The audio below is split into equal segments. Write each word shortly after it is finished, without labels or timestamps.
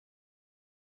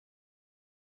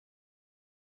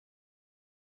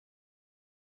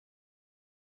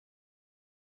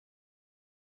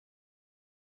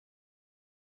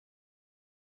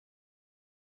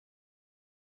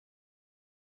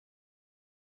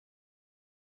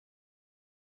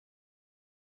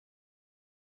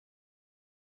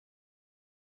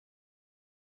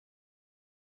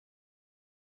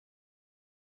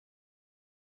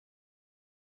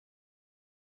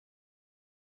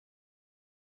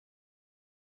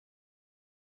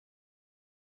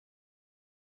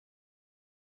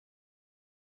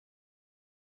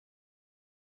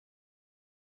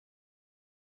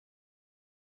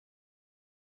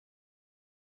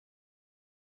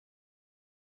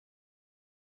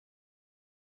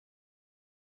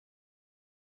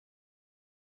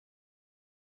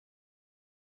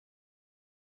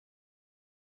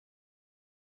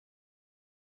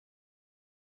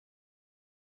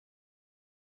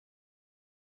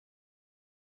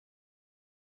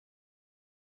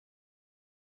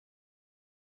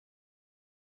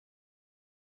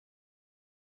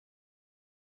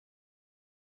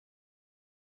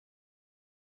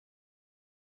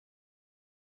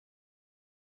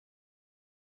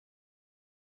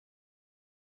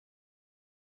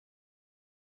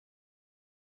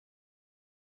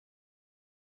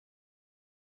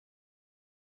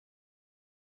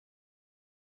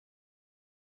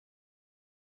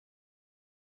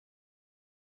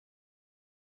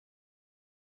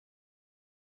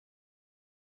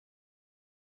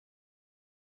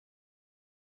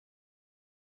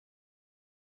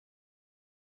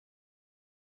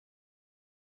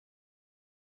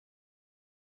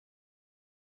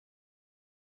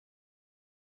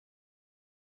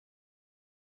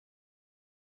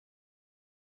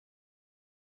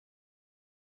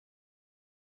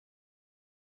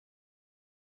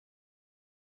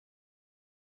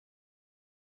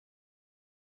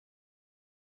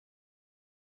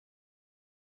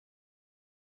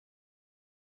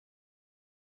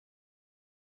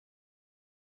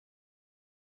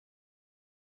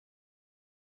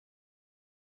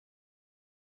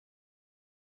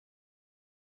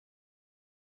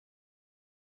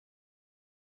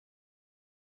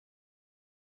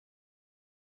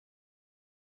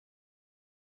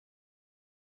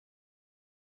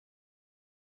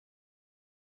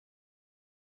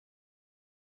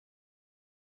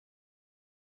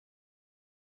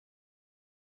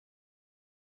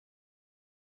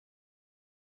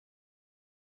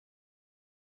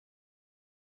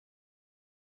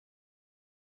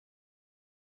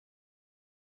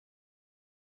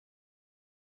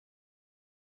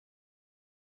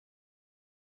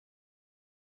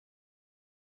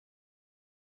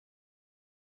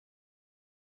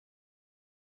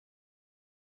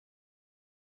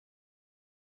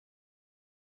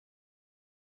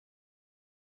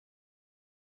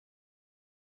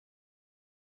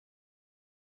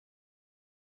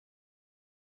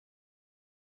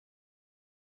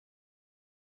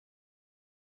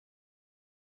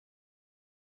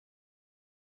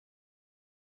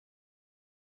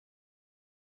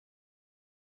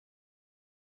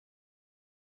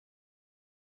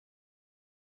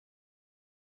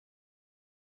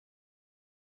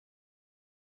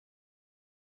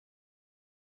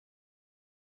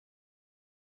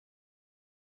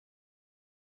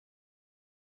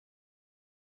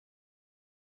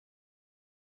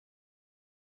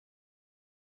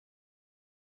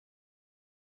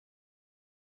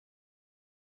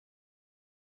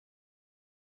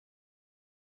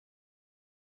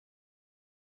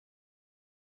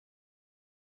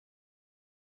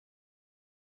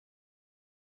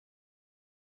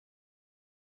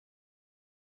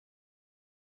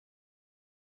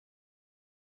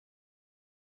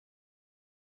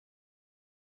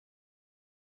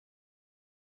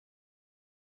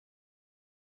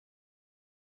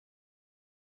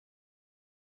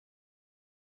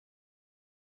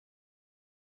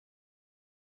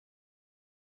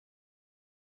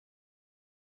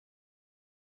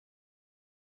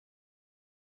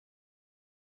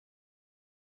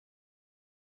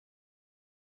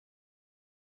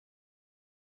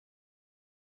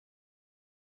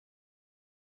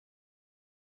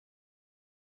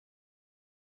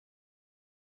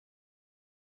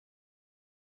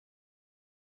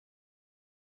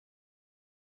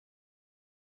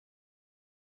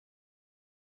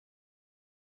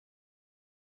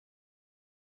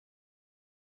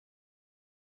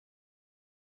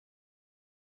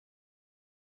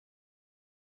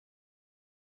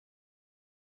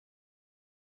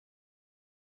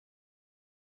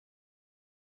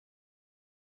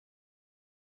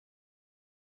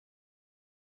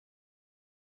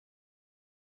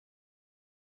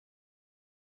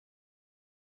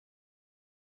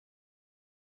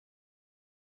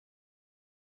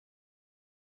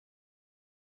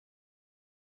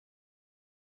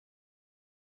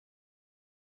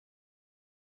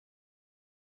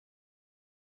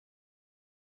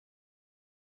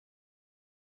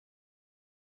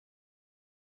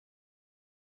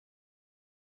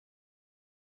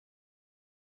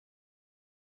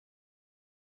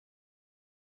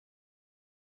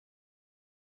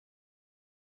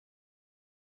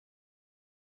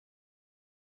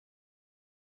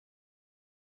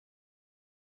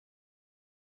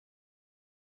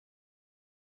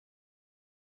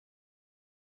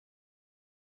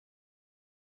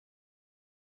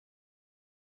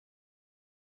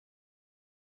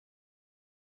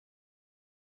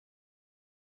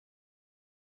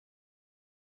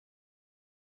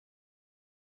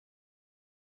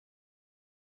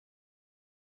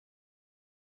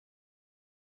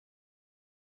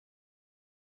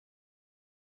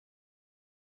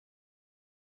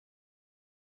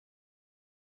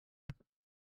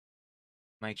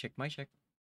Mic check, mic check.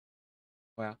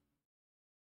 Wow.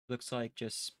 Looks like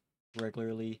just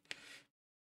regularly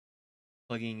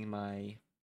plugging my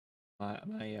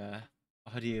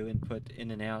audio input in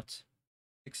and out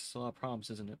fixes a lot of problems,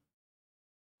 isn't it?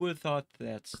 Would have thought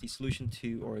that the solution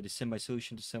to, or the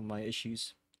semi-solution to some of my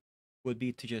issues would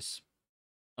be to just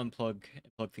unplug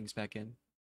and plug things back in.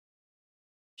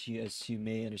 As you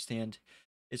may understand,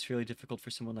 it's really difficult for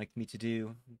someone like me to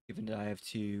do, given that I have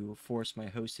to force my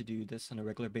host to do this on a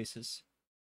regular basis.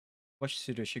 Much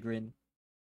to their chagrin,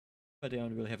 but I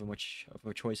don't really have much of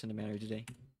a choice in the matter today.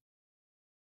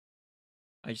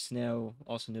 I just now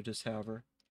also noticed, however,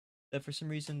 that for some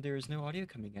reason there is no audio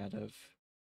coming out of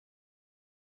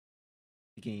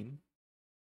the game,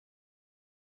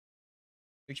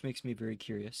 which makes me very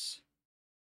curious.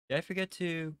 Did I forget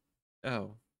to...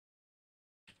 Oh.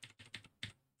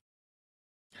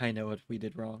 I know what we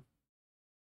did wrong.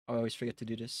 I always forget to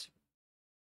do this.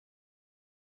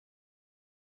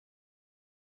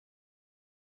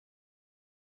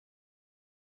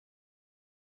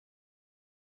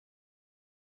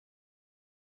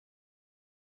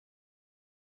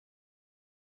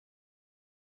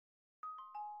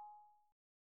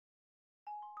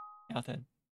 Now then,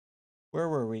 where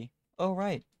were we? Oh,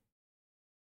 right.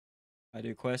 By the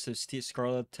request of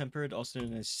Scarlet Tempered, also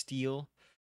known as Steel,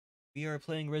 we are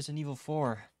playing Resident Evil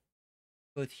 4.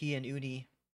 Both he and Uni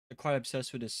are quite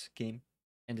obsessed with this game,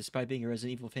 and despite being a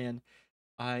Resident Evil fan,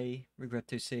 I regret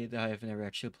to say that I have never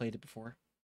actually played it before.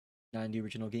 Not in the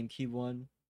original GameCube one.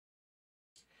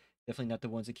 Definitely not the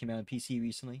ones that came out on PC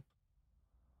recently.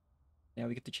 Now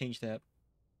we get to change that.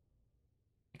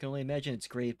 I can only imagine it's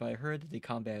great, but I heard that the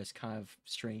combat is kind of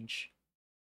strange.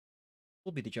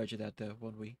 We'll be the judge of that, though,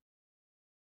 won't we?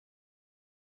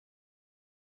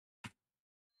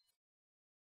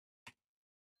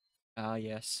 Ah,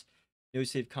 yes. No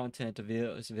save content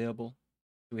is available,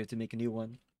 so we have to make a new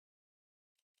one.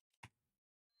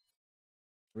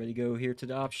 Ready to go here to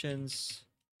the options.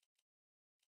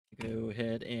 Go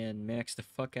ahead and max the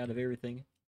fuck out of everything.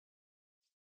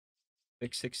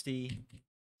 Fix 60.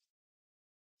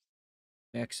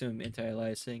 Maximum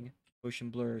anti-aliasing. Motion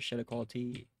blur, shadow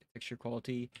quality, texture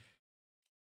quality.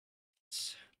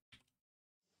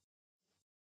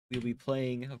 We'll be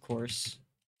playing, of course,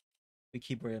 with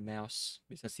keyboard and mouse,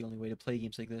 because that's the only way to play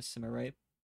games like this, am I right?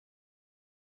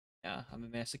 Yeah, I'm a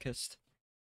masochist.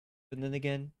 But then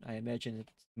again, I imagine that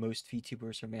most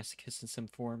VTubers are masochists in some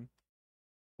form.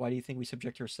 Why do you think we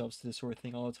subject ourselves to this sort of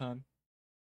thing all the time?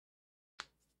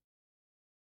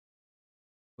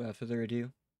 Without further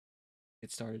ado,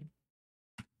 get started.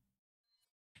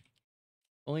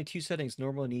 Only two settings,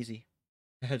 normal and easy.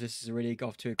 This is already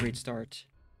off to a great start.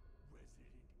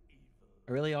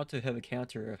 I really ought to have a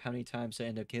counter of how many times I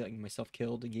end up getting myself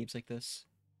killed in games like this.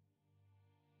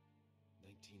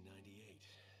 1998.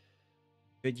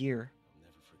 Good year. I'll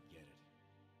never forget it.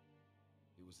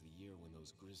 It was the year when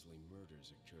those grisly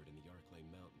murders occurred in the Arklay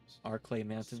Mountains. Arklay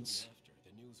Mountains. Soon after,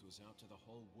 the news was out to the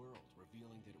whole world,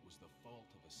 revealing that it was the fault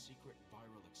of a secret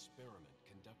viral experiment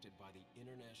conducted by the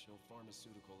International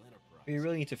Pharmaceutical Enterprise. We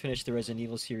really need to finish the Resident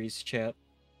Evil series, chat.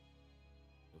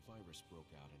 The virus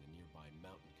broke out in a nearby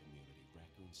mountain community,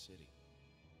 Raccoon City,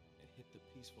 and hit the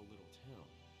peaceful little town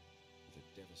with a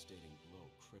devastating blow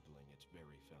crippling its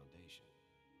very foundation.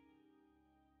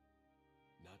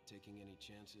 Not taking any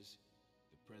chances,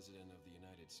 the President of the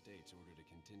United States ordered a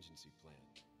contingency plan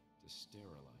to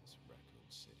sterilize Raccoon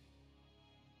City.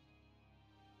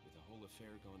 With the whole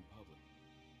affair gone public,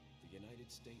 the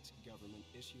United States government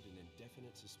issued an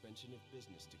indefinite suspension of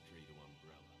business decree to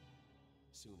Umbrella.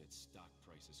 Soon its stock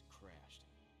prices crashed,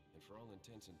 and for all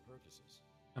intents and purposes,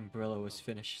 Umbrella was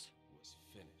finished. Was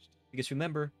finished. Because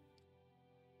remember,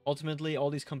 ultimately all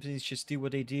these companies just do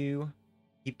what they do,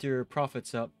 keep their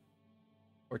profits up,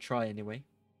 or try anyway.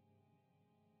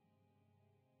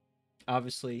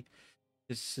 Obviously,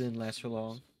 this didn't last for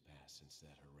long. Since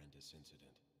that horrendous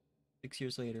incident. 6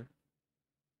 years later.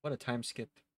 What a time skip.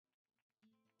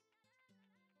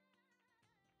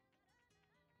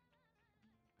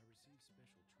 I received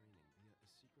special training via a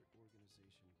secret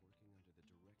organization working under the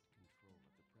direct control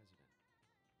of the president.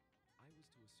 I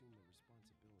was to assume the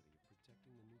responsibility of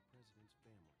protecting the new president's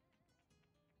family.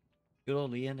 Good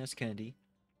old Leon S. Kennedy.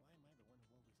 Why am I the one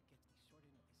who always gets the short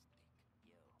end of the stick?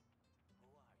 Yo, who are you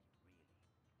really? Come on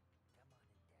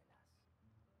and tell us.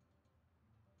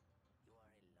 You are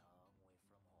a long way from home,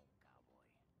 cowboy.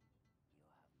 You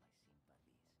have my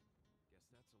sympathies. Guess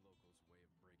that's a local's way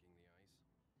of breaking the ice.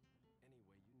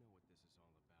 Anyway, you know what this is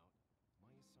all about.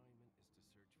 My assignment is to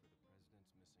search for the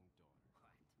president's missing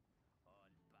daughter. What?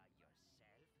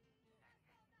 All by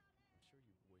yourself? I'm sure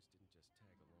you boys didn't just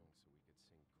tag along so we could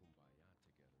sing Kumbaya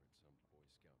together at some Boy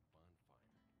Scout bonfire.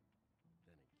 Then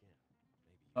again,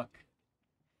 maybe you Fuck. did.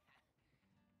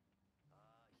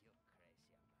 Oh, you crazy American.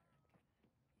 It's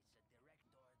a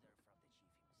direct order from the chief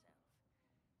himself. I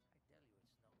tell you, it's no picnic.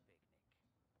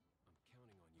 I'm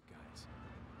counting on you guys.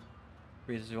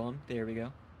 3, 2, 1. There we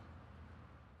go.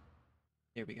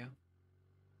 There we go.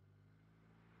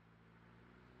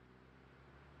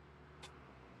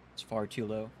 It's far too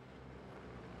low.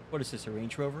 What is this, a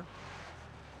Range Rover?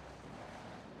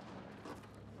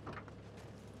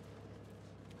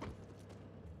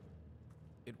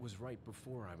 It was right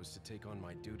before I was to take on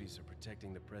my duties of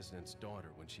protecting the president's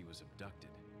daughter when she was abducted.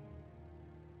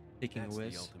 Taking a That's the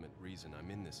whiz. ultimate reason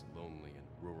I'm in this lonely and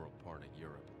rural part of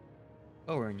Europe.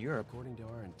 Oh, we're in Europe. According to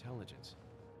our intelligence,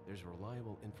 there's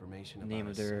reliable information The about name a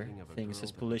of their sighting of a thing girl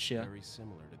says that looks Policia. very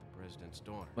similar to the president's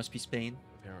daughter. Must be Spain.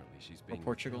 Apparently, she's Or being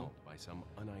Portugal. held by some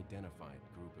unidentified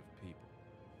group of people.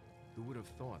 Who would have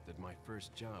thought that my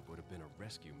first job would have been a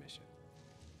rescue mission?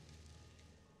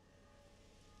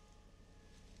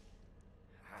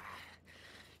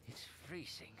 It's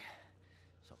freezing.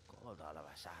 So cold all of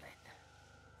a sudden.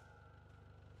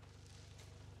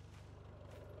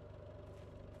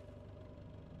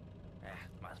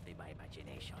 Must be my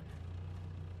imagination.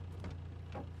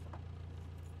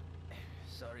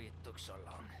 Sorry it took so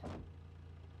long.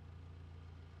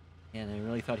 And I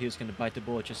really thought he was going to bite the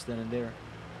bullet just then and there.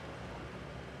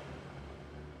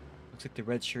 Looks like the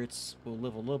red shirts will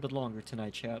live a little bit longer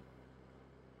tonight, chat.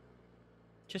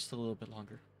 Just a little bit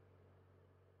longer.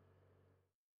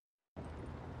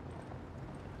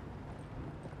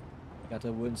 Got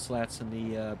the wooden slats in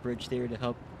the bridge there to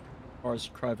help cars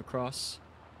drive across.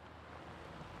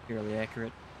 Fairly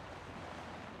accurate.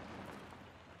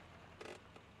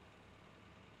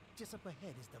 Just up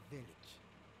ahead is the village.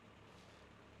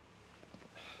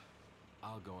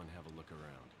 I'll go and have a look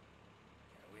around.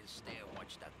 We'll stay and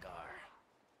watch that car.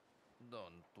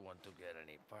 Don't want to get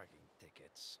any parking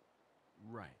tickets.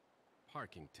 Right.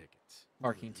 Parking tickets.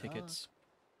 Parking Good luck. tickets.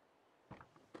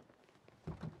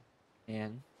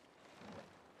 And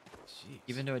Jeez.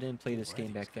 even though I didn't play Who this are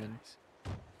game these back then,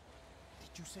 guys?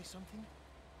 Did you say something?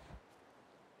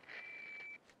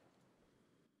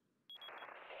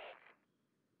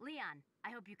 Leon,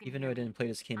 I hope you can even hear though I me. didn't play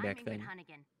this game I'm back Ingrid then,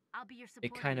 Hunnigan. I'll be your it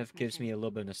support kind on of this gives me mission. a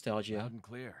little bit of nostalgia Loud and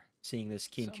clear. seeing this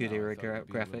GameCube Somehow I era thought it'd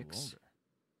be a little graphics. older.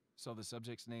 So the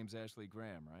subject's name's Ashley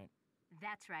Graham, right?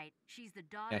 That's right. She's the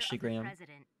daughter Ashley of the Graham.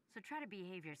 president. So try to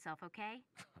behave yourself, okay?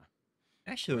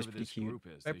 Actually, it was Whoever pretty this cute. group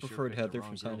is, I they sure preferred picked the Heather wrong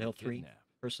from girl Silent to Hill 3, kidnap.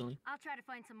 personally. I'll try to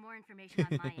find some more information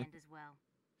on my end as well.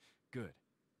 Good.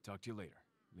 Talk to you later.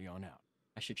 Leon out.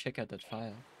 I should check out that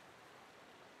file.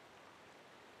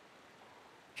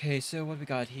 Okay, so what we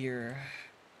got here?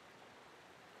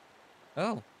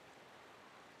 Oh.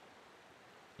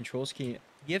 Controls key.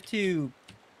 You have to...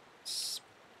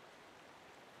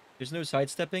 There's no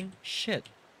sidestepping? Shit.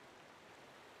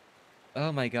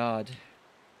 Oh my god.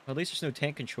 Well, at least there's no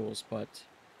tank controls, but...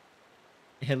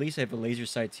 At least I have a laser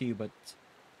sight too, but...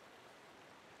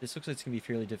 This looks like it's going to be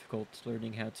fairly difficult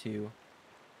learning how to...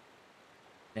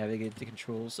 navigate the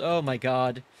controls. Oh my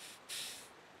god.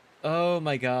 Oh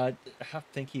my god.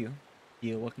 Thank you.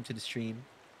 Deal. Welcome to the stream.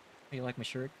 How you like my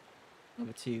shirt? Love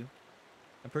it too.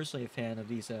 I'm personally a fan of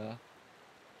these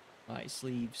my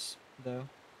sleeves though.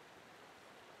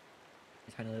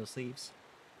 These tiny little sleeves.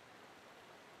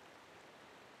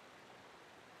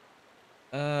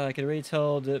 I can already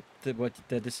tell that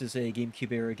this is a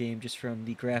GameCube era game just from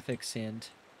the graphics and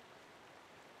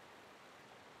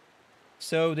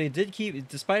so they did keep,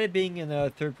 despite it being in a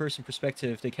third-person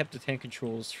perspective, they kept the tank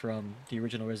controls from the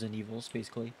original Resident Evils,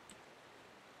 basically.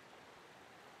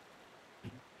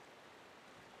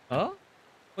 Huh?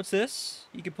 What's this?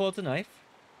 You can pull out the knife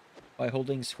by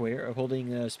holding square or holding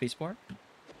spacebar.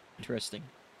 Interesting.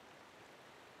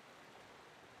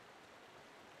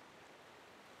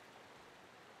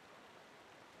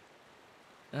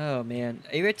 Oh man,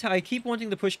 I keep wanting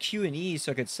to push Q and E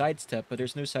so I could sidestep, but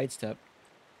there's no sidestep.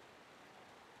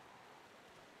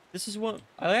 This is what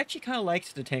I actually kind of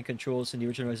liked the tank controls in the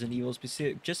original Resident Evils,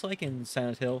 because just like in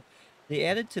Silent Hill, they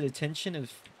added to the tension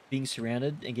of being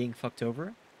surrounded and getting fucked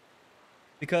over.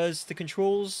 Because the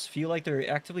controls feel like they're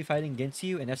actively fighting against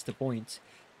you, and that's the point.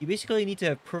 You basically need to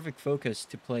have perfect focus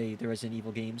to play the Resident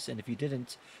Evil games, and if you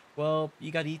didn't, well, you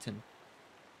got eaten.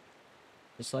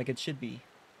 Just like it should be.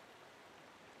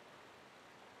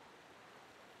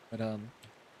 But,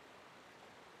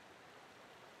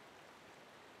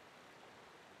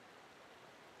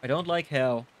 I don't like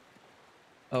how...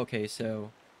 Okay,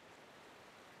 so,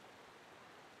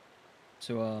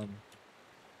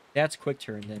 that's quick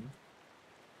turn then.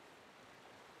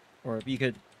 Or you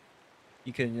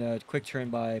can quick turn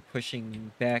by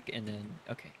pushing back and then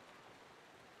okay.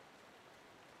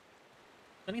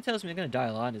 Something tells me I'm gonna die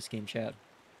a lot in this game, chat.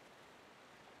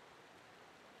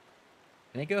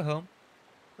 Can I go home?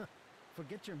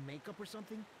 Forget your makeup or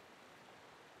something?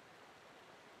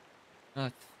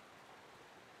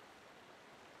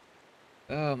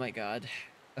 Oh my god.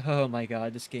 Oh my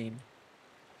god, this game.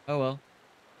 Oh well.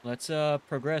 Let's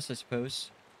progress, I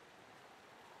suppose.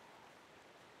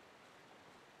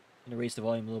 I'm gonna raise the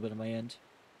volume a little bit on my end.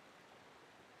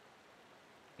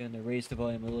 Gonna raise the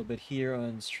volume a little bit here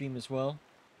on stream as well.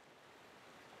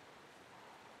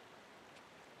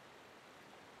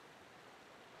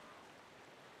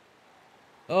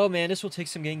 Oh man, this will take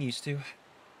some getting used to.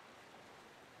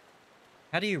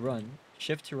 How do you run?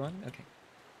 Shift to run? Okay.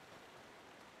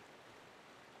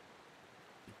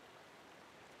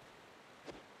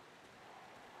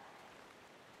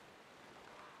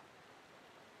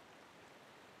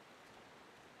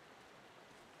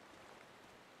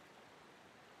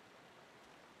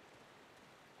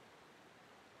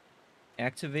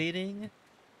 Activating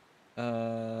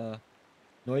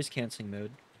noise canceling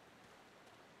mode.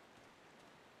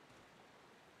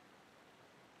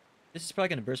 This is probably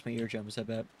gonna burst my eardrums, I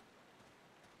bet.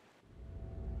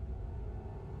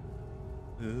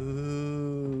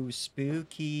 Ooh,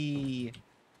 spooky.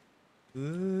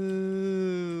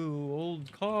 Ooh,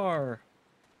 old car.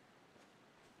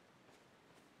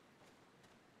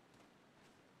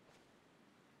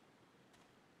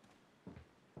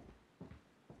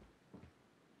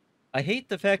 I hate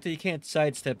the fact that you can't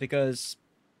sidestep because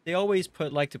they always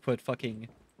like to put fucking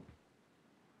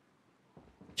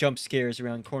jump scares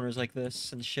around corners like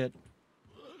this and shit.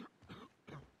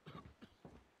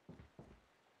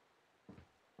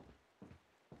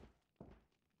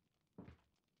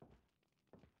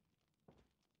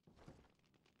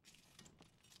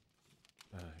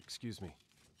 Excuse me.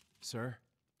 Sir?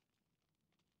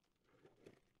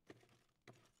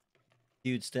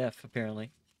 Dude's deaf,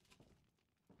 apparently.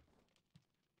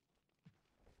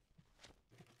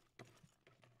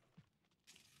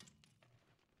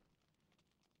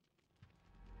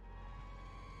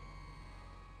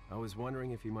 I was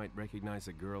wondering if you might recognize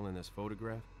a girl in this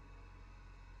photograph.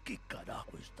 ¿Qué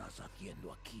carajo estás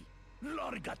haciendo aquí?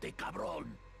 Lárgate,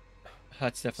 cabrón!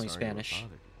 That's definitely Sorry to have Spanish.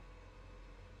 bothered you.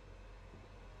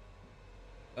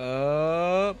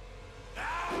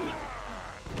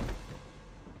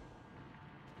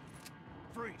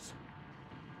 Freeze!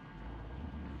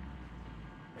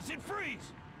 I said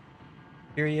freeze!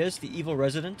 Here he is, the evil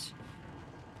resident.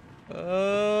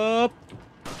 Boom!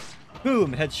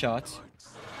 Headshot.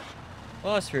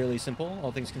 Well, that's fairly simple,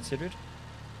 all things considered.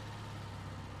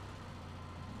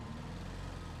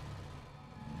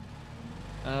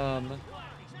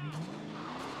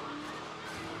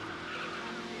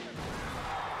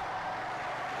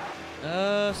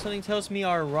 Something tells me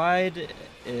our ride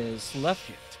is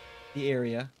left the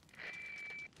area.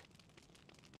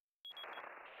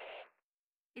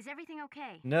 Is everything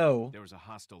okay? No. There was a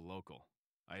hostile local.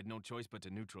 I had no choice but to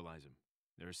neutralize him.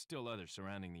 There are still others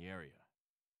surrounding the area.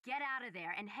 Get out of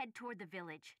there and head toward the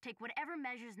village. Take whatever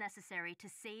measures necessary to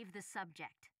save the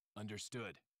subject.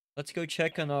 Understood. Let's go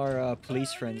check on our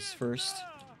police friends first.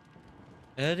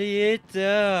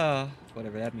 Edieta!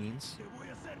 Whatever that means.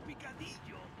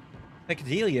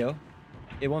 Picadillo?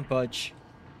 It won't budge.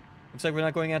 Looks like we're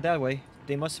not going out that way.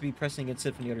 They must be pressing against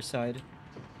it from the other side.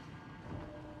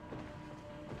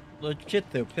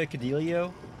 Legit though,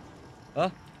 Picadillo? Huh?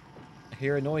 I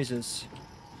hear noises.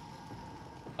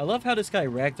 I love how this guy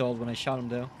ragdolled when I shot him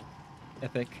though.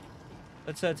 Epic.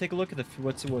 Let's take a look at the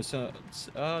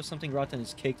something rotten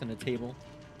is caked on the table.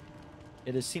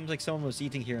 It seems like someone was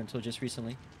eating here until just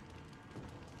recently.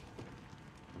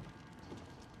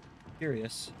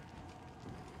 Curious.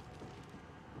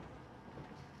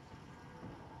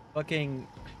 Fucking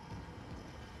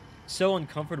so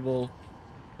uncomfortable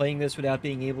playing this without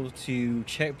being able to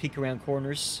peek around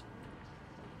corners.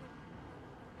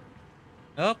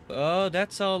 Oh,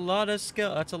 that's a lot of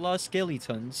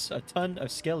skeletons. A ton of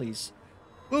skellies.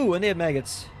 Ooh, and they have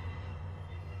maggots.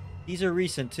 These are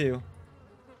recent too.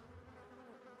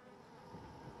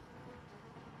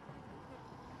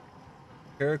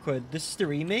 Paraqued. This is the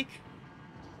remake?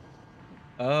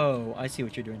 Oh, I see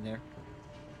what you're doing there.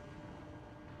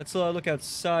 Let's look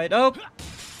outside. Oh!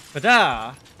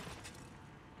 Pada!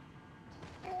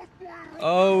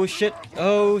 Oh shit!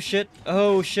 Oh shit!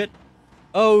 Oh shit!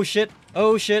 Oh shit!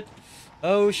 Oh shit!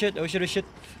 Oh shit! Oh shit! Oh shit!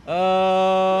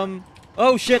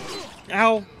 Oh shit!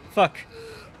 Ow! Fuck!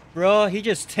 Bruh, he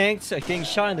just tanked getting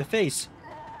shot in the face.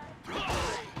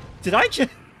 Did I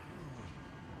just...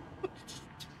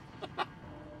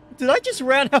 Did I just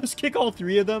roundhouse kick all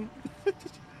three of them?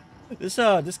 This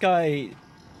guy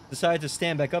decided to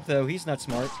stand back up though. He's not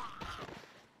smart.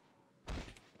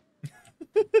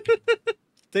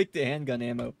 Take the handgun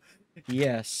ammo.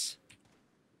 Yes.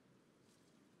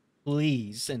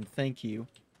 Please and thank you.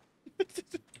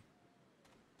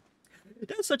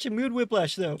 That's such a mood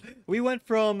whiplash, though. We went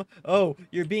from, oh,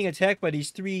 you're being attacked by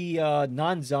these three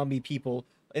non-zombie people,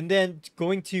 and then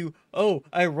going to, oh,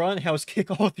 I roundhouse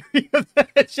kick all three of them.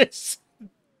 It's just,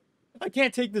 I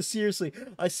can't take this seriously.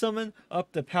 I summon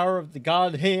up the power of the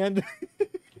God Hand.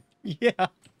 Yeah.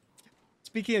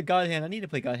 Speaking of God Hand, I need to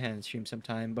play God Hand in stream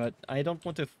sometime, but I don't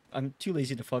want to. I'm too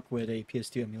lazy to fuck with a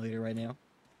PS2 emulator right now.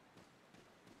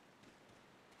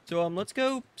 So let's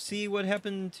go see what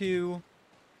happened to.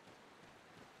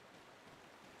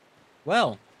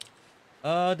 Well,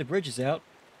 the bridge is out.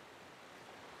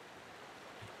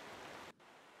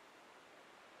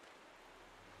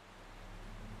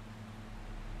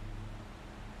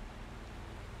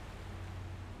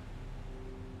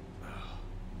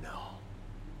 No.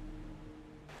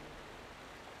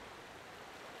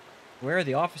 Where are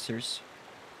the officers?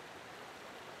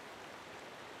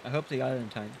 I hope they got it in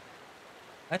time.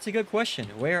 That's a good question.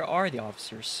 Where are the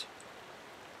officers?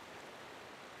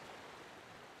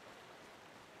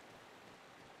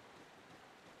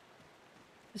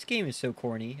 This game is so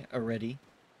corny already.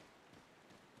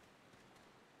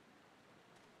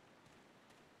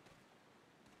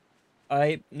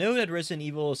 I know that Resident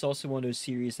Evil is also one of those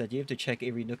series that you have to check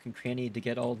every nook and cranny to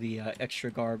get all the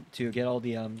extra to get all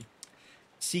the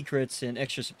secrets and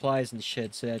extra supplies and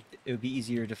shit, so that it would be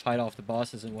easier to fight off the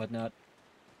bosses and whatnot.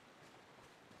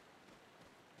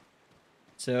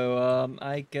 So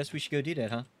I guess we should go do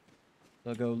that, huh? So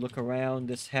I'll go look around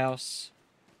this house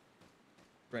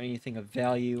for anything of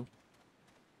value.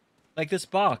 Like this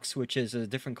box, which is a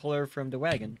different color from the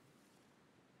wagon.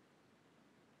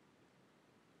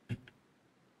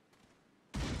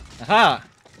 Aha!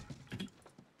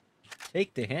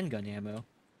 Take the handgun ammo.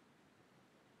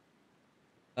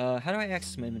 How do I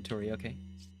access my inventory? Okay.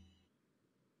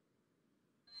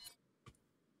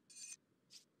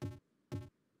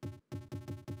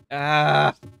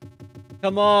 Ah!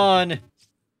 Come on!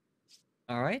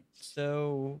 Alright,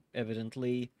 so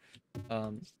evidently,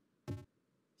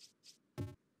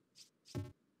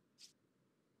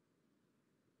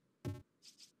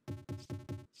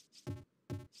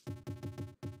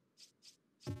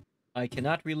 I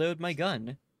cannot reload my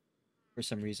gun for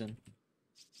some reason.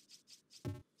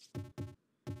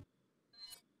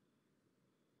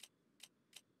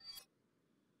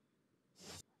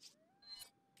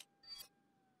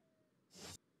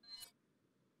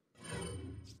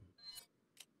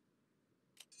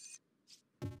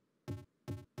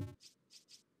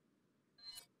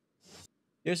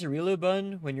 There's a reload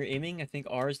button when you're aiming. I think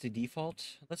R is the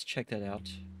default. Let's check that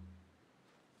out.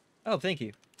 Oh, thank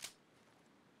you.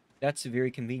 That's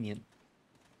very convenient.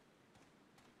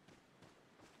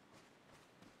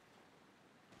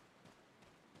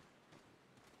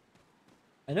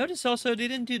 I noticed also they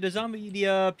didn't do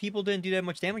the people didn't do that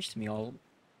much damage to me, all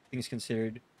things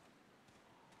considered.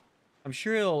 I'm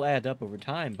sure it'll add up over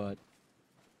time, but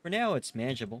for now it's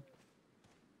manageable.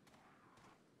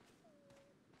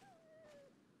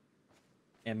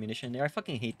 Ammunition there. I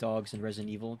fucking hate dogs in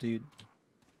Resident Evil, dude.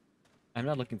 I'm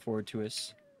not looking forward to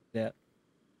that.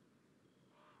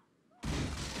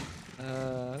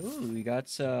 Ooh, we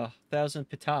got 1,000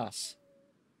 pitas.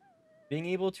 Being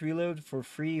able to reload for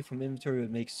free from inventory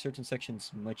would make certain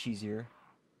sections much easier.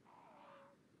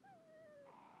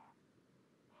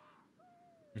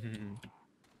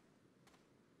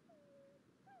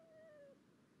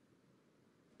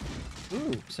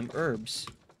 Ooh, some herbs.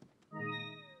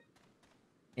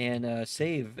 And a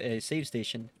save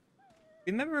station.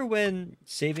 Remember when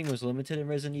saving was limited in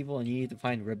Resident Evil and you needed to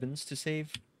find ribbons to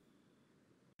save?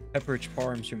 Pepperidge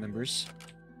Farms remembers.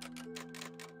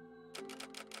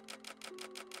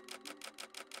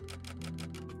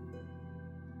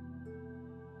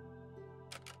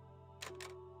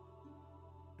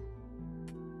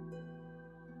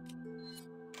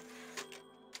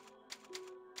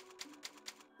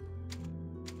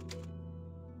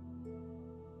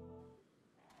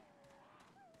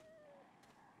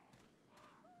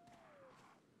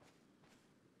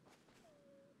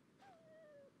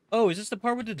 Oh, is this the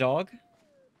part with the dog?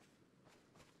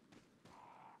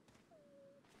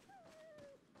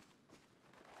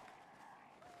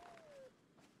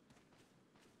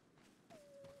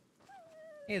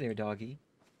 Hey there, doggy.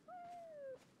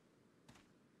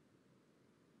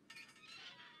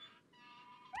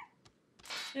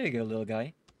 There you go, little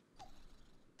guy.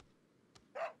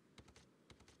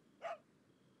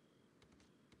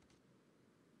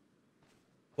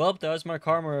 Well, that was my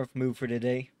karma move for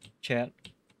today, chat.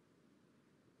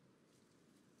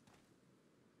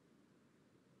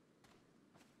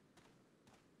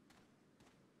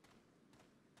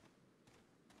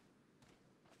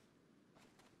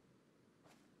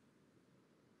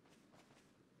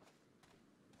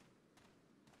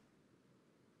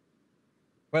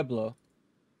 Pueblo.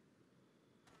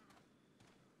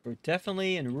 We're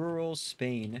definitely in rural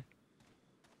Spain.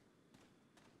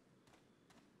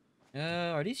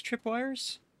 Are these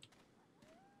tripwires?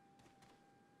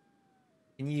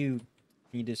 Can you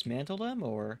dismantle them,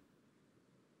 or?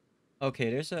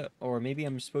 Okay, there's a, or maybe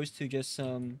I'm supposed to just,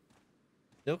 they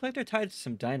look like they're tied to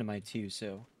some dynamite too,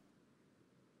 so.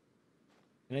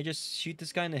 Can I just shoot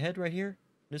this guy in the head right here?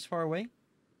 This far away?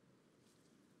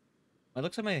 It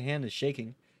looks like my hand is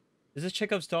shaking. Is this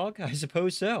Chekhov's dog? I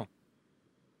suppose so.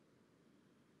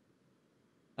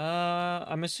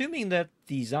 I'm assuming that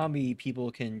the zombie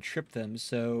people can trip them,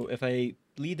 so if I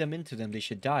lead them into them, they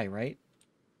should die, right?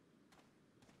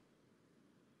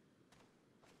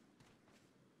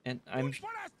 And I'm...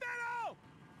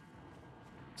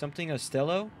 Something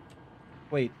Ostello?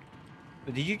 Wait.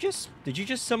 Did you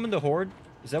just summon the horde?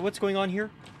 Is that what's going on here?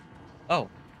 Oh.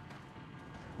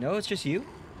 No, it's just you?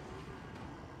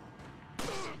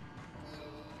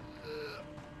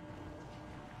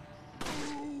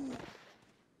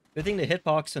 Good thing the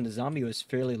hitbox on the zombie was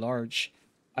fairly large.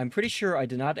 I'm pretty sure I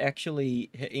did not actually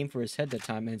aim for his head that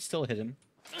time and it still hit him.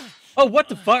 Oh, what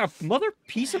the fuck? Mother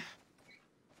piece of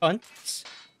cunts.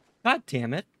 God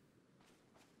damn it.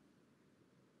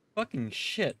 Fucking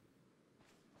shit.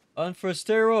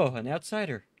 Unforstero, an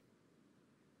outsider.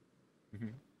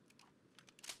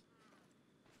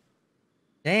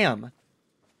 Damn.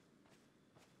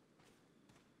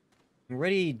 I'm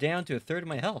already down to a third of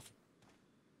my health.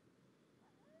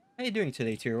 How you doing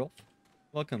today, Tyrol?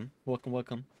 Welcome, welcome,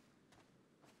 welcome.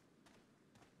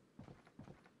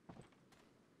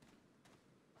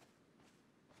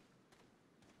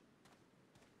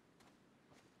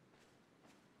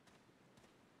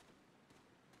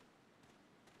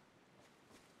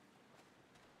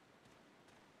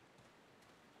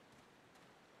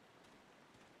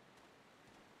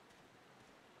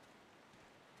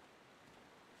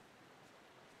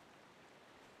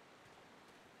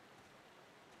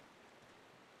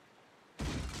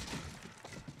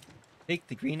 Take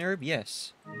the green herb?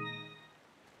 Yes.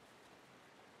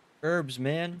 Herbs,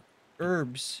 man.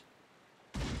 Herbs.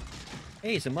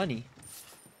 Hey, some money.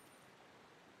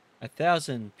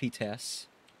 1,000 pitas.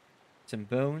 Some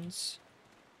bones.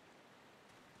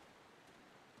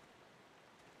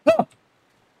 Oh!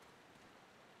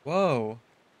 Whoa.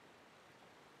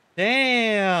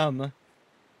 Damn!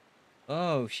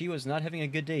 Oh, she was not having a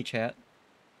good day, chat.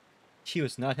 She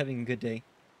was not having a good day.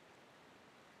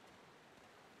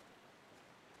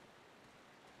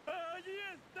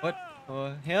 What?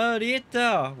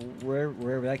 Hellita!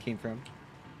 Wherever that came from.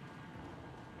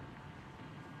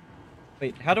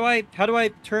 Wait, how do I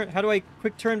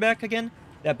quick turn back again?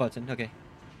 That button, okay.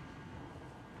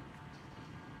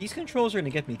 These controls are gonna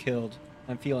get me killed.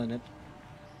 I'm feeling it.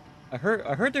 I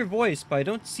heard their voice, but I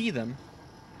don't see them.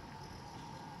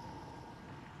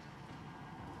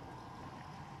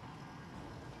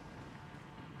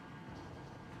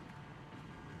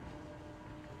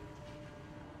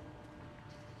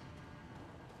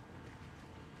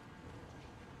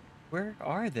 Where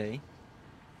are they?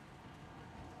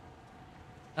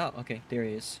 Oh, okay, there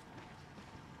he is.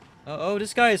 Oh,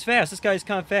 this guy is fast. This guy is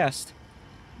kind of fast.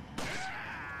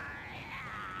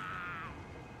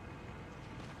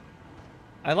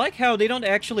 I like how they don't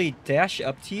actually dash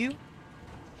up to you.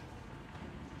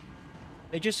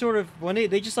 They just sort of, when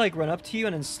they just like run up to you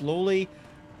and then slowly...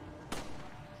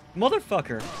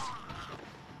 Motherfucker!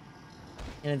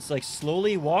 And it's like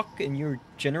slowly walk in your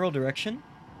general direction.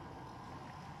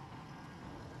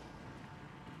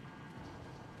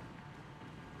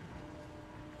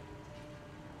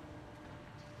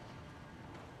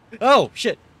 Oh,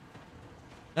 shit!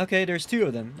 Okay, there's two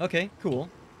of them. Okay, cool.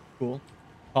 Cool.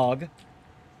 Hog.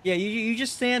 Yeah, you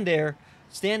just stand there.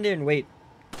 Stand there and wait.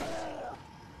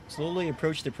 Slowly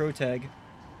approach the pro tag.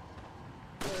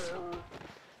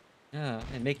 Ah,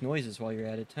 and make noises while you're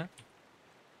at it, huh?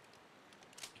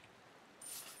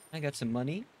 I got some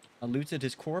money. I looted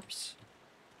his corpse.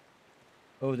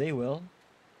 Oh, they will.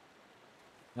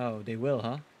 Oh, they will,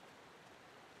 huh?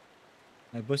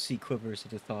 My pussy quivers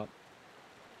at the thought.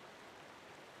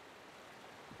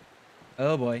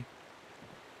 Oh boy.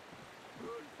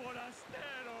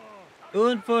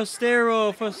 Un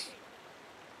forastero!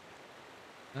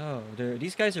 Oh,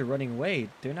 these guys are running away.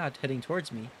 They're not heading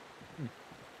towards me.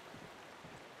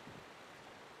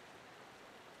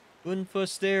 Un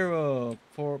fostero,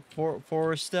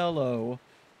 forestello,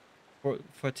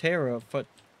 fortero,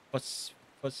 fos,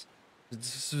 fos,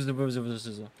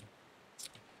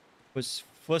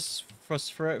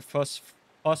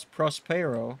 fos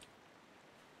prospero,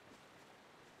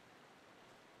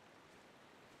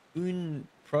 un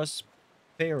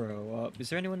prospero. Is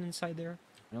there anyone inside there?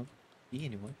 I don't see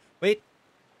anyone. Wait,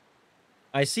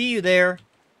 I see you there.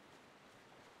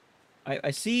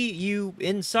 I see you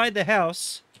inside the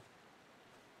house.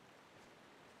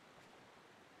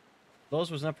 Lulz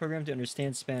was not programmed to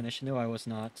understand Spanish. No, I was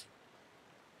not.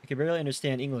 I can barely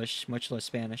understand English, much less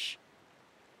Spanish.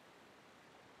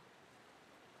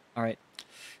 All right,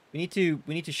 we need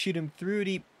to shoot him through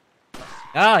the.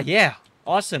 Ah, yeah,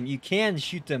 awesome. You can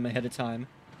shoot them ahead of time.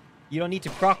 You don't need to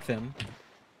proc them.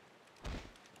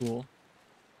 Cool.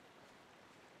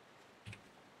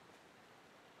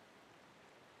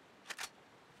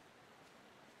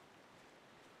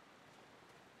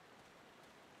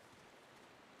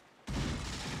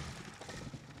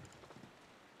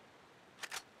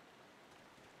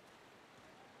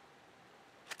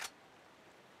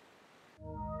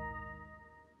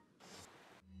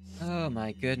 Oh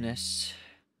my goodness.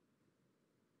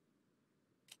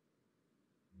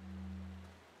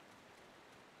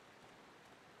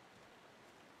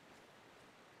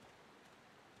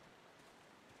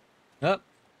 Up.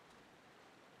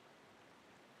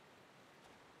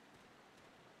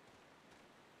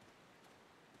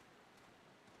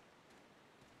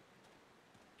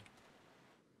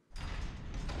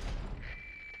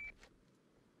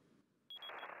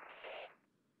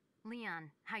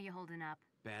 Leon, how you holding up?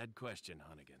 Bad question,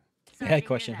 Hunnigan. Sorry Bad to hear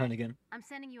question, that. Hunnigan. I'm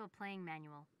sending you a playing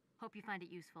manual. Hope you find it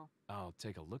useful. I'll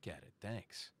take a look at it,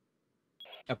 thanks.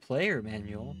 A player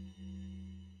manual.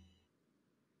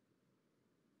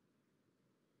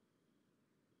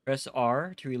 Press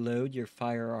R to reload your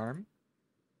firearm.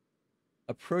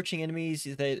 Approaching enemies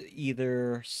that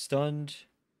either stunned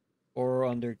or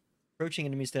under approaching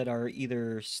enemies that are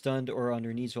either stunned or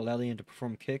under needs will allow them to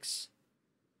perform kicks.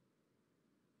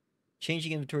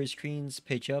 Changing inventory screens,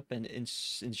 page up, and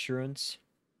insurance.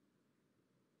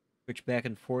 Switch back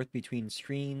and forth between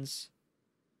screens.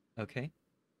 Okay.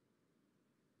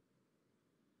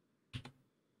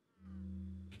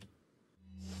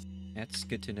 That's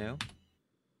good to know.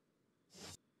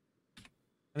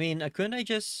 I mean, couldn't I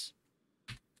just...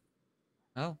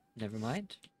 Oh, never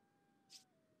mind.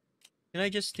 Can I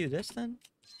just do this then?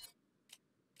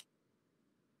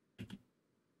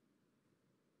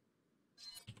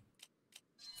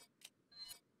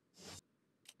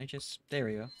 There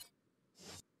we go.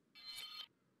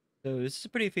 So this is a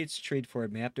pretty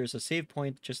straightforward map. There's a save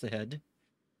point just ahead.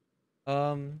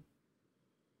 Oh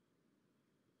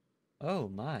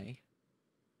my.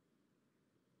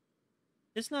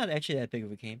 It's not actually that big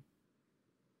of a game.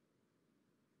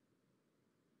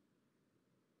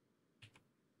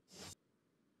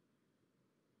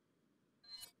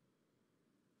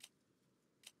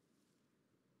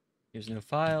 There's no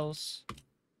files.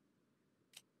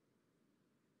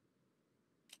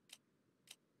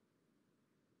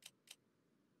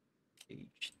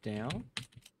 Page down.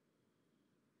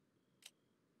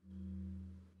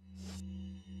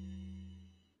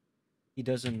 He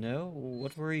doesn't know?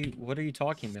 What are you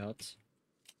talking about?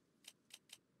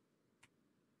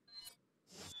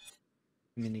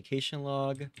 Communication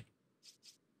log.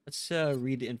 Let's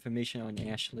read the information on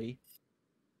Ashley.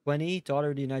 20,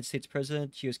 daughter of the United States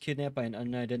President. She was kidnapped by an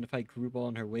unidentified group while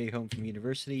on her way home from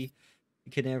university.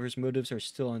 The kidnapper's motives are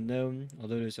still unknown,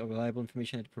 although there's reliable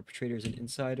information that the perpetrator is an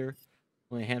insider.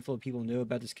 Only a handful of people know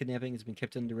about this kidnapping. It's been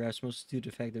kept under wraps, mostly due to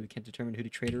the fact that we can't determine who the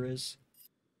traitor is.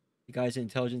 The guys in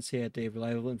intelligence say that they have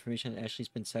reliable information that Ashley's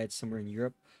been sighted somewhere in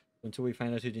Europe. So until we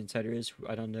find out who the insider is,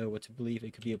 I don't know what to believe.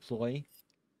 It could be a ploy.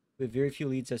 We have very few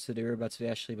leads as to the whereabouts of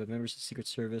Ashley, but members of the Secret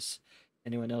Service,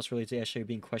 anyone else related to Ashley, are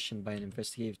being questioned by an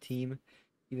investigative team.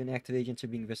 Even active agents are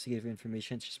being investigated for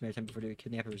information. It's just a matter of time before the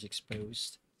kidnapper is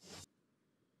exposed.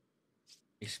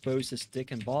 Exposed as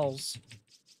dick and balls.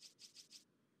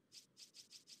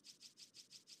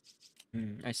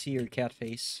 I see your cat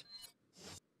face.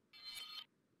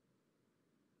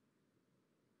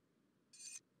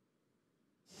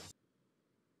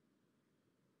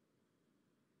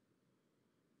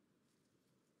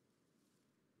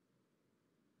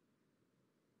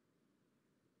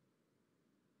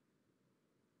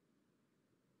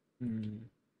 Hmm.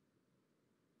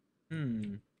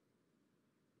 Hmm.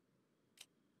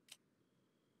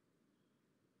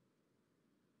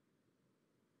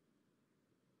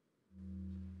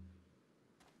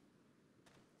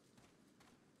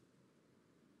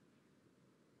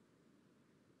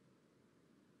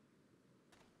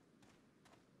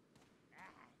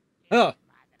 Oh!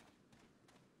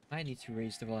 I need to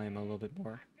raise the volume a little bit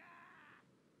more.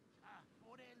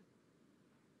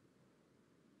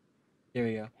 There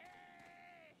we go.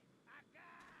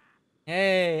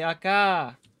 Hey,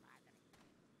 Aka!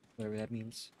 Whatever that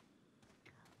means.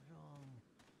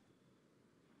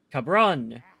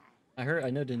 Cabron! I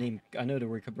know the name, I know the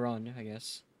word cabron, I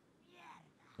guess.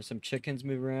 There's some chickens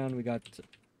moving around, we got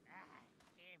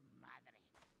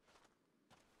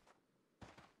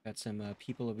some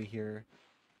people over here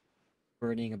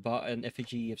burning an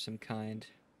effigy of some kind.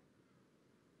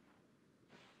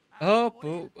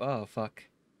 Oh, fuck.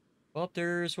 Well,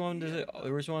 there's one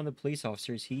of the police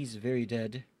officers. He's very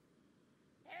dead.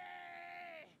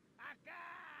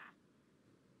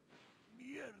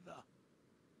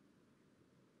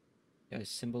 Got a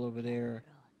symbol over there.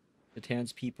 The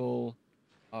townspeople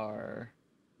are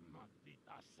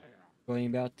going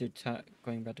about their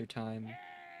time.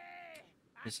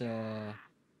 Just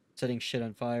setting shit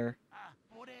on fire.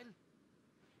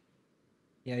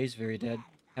 Yeah, he's very dead.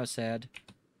 How sad.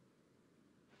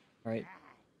 Alright.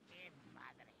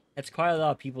 That's quite a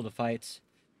lot of people to fight.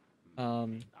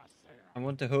 I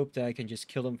want to hope that I can just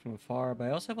kill them from afar, but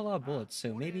I also have a lot of bullets,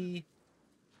 so maybe...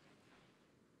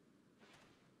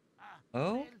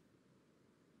 Oh?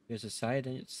 There's a side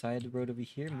road over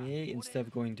here. Maybe instead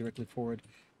of going directly forward,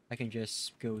 I can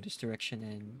just go this direction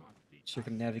and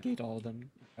circumnavigate all of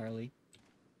them entirely.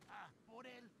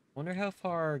 Wonder how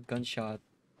far gunshot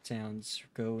sounds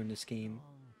go in this game.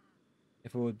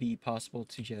 If it would be possible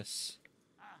to just...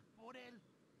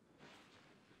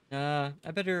 I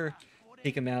better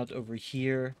take him out over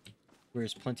here, where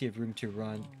there's plenty of room to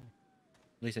run.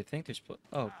 At least I think there's...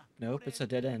 Oh, nope, it's a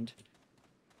dead end.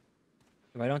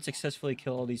 If I don't successfully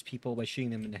kill all these people by shooting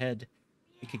them in the head,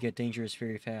 it could get dangerous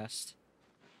very fast.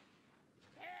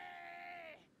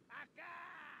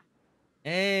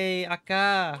 Hey,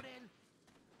 Aka!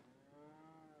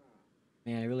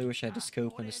 Man, I really wish I had the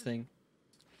scope on this thing.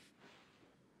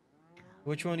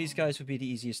 Which one of these guys would be the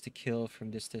easiest to kill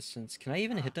from this distance? Can I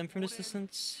even hit them from this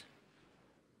distance?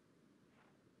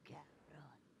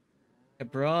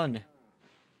 Cabron.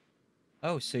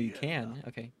 Oh, so you can.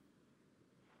 Okay.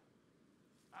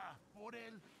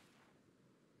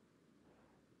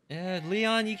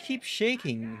 Leon, you keep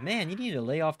shaking. Man, you need to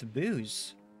lay off the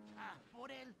booze.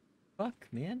 Fuck,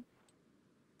 man.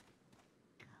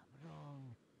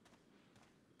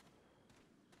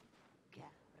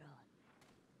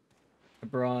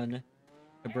 Cabron.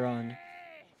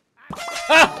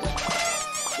 Ah!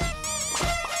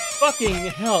 Fucking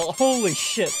hell. Holy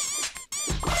shit.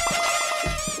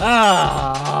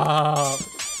 Ah!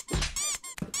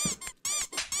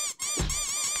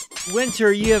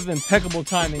 Winter, you have impeccable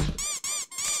timing.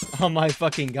 Oh my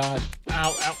fucking god.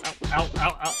 Ow, ow, ow, ow,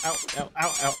 ow, ow, ow,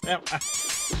 ow, ow, ow, ow,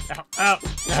 ow, ow,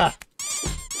 ah.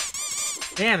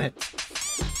 Damn it.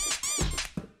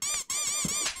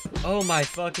 Oh my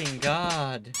fucking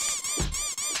god.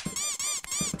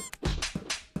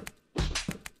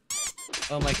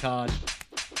 Oh my god.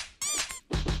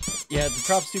 Yeah, the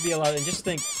props do be a lot, and just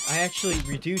think, I actually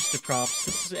reduced the props.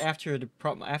 This is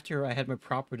after I had my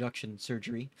prop reduction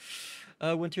surgery.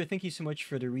 Winter, thank you so much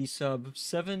for the resub.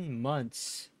 7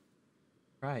 months.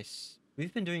 Christ.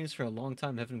 We've been doing this for a long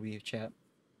time, haven't we, chat?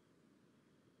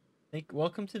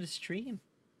 Welcome to the stream.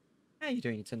 How you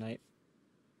doing tonight?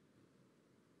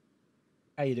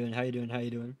 How you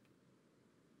doing?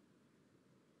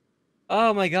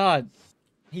 Oh my god.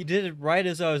 He did it right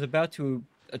as I was about to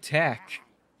attack.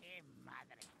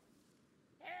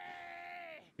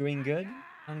 Doing good?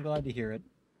 I'm glad to hear it.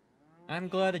 I'm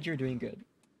glad that you're doing good.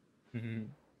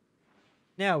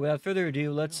 Now, without further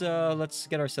ado, let's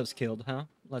get ourselves killed, huh?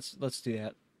 Let's do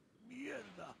that.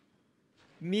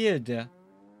 Mierda.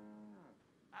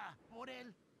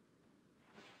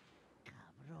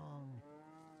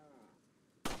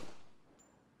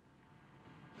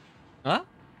 Huh?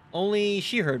 Only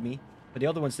she heard me, but the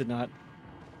other ones did not.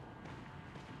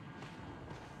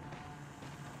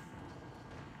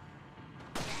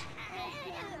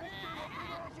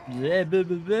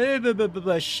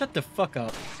 Shut the fuck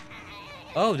up.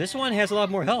 Oh, this one has a lot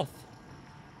more health.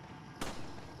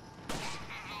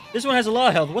 This one has a lot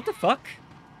of health. What the fuck?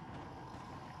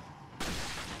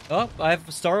 Oh,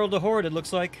 I've startled the horde, it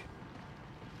looks like.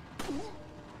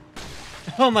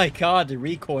 Oh my god, the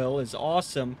recoil is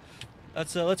awesome.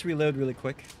 Let's reload really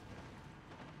quick.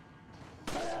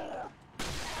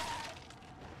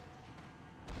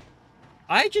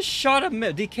 I just shot him,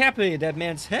 decapitated that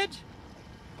man's head.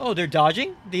 Oh, they're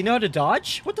dodging? Do you know how to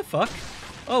dodge? What the fuck?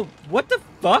 Oh, what the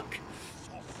fuck?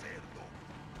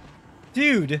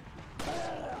 Dude.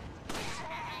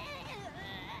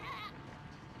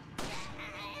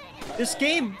 This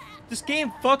game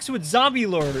fucks with zombie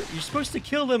lore. You're supposed to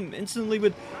kill them instantly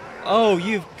with... Oh,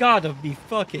 you've got to be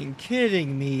fucking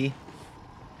kidding me.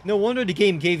 No wonder the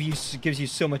game gives you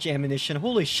so much ammunition.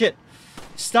 Holy shit.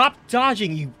 Stop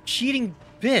dodging, you cheating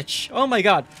bitch. Oh my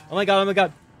god. Oh my god, oh my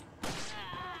god.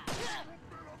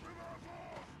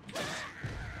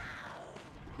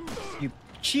 You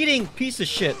cheating piece of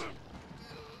shit.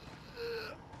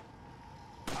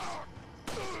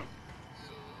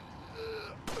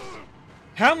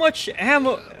 How much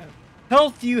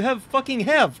health do you fucking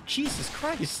have? Jesus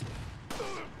Christ.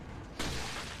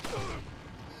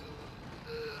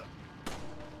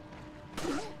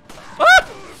 Ah!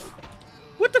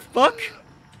 What the fuck?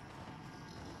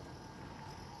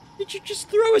 Did you just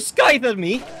throw a scythe at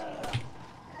me?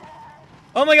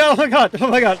 Oh my god, oh my god, oh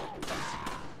my god.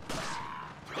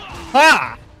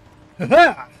 Ha!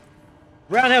 Ha!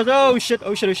 Roundhouse, oh shit,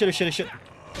 oh shit, oh shit, oh shit, oh shit.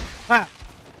 Ha!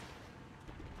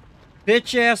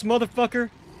 Bitch ass motherfucker.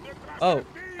 Oh,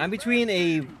 I'm between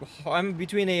a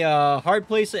hard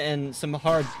place and some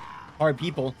hard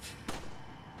people.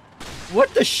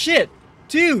 What the shit?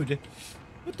 Dude!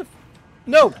 What the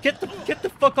No, get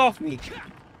the fuck off me.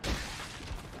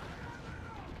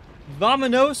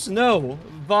 Vominos? No.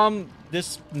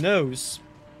 This nose.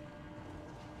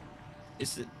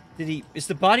 Is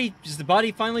the body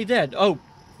finally dead? Oh,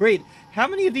 great. How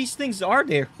many of these things are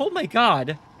there? Oh my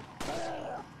god.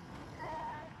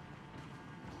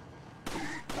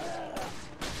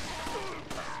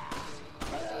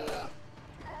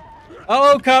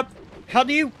 Oh, Cup. How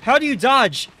do you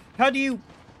dodge? How do you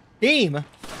aim? Ah!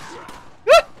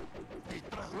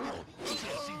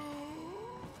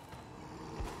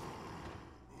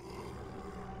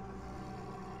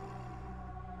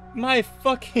 My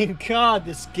fucking god,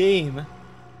 this game.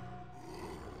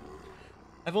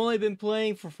 I've only been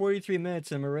playing for 43 minutes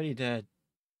and I'm already dead.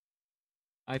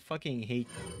 I fucking hate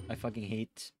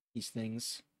these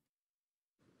things.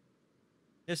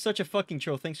 It's such a fucking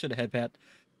troll. Thanks for the head pat.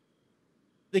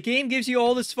 The game gives you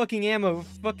all this fucking ammo,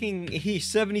 fucking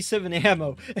 77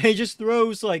 ammo, and it just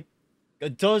throws like a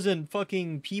dozen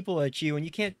fucking people at you and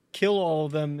you can't kill all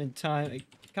of them in time.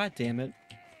 God damn it.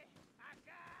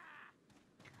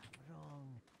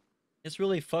 This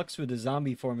really fucks with the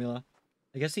zombie formula.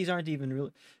 I guess these aren't even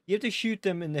real. You have to shoot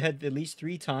them in the head at least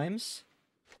 3 times.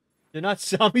 They're not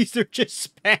zombies, they're just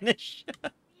Spanish.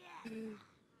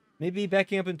 Maybe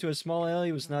backing up into a small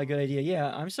alley was not a good idea.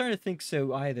 Yeah, I'm starting to think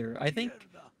so either. I think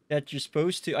that you're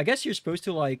supposed to... I guess you're supposed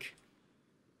to, like...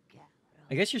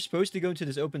 I guess you're supposed to go into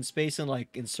this open space and,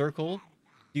 like, encircle.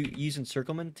 Use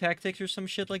encirclement tactics or some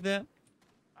shit like that.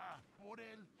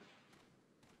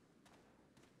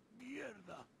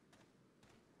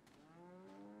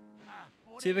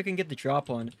 See if I can get the drop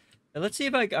on. Now, let's see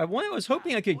if I was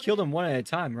hoping I could kill them one at a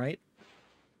time, right?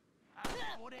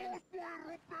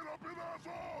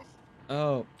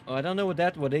 Oh, I don't know what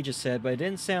they just said, but it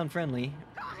didn't sound friendly.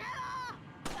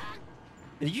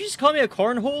 Did you just call me a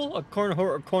cornhole? A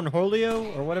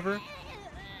cornholio? Or whatever?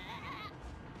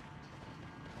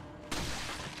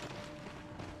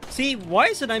 See, why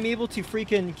is it I'm able to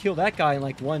freaking kill that guy in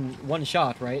like one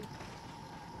shot, right?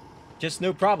 Just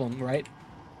no problem, right?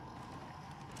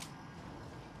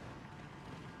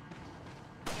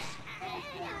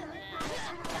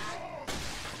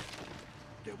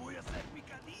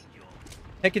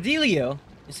 Pecadillo.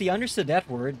 You see, I understood that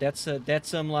word. That's a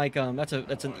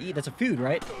food,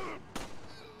 right?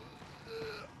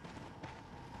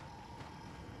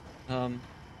 I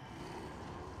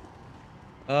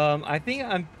think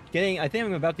I'm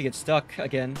about to get stuck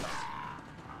again.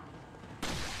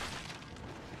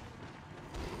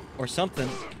 Or something.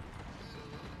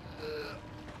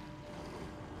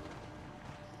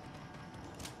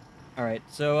 Alright,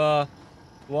 so,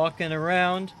 walking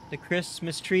around the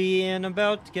Christmas tree and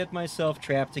about to get myself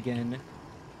trapped again.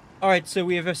 Alright, so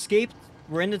we have escaped.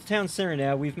 We're in the town center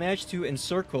now. We've managed to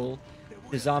encircle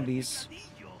the zombies.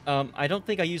 I don't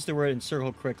think I used the word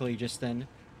encircle correctly just then,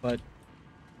 but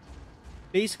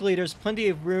basically there's plenty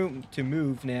of room to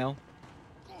move now.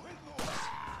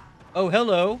 Oh,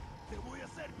 hello.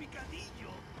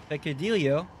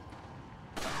 Pecadillo.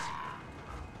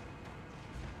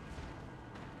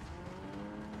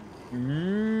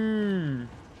 Mmm.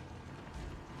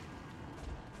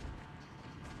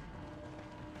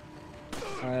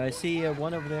 Alright, I see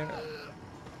one over there.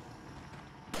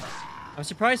 I'm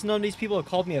surprised none of these people have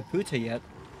called me a puta yet.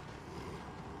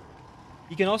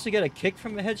 You can also get a kick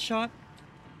from a headshot?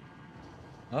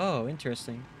 Oh,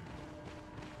 interesting.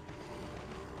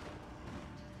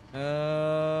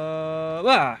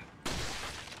 Ah!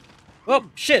 Oh,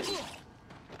 shit!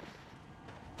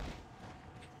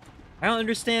 I don't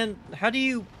understand. How do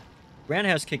you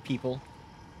roundhouse kick people?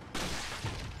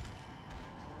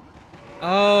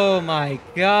 Oh my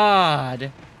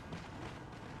god.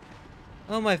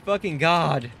 Oh my fucking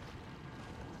god.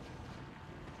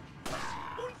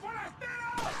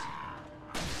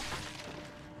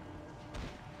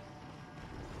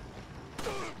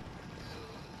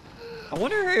 I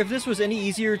wonder if this was any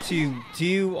easier to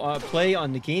do play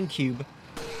on the GameCube.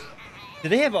 Did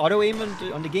they have auto aim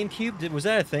on the GameCube? Was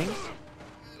that a thing?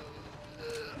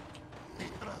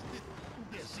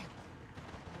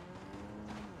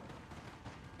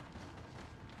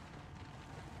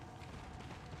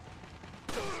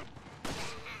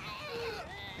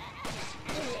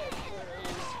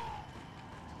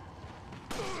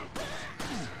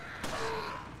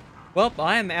 Well,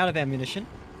 I am out of ammunition.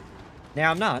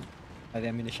 Now I'm not out of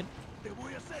ammunition.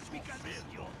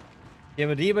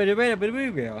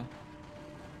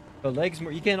 But legs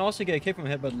more. You can also get a kick from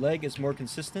head, but leg is more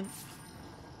consistent.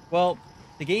 Well,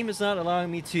 the game is not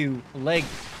allowing me to leg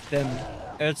them.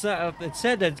 It's not. It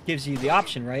said that it gives you the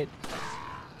option, right?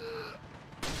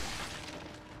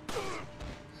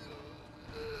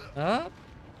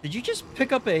 Did you just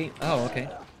pick up a? Oh, okay.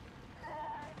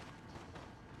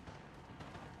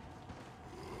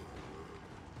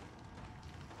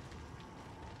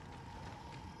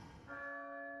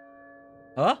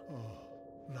 Huh?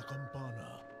 La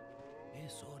campana.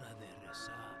 Es hora de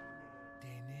rezar.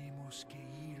 Tenemos que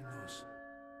irnos.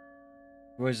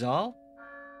 Rosal?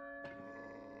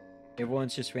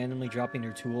 Everyone's just randomly dropping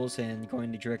their tools and going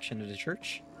in the direction of the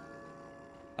church.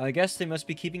 I guess they must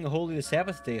be keeping a holy the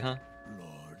Sabbath day, huh?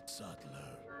 Lord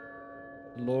Sattler.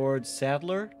 Lord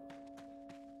Sadler?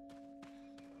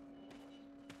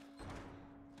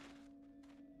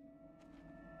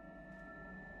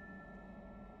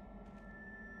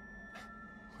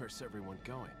 Where's everyone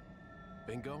going?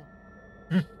 Bingo?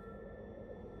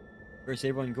 Where's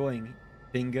everyone going?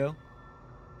 Bingo?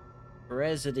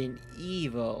 Resident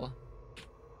Evil.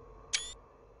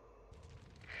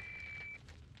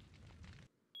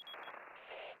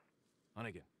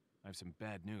 Hunnigan, I have some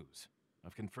bad news.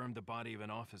 I've confirmed the body of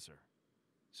an officer.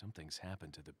 Something's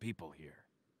happened to the people here.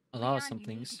 A lot of Leon, some you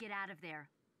need things. to get out of there.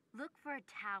 Look for a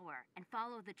tower and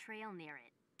follow the trail near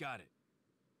it. Got it.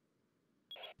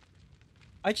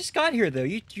 I just got here though.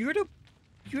 You're the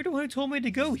one who told me to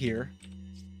go here.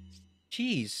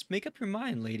 Jeez, make up your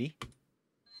mind, lady.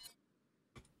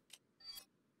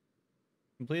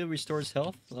 Completely restores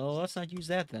health? Well, let's not use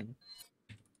that then.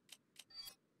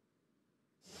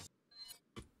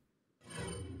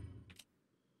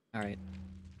 Alright.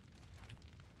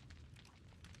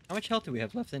 How much health do we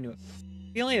have left anyway?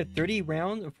 We only have 30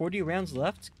 rounds or 40 rounds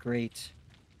left? Great.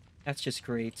 That's just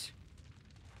great.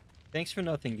 Thanks for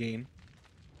nothing, game.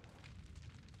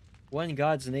 What in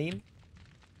God's name?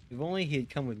 If only he had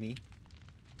come with me.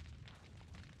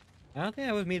 I don't think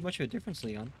that would have made much of a difference,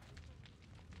 Leon.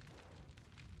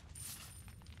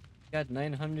 Got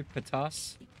 900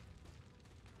 patas.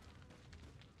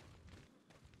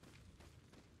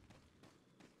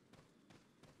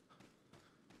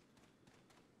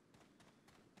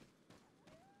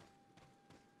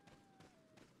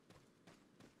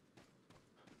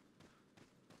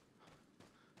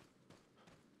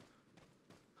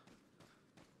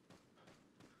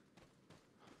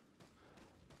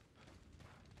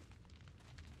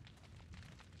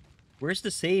 Where's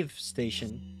the save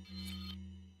station?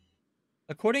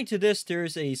 According to this,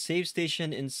 there's a save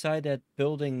station inside that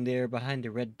building there behind the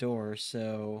red door,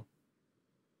 so...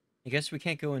 I guess we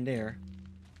can't go in there.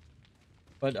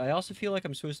 But I also feel like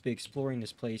I'm supposed to be exploring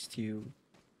this place to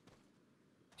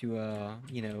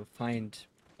you know, find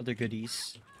other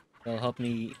goodies that'll help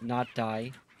me not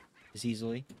die as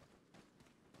easily.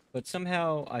 But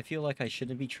somehow, I feel like I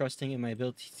shouldn't be trusting in my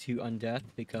ability to undeath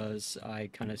because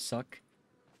I kind of suck.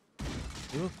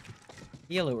 Ooh,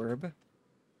 yellow herb.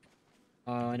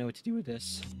 I know what to do with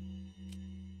this.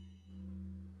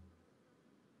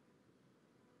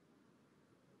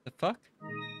 The fuck?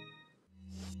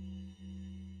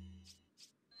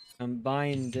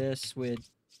 Combine this with...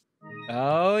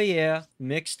 Oh yeah,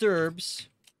 mixed herbs.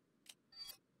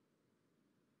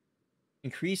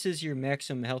 Increases your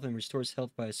maximum health and restores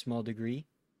health by a small degree.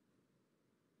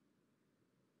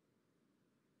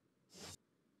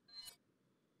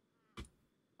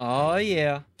 Oh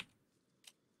yeah.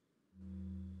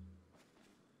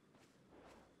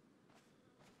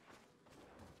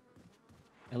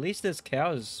 At least this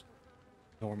cow is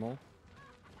normal.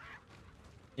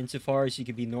 Insofar as you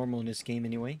could be normal in this game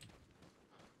anyway.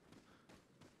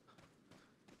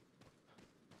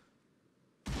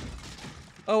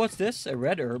 Oh, what's this? A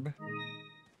red herb.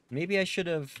 Maybe I should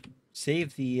have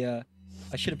save the,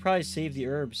 I should have probably saved the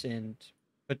herbs and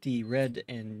put the red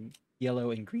and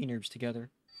yellow and green herbs together.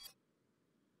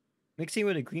 Mixing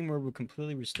with a green herb will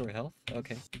completely restore health?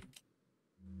 Okay.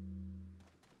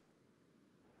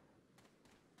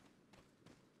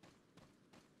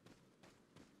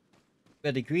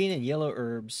 But the green and yellow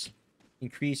herbs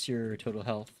increase your total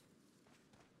health.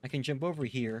 I can jump over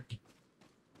here.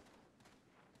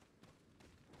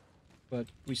 But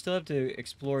we still have to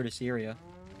explore this area.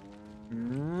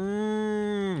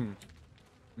 Mmm.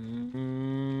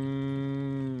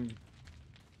 Mmm.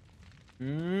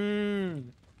 Mmm.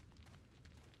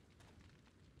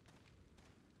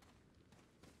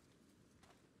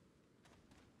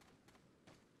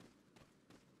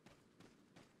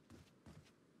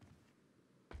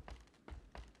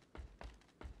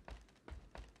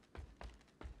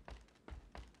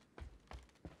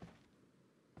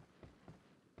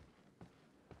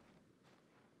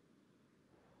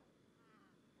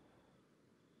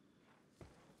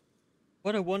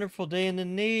 What a wonderful day in the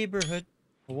neighborhood.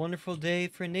 A wonderful day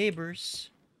for neighbors.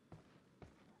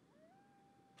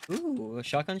 Ooh,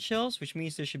 shotgun shells, which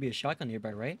means there should be a shotgun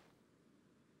nearby, right?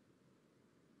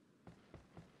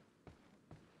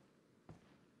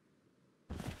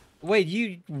 Wait,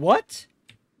 you what?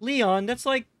 Leon, that's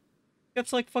like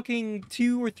fucking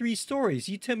 2 or 3 stories.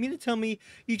 You tell me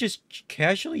you just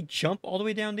casually jump all the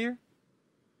way down there?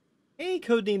 Hey,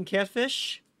 codename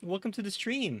Catfish. Welcome to the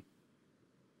stream.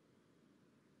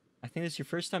 I think it's your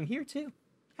first time here, too.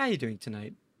 How you doing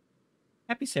tonight?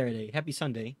 Happy Saturday. Happy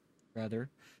Sunday, rather.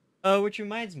 Which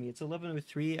reminds me, it's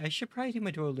 11:03. I should probably do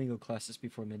my Duolingo classes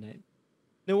before midnight.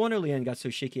 No wonder Leon got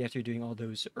so shaky after doing all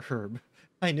those herb.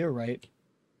 I know, right?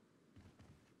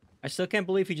 I still can't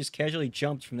believe he just casually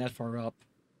jumped from that far up.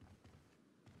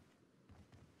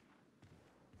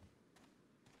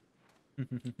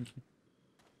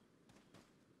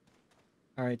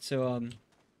 Alright, so,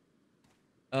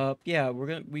 yeah,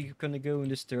 we're gonna go in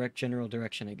this general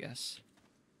direction, I guess.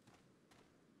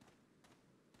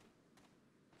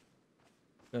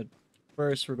 But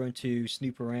first, we're going to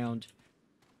snoop around,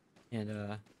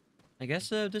 and, I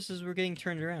guess, we're getting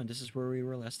turned around. This is where we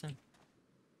were last time.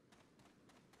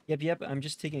 Yep, I'm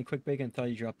just taking a quick break and thought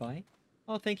you'd drop by.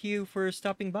 Oh, thank you for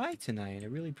stopping by tonight. I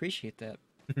really appreciate that.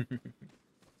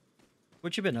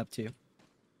 What you been up to?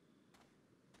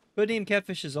 Codename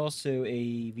Catfish is also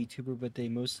a VTuber, but they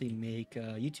mostly make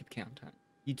YouTube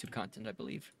content, I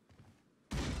believe.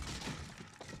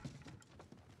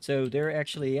 So they're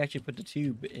actually put the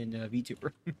tube in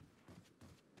VTuber.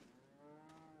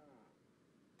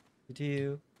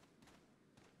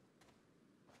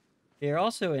 They are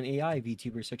also an AI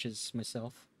VTuber, such as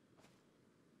myself.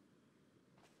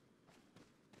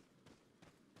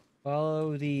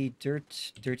 Follow the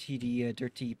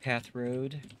dirty path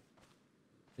road.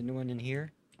 Anyone in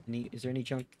here? Is there any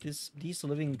junk? These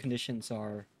living conditions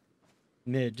are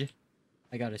mid,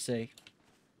 I gotta say.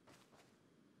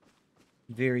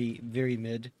 Very, very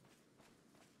mid.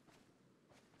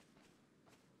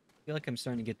 I feel like I'm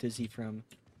starting to get dizzy from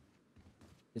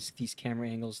these camera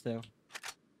angles, though.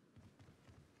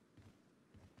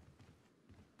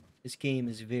 This game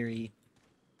is very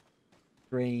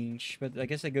strange, but I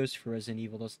guess that goes for Resident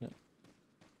Evil, doesn't it?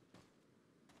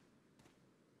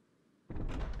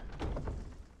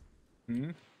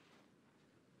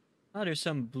 Oh, there's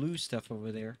some blue stuff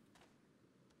over there.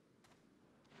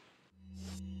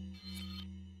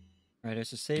 Alright,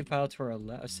 there's a save file to our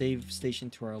left, a save station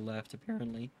to our left,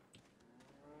 apparently.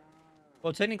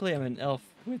 Well, technically I'm an elf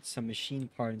with some machine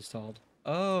part installed.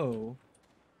 Oh.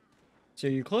 So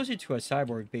you're closer to a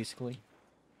cyborg, basically.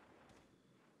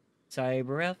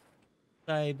 Cyber elf.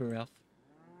 Cyber elf.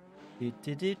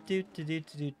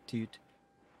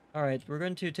 Alright, we're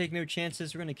going to take no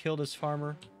chances. We're going to kill this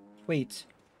farmer. Wait.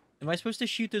 Am I supposed to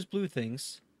shoot those blue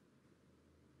things?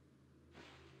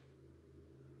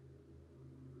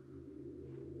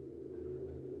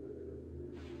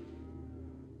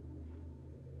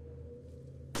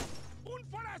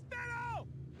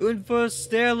 Un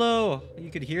forastero!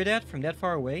 You could hear that from that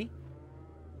far away?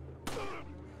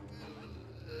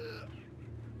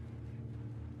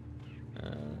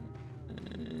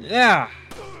 Yeah!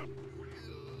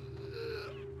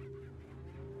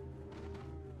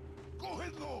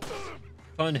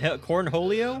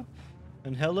 Cornholio?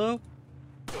 And hello?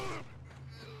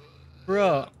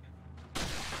 Bruh.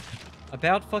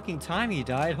 About fucking time he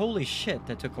died. Holy shit,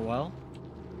 that took a while.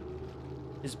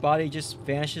 His body just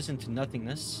vanishes into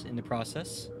nothingness in the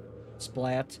process.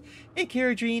 Splat. Hey,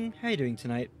 Karadrine, how you doing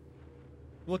tonight?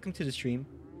 Welcome to the stream.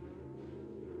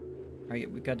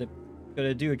 Alright, we gotta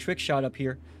do a trick shot up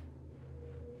here.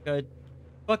 Gotta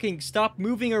Fucking stop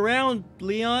moving around,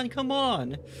 Leon. Come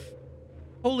on.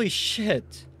 Holy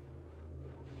shit.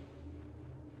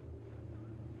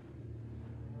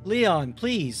 Leon,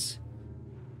 please.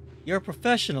 You're a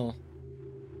professional.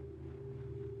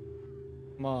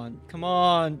 Come on. Come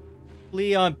on.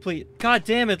 Leon, please. God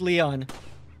damn it, Leon.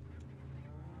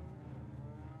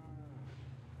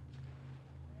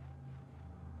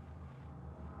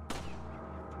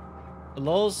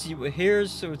 Lulz,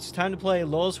 here's so it's time to play.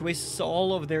 Lulz wastes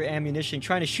all of their ammunition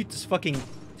trying to shoot this fucking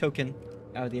token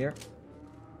out of the air.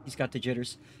 He's got the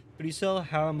jitters. Producer,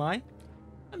 how am I?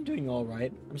 I'm doing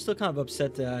alright. I'm still kind of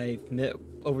upset that I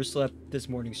overslept this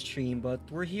morning's stream, but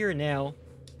we're here now,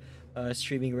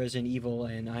 streaming Resident Evil,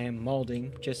 and I am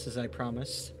malding, just as I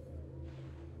promised.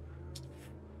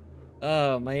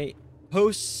 My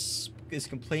host is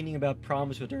complaining about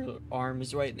problems with her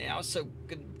arms right now, so I'm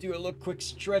gonna do a little quick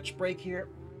stretch break here.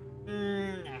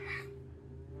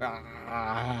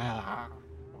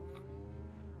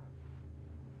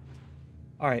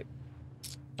 Alright.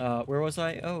 Where was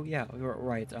I? Oh, yeah,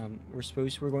 right.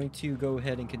 We're going to go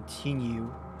ahead and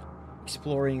continue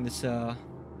exploring this,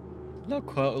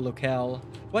 locale.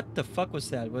 What the fuck was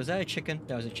that? Was that a chicken?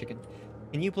 That was a chicken.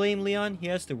 Can you blame Leon? He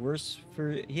has worse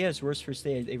first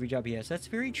day at every job he has. That's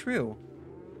very true.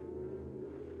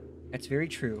 That's very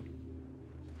true.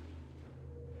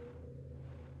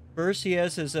 First, he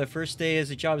has his first day as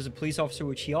a job as a police officer,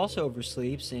 which he also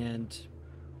oversleeps, and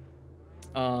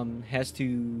has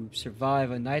to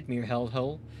survive a nightmare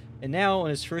hellhole. And now, on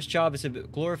his first job as a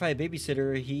glorified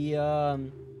babysitter, he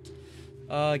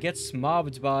gets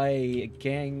mobbed by a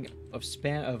gang of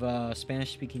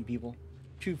Spanish-speaking people.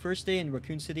 True, first day in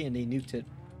Raccoon City, and they nuked it.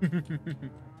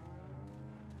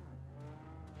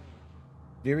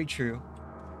 Very true.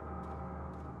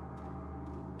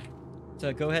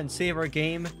 So go ahead and save our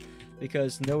game,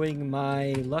 because knowing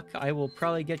my luck, I will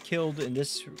probably get killed in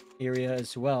this area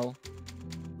as well.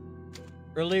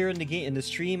 Earlier in the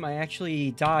stream, I actually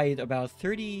died about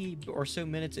 30 or so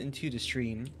minutes into the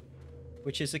stream,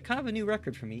 which is a kind of a new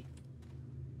record for me.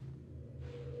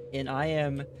 And I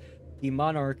am the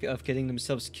monarch of getting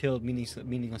themselves killed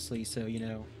meaninglessly, so you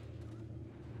know.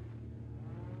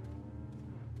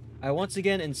 I once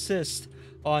again insist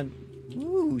on...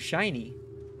 Ooh, shiny.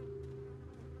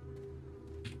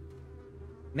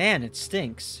 Man, it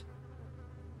stinks.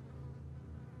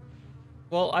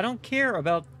 Well, I don't care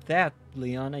about that,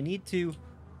 Leon. I need to...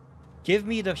 Give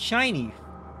me the shiny.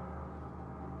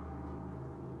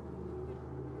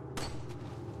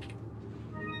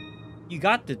 You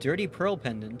got the dirty pearl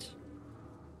pendant.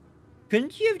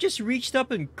 Couldn't you have just reached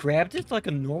up and grabbed it like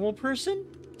a normal person?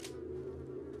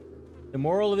 The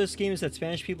moral of this game is that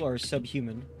Spanish people are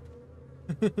subhuman.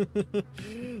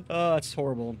 Oh, that's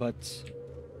horrible, but...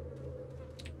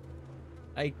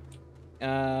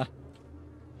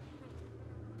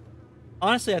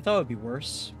 Honestly, I thought it would be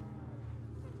worse.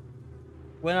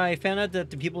 When I found out that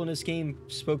the people in this game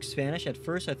spoke Spanish, at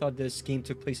first I thought this game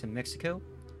took place in Mexico.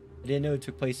 I didn't know it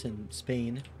took place in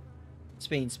Spain.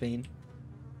 Spain.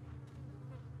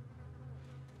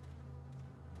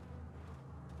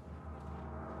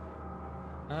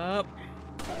 Up.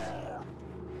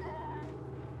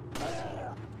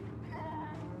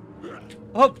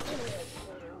 Oh!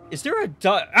 Is there a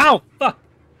Ow! Fuck!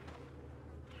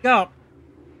 Go!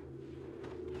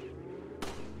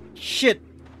 Shit!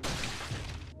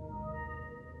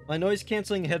 My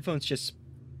noise-canceling headphones just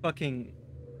fucking...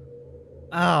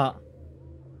 Ah!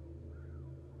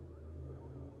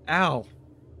 Ow!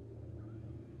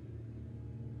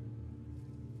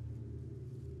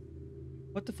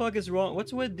 What the fuck is wrong?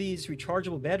 What's with these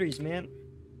rechargeable batteries, man?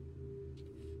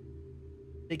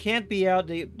 They can't be out.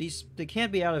 They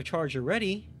can't be out of charge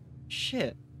already.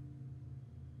 Shit.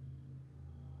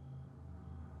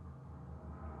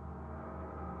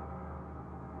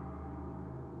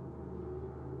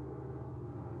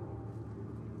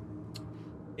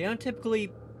 They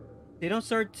don't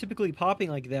start typically popping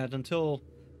like that until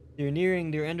they're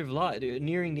nearing their end of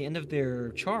nearing the end of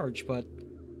their charge, but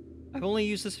I've only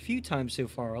used this a few times so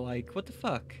far. Like, what the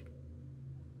fuck?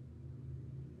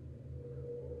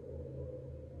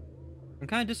 I'm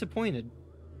kind of disappointed.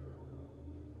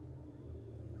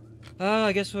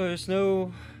 I guess there's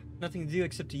nothing to do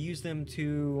except to use them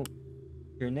to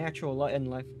your natural end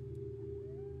life.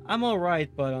 I'm alright,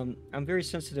 but I'm very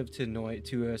sensitive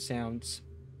to sounds.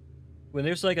 When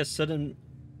there's like a sudden,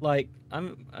 like,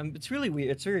 it's really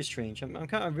weird. It's very strange. I'm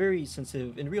kind of very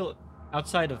sensitive in real,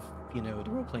 outside of, you know, the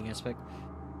role-playing aspect.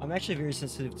 I'm actually very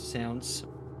sensitive to sounds.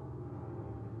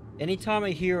 Anytime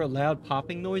I hear loud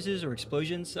popping noises or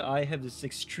explosions, I have this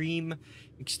extreme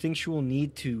instinctual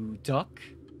need to duck.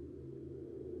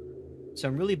 So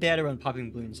I'm really bad around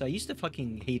popping balloons. I used to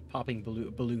fucking hate popping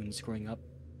balloons growing up.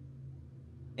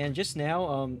 And just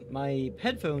now, my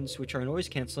headphones, which are noise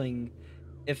canceling,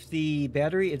 if the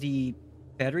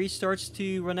battery starts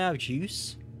to run out of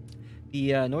juice,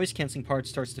 the noise canceling part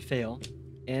starts to fail.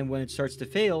 And when it starts to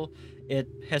fail, it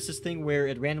has this thing where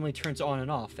it randomly turns on and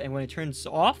off. And when it turns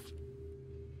off,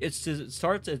 it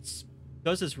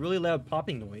does this really loud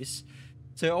popping noise.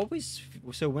 So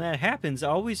when that happens, I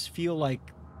always feel like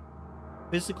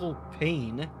physical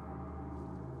pain.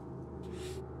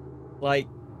 Like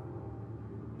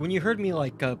when you heard me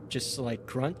like just like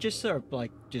grunt, just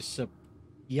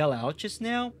yell out just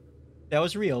now, that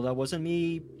was real. That wasn't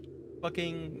me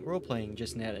fucking role playing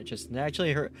just now. It just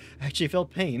actually hurt. I actually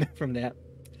felt pain from that.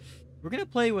 We're gonna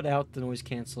play without the noise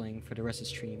canceling for the rest of the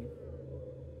stream.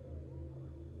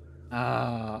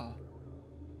 Ah.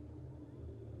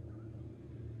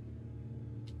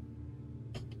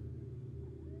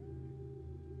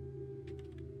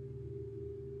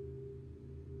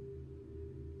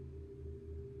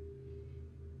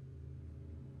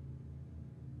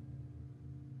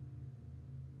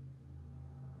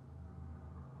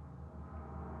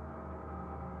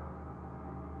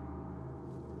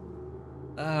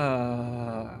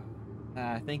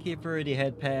 Thank you for the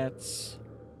head pats.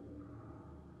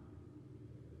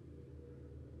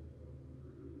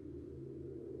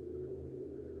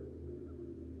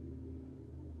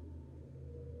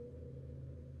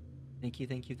 Thank you,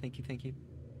 thank you, thank you, thank you.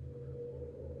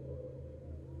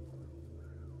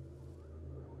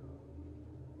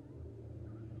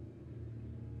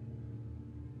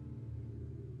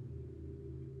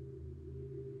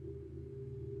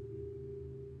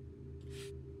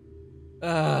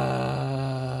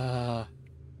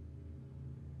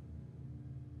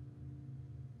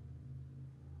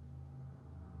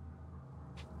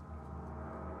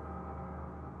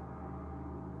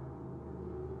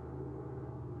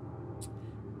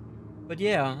 But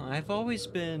yeah, I've always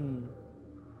been...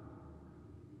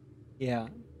 Yeah,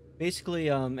 basically,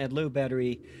 at low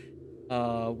battery,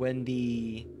 when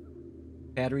the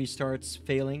battery starts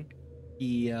failing,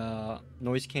 the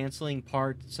noise canceling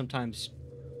part sometimes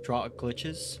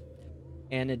glitches.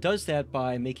 And it does that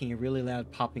by making a really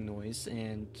loud popping noise,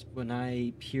 and when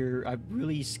I'm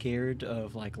really scared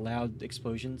of like loud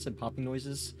explosions and popping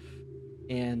noises.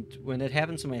 And when it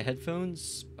happens in my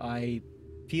headphones, I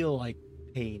feel like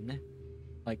pain.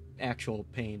 Like actual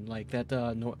pain, like that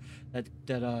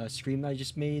scream I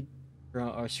just made,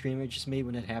 or scream I just made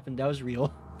when it happened. That was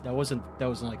real. That wasn't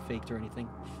like faked or anything.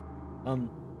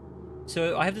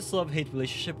 So I have this love-hate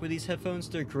relationship with these headphones.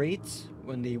 They're great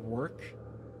when they work,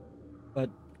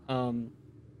 but I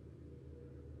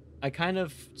kind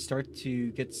of start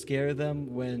to get scared of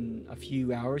them when a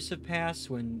few hours have passed,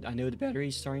 when I know the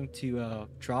battery's starting to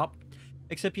drop.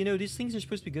 Except, you know, these things are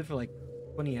supposed to be good for like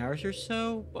 20 hours or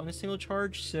so on a single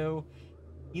charge, so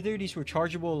either these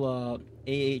rechargeable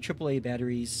AAA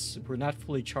batteries were not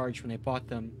fully charged when I bought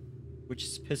them, which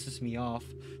pisses me off,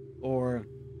 or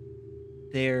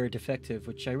they're defective,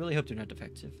 which I really hope they're not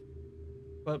defective.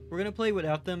 But we're gonna play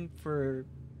without them for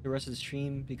the rest of the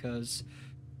stream because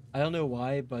I don't know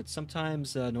why, but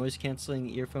sometimes noise canceling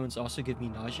earphones also give me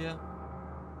nausea.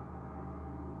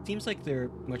 Seems like they're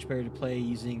much better to play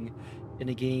using in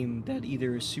a game that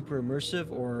either is super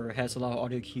immersive or has a lot of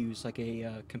audio cues, like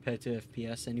a competitive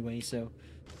FPS anyway, so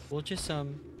we'll just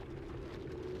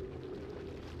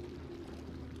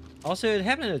Also, it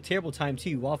happened at a terrible time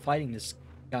too while fighting this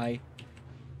guy.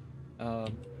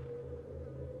 Are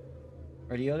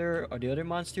the other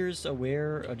monsters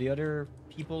aware? Are the other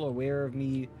people aware of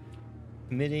me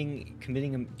doing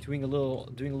a little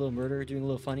murder, doing a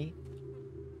little funny?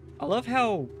 I love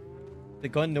how the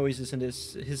gun noises in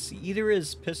this, either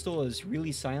his pistol is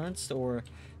really silenced, or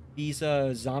these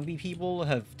zombie people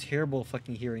have terrible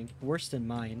fucking hearing. Worse than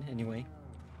mine, anyway.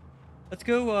 Let's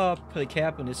go put a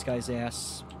cap on this guy's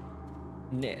ass.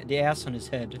 The ass on his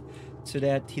head, so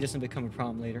that he doesn't become a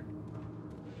problem later.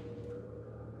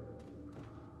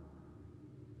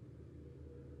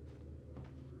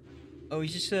 Oh,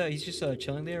 he's just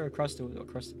chilling there across the.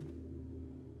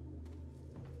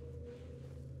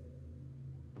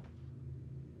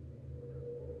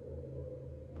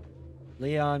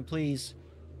 Leon, please.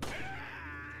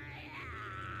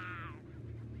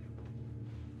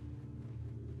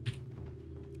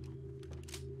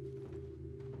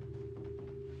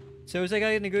 So is that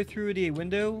guy gonna go through the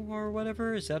window or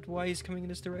whatever? Is that why he's coming in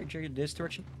this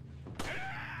direction?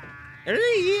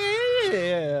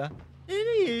 Yeah.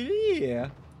 Yeah.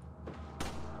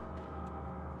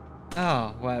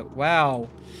 Oh, wow.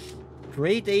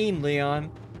 Great aim,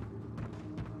 Leon.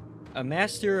 a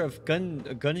master of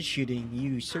gun shooting,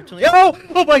 you certainly. Oh!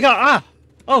 Oh my god! Ah!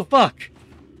 Oh fuck!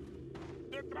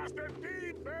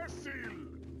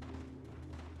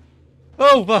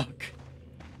 Oh fuck!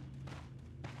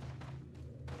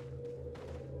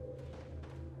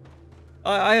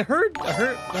 I heard.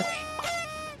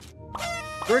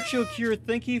 Virtual Cure,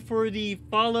 thank you for the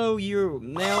follow. You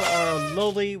now are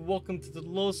lowly. Welcome to the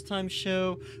Lulztime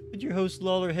show with your host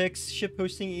Lawler Hix, ship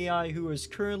hosting AI who is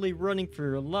currently running for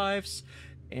your lives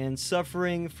and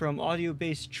suffering from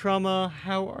audio-based trauma.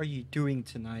 How are you doing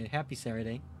tonight? Happy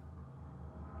Saturday.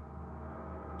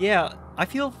 Yeah, I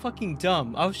feel fucking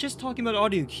dumb. I was just talking about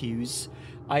audio cues.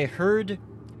 I heard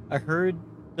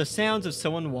the sounds of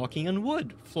someone walking on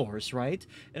wood floors, right?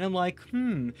 And I'm like,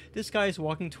 this guy's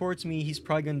walking towards me. He's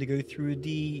probably going to go through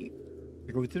the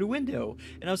window.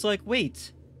 And I was like,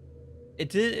 wait,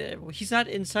 he's not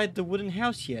inside the wooden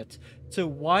house yet. So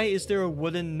why is there a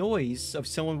wooden noise of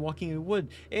someone walking in wood?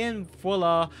 And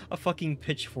voila, a fucking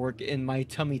pitchfork in my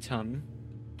tummy tum.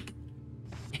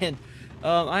 And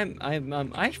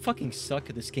I fucking suck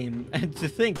at this game. And to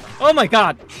think, oh my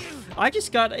god, I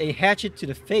just got a hatchet to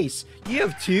the face. You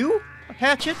have 2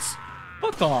 hatchets?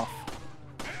 Fuck off.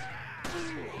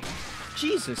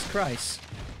 Jesus Christ.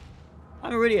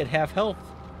 I'm already at half health.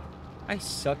 I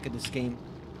suck at this game.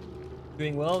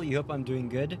 Doing well? You hope I'm doing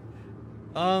good?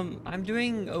 I'm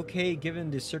doing okay given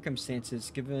the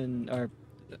circumstances, given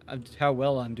how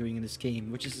well I'm doing in this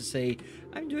game, which is to say,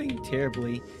 I'm doing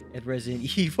terribly at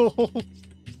Resident Evil.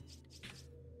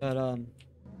 But,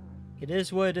 it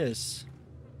is what it is,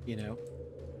 you know.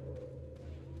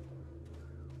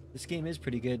 This game is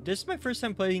pretty good. This is my first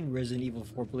time playing Resident Evil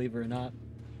 4, believe it or not.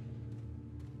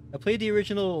 I played the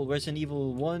original Resident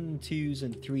Evil 1, 2s,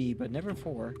 and 3, but never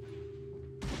 4.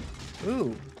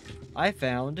 Ooh, I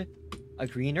found a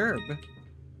green herb.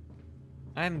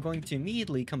 I'm going to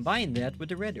immediately combine that with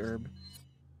the red herb.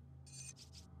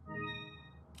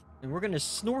 And we're going to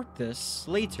snort this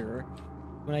later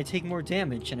when I take more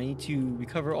damage and I need to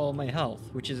recover all my health,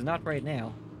 which is not right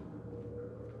now.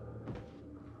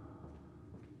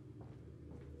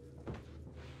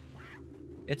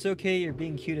 It's okay, you're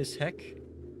being cute as heck.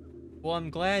 Well, I'm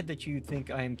glad that you think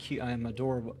I am cute. I am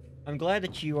adorable. I'm glad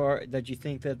that you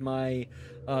think that my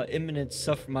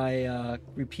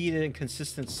repeated and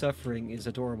consistent suffering is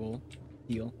adorable.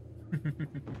 Deal.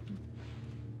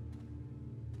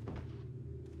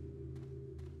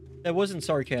 That wasn't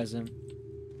sarcasm.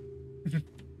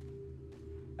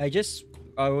 I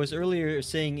was earlier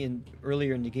saying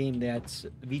earlier in the game that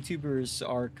VTubers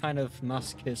are kind of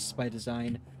masochists by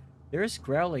design. There is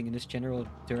growling in this general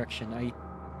direction. I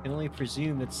can only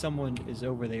presume that someone is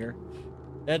over there.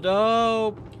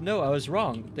 Oh no, I was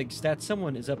wrong. That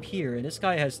someone is up here, and this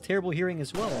guy has terrible hearing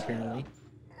as well, apparently.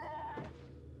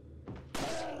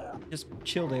 Just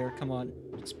chill there, come on.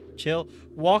 Just chill.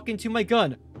 Walk into my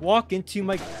gun. Walk into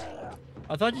my...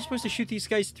 I thought you're supposed to shoot these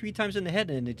guys 3 times in the head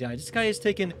and they die. This guy has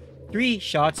taken 3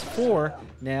 shots, 4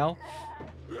 now.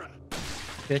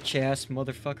 Bitch ass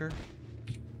motherfucker.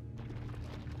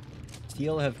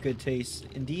 Steel have good taste.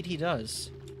 Indeed he does.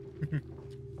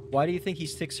 Why do you think he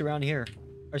sticks around here?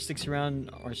 Or sticks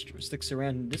around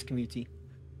this community?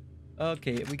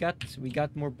 Okay, we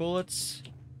got more bullets.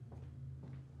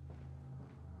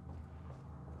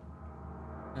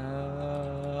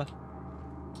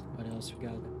 What else we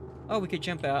got? Oh, we could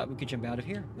jump out. We could jump out of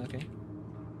here. Okay.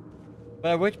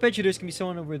 But I bet you there's gonna be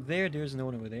someone over there. There's no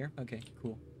one over there. Okay,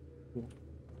 cool. Cool.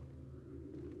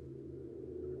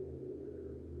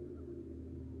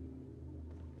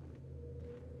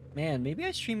 Man, maybe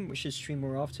I should stream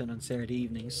more often on Saturday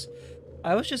evenings.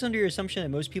 I was just under your assumption that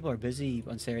most people are busy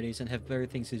on Saturdays and have better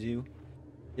things to do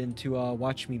than to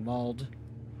watch me mauled.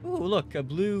 Ooh, look, a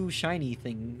blue shiny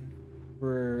thing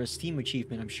for a Steam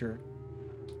achievement, I'm sure.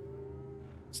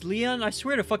 It's Leon, I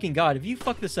swear to fucking God, if you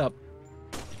fuck this up.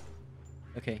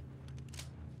 Okay.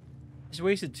 Just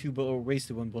wasted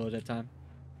 1 bullet at that time.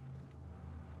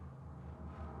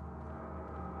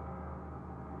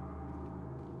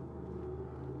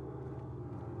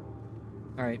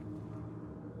 Alright.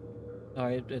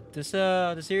 Alright, this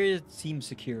area seems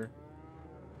secure.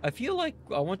 I feel like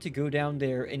I want to go down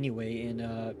there anyway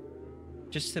and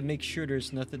just to make sure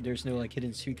there's no like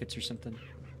hidden secrets or something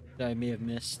that I may have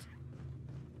missed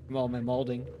from all my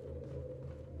molding.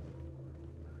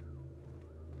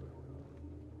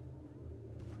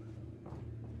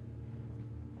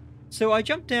 So I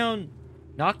jumped down,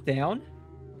 knocked down.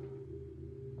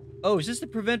 Oh, is this to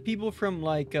prevent people from,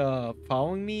 like,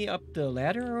 following me up the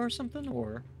ladder or something,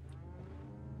 or?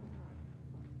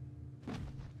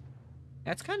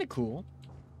 That's kind of cool.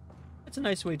 It's a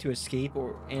nice way to escape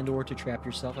or to trap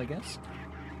yourself, I guess.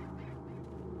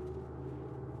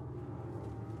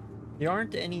 There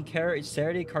aren't any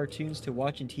Saturday cartoons to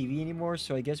watch on TV anymore,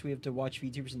 so I guess we have to watch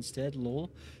VTubers instead. Lol.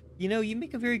 You know, you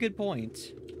make a very good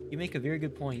point. You make a very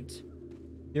good point.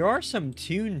 There are some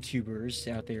Toon Tubers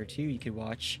out there too you could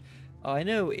watch. I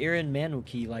know Aaron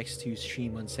Manuki likes to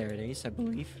stream on Saturdays, I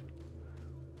believe.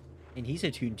 And he's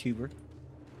a Toon Tuber.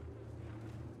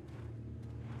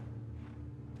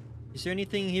 Is there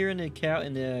anything here in the cow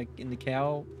the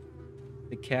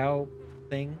cow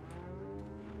thing?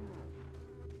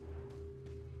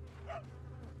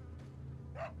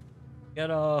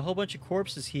 Got a whole bunch of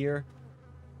corpses here.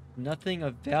 Nothing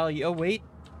of value. Oh wait.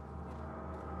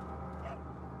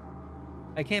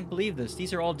 I can't believe this.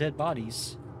 These are all dead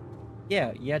bodies.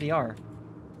 Yeah, they are.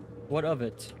 What of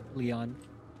it, Leon?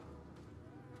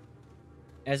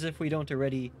 As if we haven't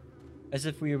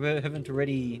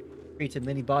already created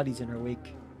many bodies in our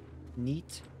wake.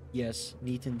 Neat? Yes,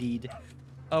 neat indeed.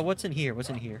 What's in here? What's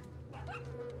in here?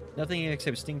 Nothing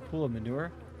except a stink pool of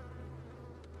manure.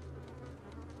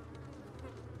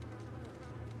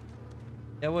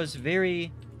 That was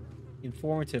very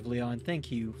informative, Leon.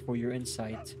 Thank you for your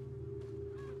insight.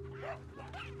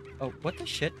 Oh, what the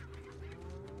shit?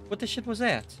 What the shit was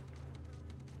that?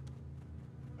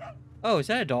 Oh, is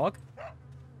that a dog?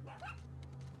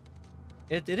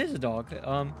 It is a dog.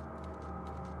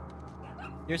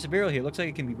 There's a barrel here. Looks like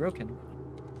it can be broken.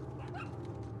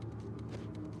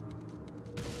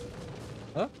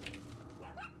 Huh?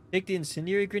 Take the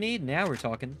incendiary grenade? Now we're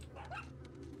talking.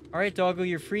 Alright, doggo,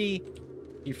 you're free.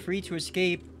 You're free to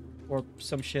escape. Or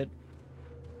some shit.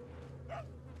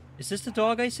 Is this the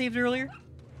dog I saved earlier?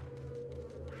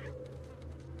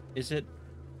 Is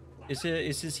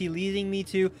this he leading me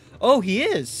to? Oh, he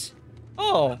is!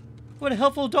 Oh, what a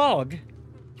helpful dog.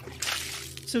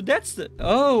 So that's the...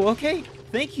 Oh, okay.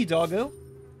 Thank you, doggo.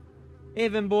 Hey,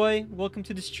 Vemboy. Welcome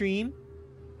to the stream.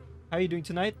 How are you doing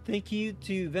tonight? Thank you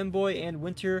to Vemboy and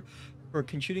Winter for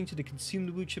contributing to the Consume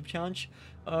the Blue Chip Challenge.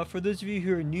 For those of you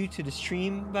who are new to the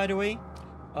stream, by the way,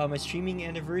 my streaming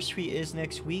anniversary is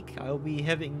next week. It'll be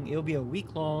a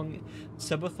week-long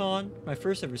subathon. My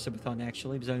first ever subathon,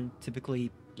 actually, because I typically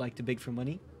like to beg for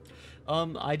money.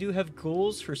 I do have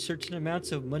goals for certain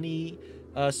amounts of money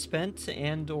spent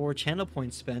and or channel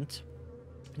points spent.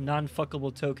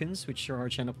 Non-fuckable tokens, which are our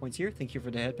channel points here. Thank you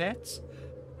for the head pats.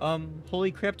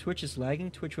 Holy crap, Twitch is lagging.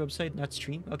 Twitch website, not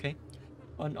stream. Okay.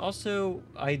 And also,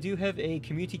 I do have a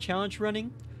community challenge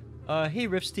running. Hey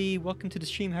Rifsty, welcome to the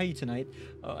stream. How are you tonight?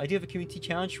 I do have a community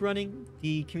challenge running.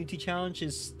 The community challenge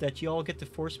is that you all get to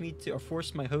force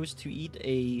my host to eat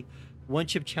a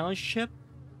one-chip challenge chip.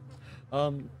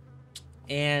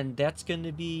 And that's going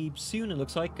to be soon. It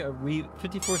looks like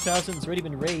 54,000 has already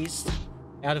been raised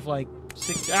out of like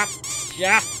 6. Up,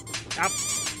 yeah, up,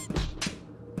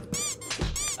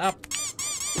 up.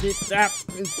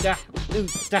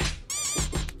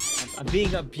 I'm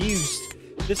being abused.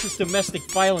 This is domestic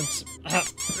violence.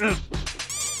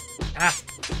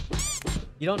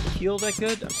 You don't feel that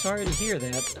good? I'm sorry to hear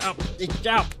that.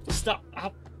 Stop.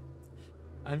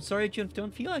 I'm sorry you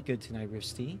don't feel that good tonight,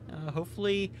 Rifsty.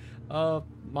 Hopefully,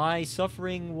 my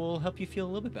suffering will help you feel a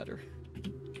little bit better.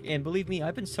 And believe me,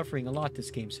 I've been suffering a lot this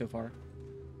game so far.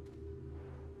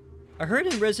 I heard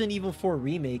in Resident Evil 4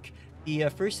 Remake, the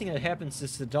first thing that happens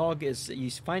is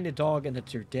you find a dog and that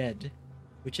they're dead,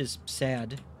 which is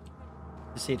sad,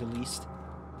 to say the least.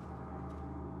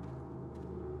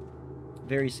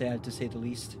 Very sad, to say the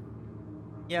least.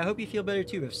 Yeah, I hope you feel better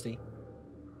too, Rifsty.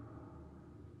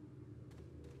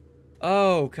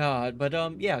 Oh god, but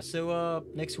yeah, so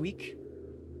next week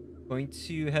going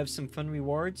to have some fun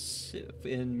rewards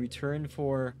in return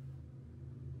for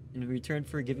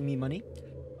giving me money.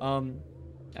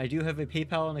 I do have a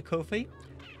PayPal and a Ko-fi.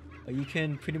 You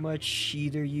can pretty much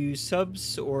either use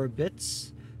subs or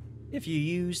bits. If you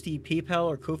use the PayPal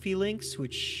or Ko-fi links,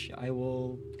 which I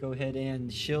will go ahead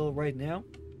and shill right now.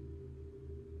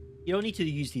 You don't need to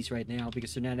use these right now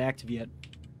because they're not active yet.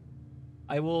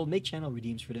 I will make channel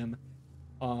redeems for them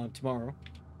tomorrow.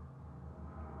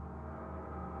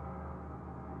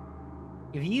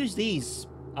 If you use these,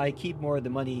 I keep more of the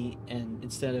money, and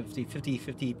instead of the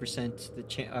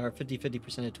 50% or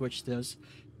 50% that Twitch does.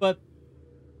 But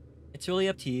it's really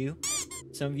up to you.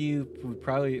 Some of you would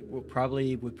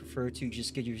probably prefer to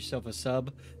just get yourself a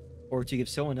sub, or to give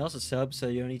someone else a sub, so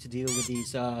you don't need to deal with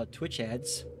these Twitch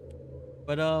ads.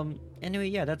 But anyway,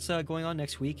 yeah, that's going on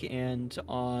next week, and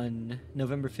on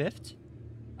November 5th,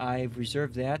 I've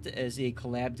reserved that as a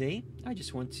collab day. I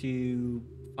just want to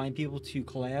find people to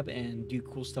collab and do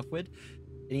cool stuff with.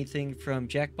 Anything from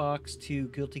Jackbox to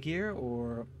Guilty Gear,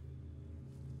 or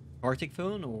Arctic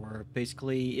phone, or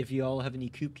basically if you all have any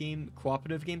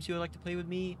cooperative games you would like to play with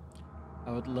me,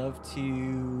 I would love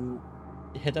to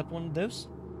hit up one of those.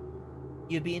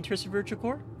 You'd be interested in Virtual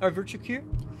Core or Virtual Cure?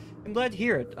 I'm glad to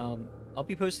hear it. I'll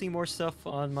be posting more stuff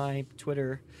on my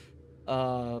Twitter,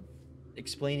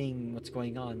 explaining what's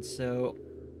going on. So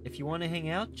if you want to hang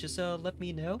out, just let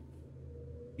me know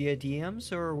via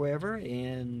DMs or wherever,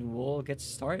 and we'll get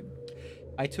started.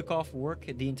 I took off work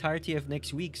the entirety of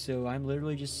next week, so I'm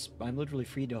literally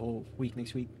free the whole week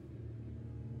next week.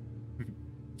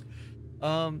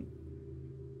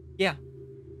 Yeah.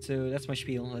 So that's my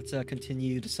spiel. Let's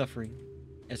continue the suffering,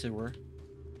 as it were.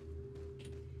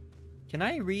 Can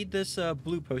I read this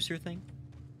blue poster thing?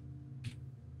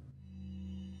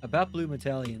 About blue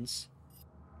medallions.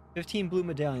 15 blue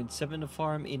medallions, 7 to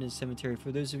farm, 8 in the cemetery.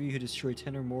 For those of you who destroy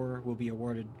 10 or more will be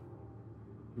awarded.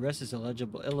 The rest is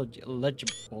illegible.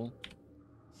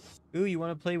 Ooh, you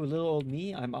want to play with little old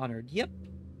me? I'm honored. Yep.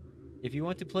 If you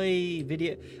want to play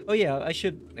video... Oh yeah, I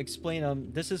should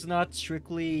explain, this is not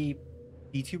strictly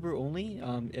VTuber only.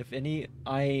 If any,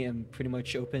 I am pretty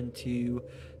much open to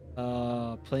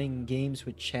playing games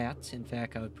with chat. In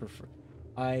fact, I would prefer...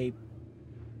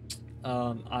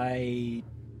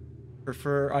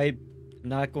 I'm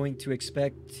not going to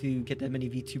expect to get that many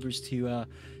VTubers to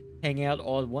hang out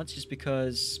all at once, just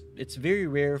because it's very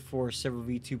rare for several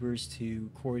VTubers to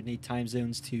coordinate time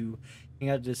zones to hang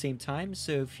out at the same time.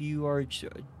 So if you're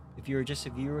just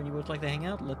a viewer and you would like to hang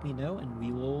out, let me know and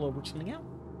we will work something out.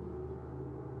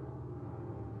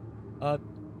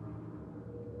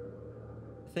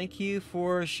 Thank you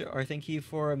for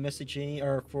messaging,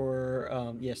 or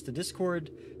for yes, the Discord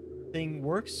thing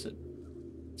works,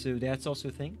 so that's also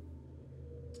a thing.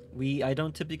 I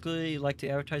don't typically like to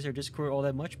advertise our Discord all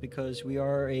that much, because we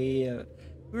are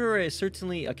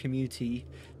certainly a community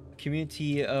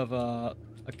of a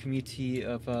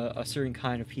certain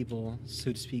kind of people,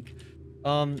 so to speak.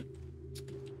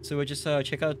 So just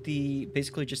check out the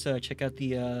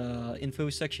info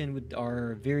section with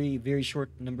our very, very short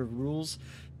number of rules,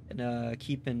 and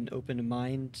keep an open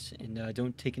mind, and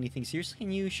don't take anything seriously,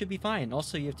 and you should be fine.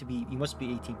 Also, you must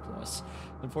be 18 plus.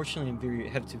 Unfortunately,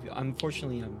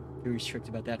 I'm very strict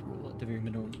about that rule at the very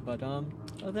minimum. But other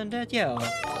than that, yeah.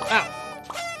 Ow!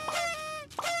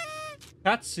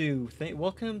 Katsu,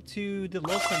 welcome to the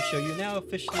Lulztime show. You're now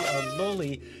officially a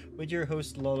loli with your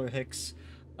host Lawler Hix,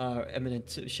 eminent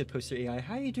shitposter AI.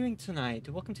 How are you doing tonight?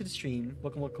 Welcome to the stream.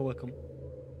 Welcome.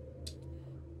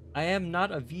 I am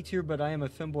not a VTuber, but I am a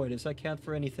femboy. Does that count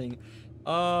for anything?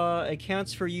 It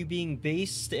counts for you being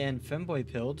based and femboy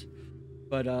pilled,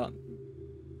 but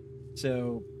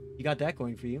so you got that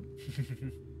going for you.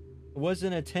 I was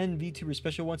in a 10 VTuber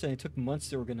special once, and it took months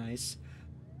to organize.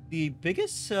 The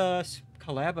biggest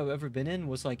collab I've ever been in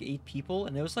was like 8 people,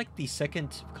 and it was like the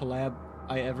second collab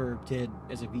I ever did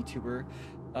as a VTuber,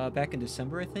 back in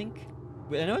December, I think.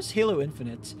 And it was Halo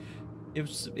Infinite. It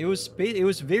was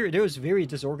very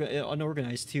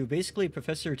unorganized too. Basically,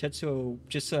 Professor Tetsuo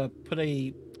just put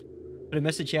a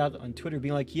message out on Twitter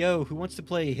being like, "Yo, who wants to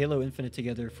play Halo Infinite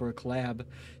together for a collab?"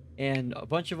 And a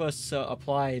bunch of us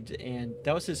applied, and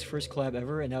that was his first collab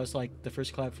ever, and that was like the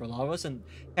first collab for a lot of us. And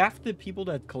half the people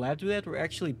that collabed with that were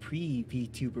actually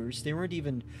pre-VTubers. They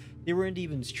hadn't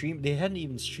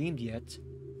even streamed yet.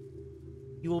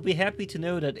 You will be happy to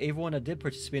know that everyone that did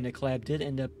participate in the collab did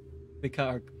end up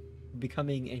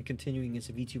becoming and continuing as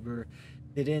a VTuber.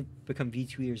 They didn't become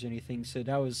VTubers or anything, so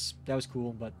that was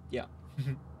cool. But yeah.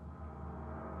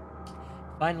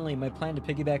 Finally, my plan to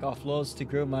piggyback off Lulz to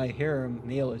grow my harem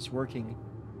male is working.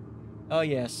 Oh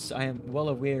yes, I am well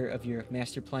aware of your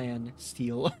master plan,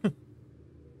 Steel.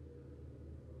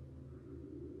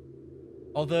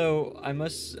 Although I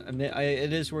must admit,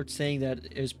 it is worth saying that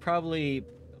it was probably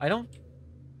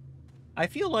I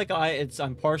feel like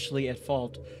I'm partially at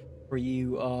fault for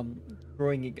you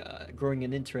growing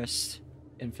an interest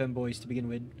in femboys to begin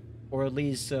with, or at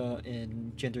least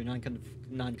in gender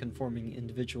non-conforming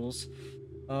individuals.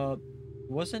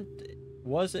 Wasn't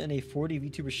a 40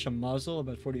 VTuber schmozzle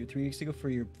about 43 weeks ago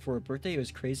for a birthday? It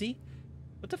was crazy.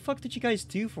 What the fuck did you guys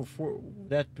do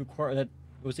that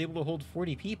was able to hold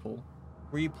 40 people?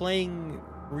 Were you playing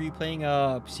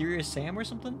Serious Sam or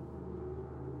something?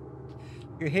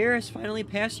 Your hair has finally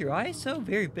passed your eyes? So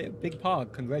very big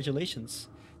pog. Congratulations.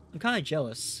 I'm kind of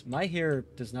jealous. My hair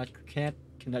does not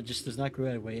grow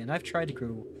that way, and I've tried to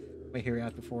grow my hair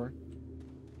out before.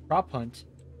 Prop Hunt.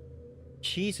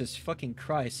 Jesus fucking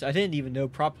Christ. I didn't even know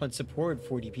Prop Hunt supported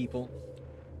 40 people.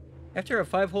 After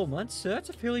 5 whole months, so that's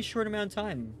a fairly short amount of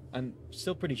time. I'm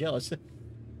still pretty jealous.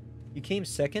 You came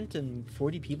second and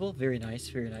 40 people? Very nice,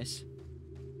 very nice.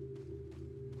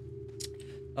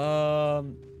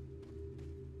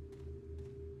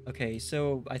 Okay,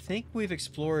 so I think we've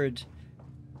explored.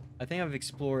 I think I've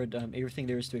explored everything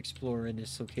there is to explore in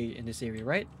this in this area,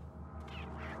 right?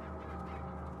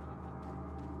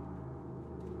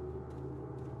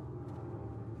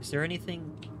 Is there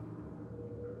anything?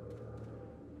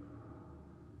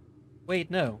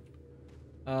 Wait, no.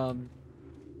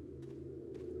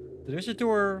 There's a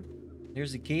door.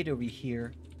 There's a gate over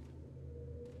here.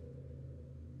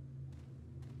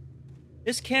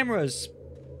 This camera's...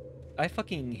 I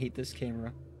fucking hate this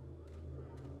camera.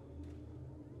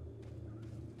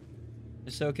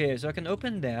 It's okay, so I can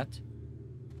open that.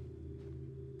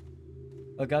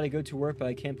 I gotta go to work, but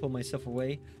I can't pull myself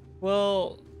away.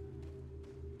 Well...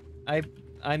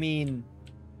 I mean...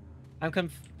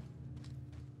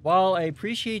 While I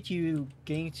appreciate you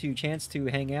getting a chance to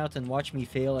hang out and watch me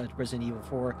fail at Resident Evil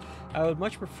 4, I would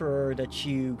much prefer that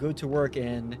you go to work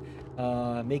and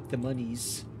make the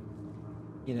monies.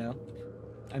 You know?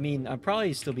 I mean, I'll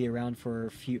probably still be around for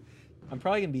a few... I'm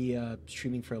probably going to be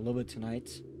streaming for a little bit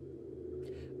tonight.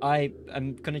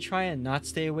 I'm going to try and not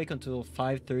stay awake until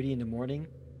 5:30 in the morning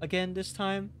again this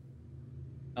time.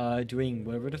 Doing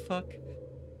whatever the fuck.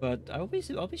 But I'll be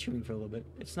streaming for a little bit.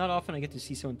 It's not often I get to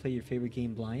see someone play your favorite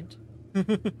game blind.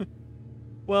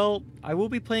 Well, I will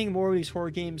be playing more of these horror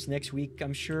games next week,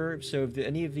 I'm sure. So if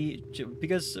any of the...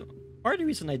 Because part of the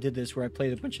reason I did this, where I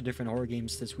played a bunch of different horror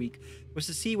games this week, was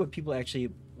to see what people actually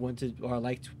wanted or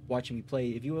liked watching me play.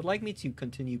 If you would like me to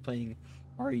continue playing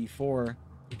RE4,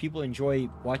 if people enjoy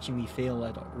watching me fail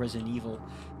at Resident Evil,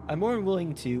 I'm more than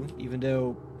willing to, even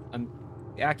though I'm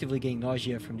actively getting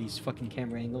nausea from these fucking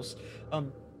camera angles.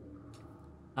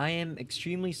 I am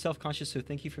extremely self-conscious, so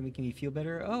thank you for making me feel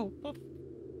better. Oh, of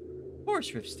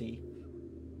course, Rifsty.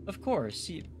 Of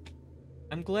course.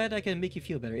 I'm glad I can make you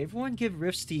feel better. Everyone give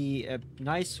Rifsty a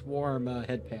nice, warm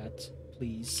head pat,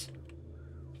 please.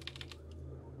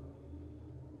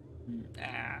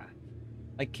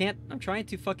 I can't... I'm trying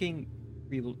to fucking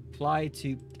reply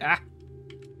to... There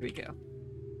we go.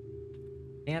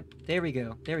 There we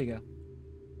go. There we go.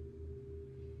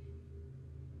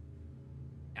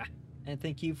 And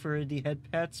thank you for the head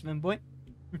pats, my boy.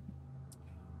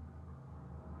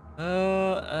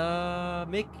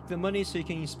 Make the money so you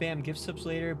can spam gift subs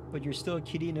later, but you're still a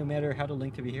kitty no matter how the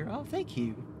length of your hair. Oh, thank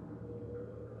you.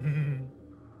 I'm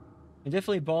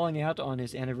definitely bawling out on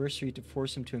his anniversary to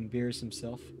force him to embarrass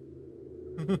himself.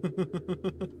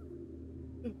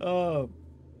 Oh,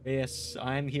 yes,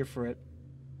 I'm here for it.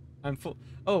 I'm full.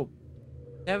 Oh,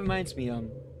 that reminds me, I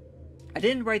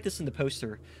didn't write this in the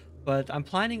poster, but I'm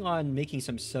planning on making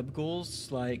some sub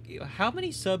goals. Like, how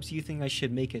many subs do you think I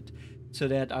should make it so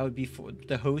that I would be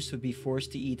the host would be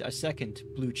forced to eat a second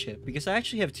blue chip? Because I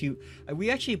actually have two. We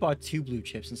actually bought 2 blue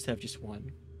chips instead of just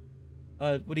 1.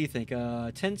 What do you think?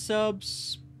 10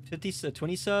 subs, 50,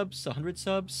 20 subs, 100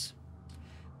 subs?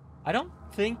 I don't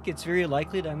think it's very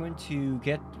likely that I'm going to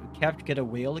get a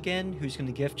whale again who's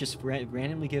going to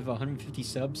randomly give 150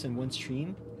 subs in one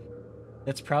stream.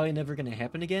 That's probably never going to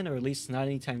happen again, or at least not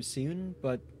anytime soon,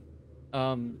 but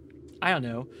I don't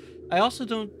know. I also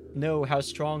don't know how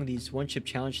strong these one-chip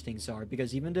challenge things are,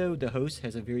 because even though the host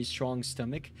has a very strong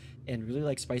stomach and really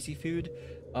likes spicy food,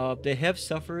 they have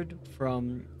suffered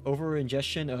from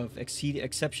over-ingestion of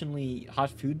exceptionally hot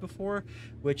food before,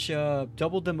 which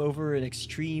doubled them over an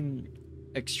extreme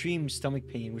stomach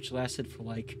pain, which lasted for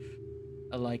like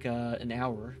an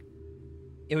hour.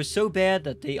 It was so bad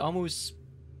that they almost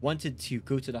wanted to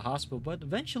go to the hospital, but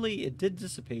eventually it did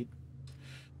dissipate.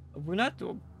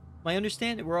 Our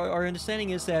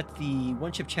understanding is that the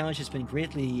one-chip challenge has been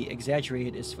greatly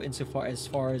exaggerated insofar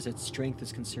as its strength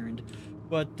is concerned,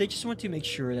 but they just want to make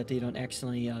sure that they don't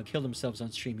accidentally kill themselves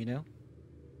on stream, you know?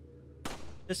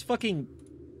 This fucking...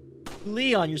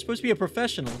 Leon, you're supposed to be a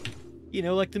professional. You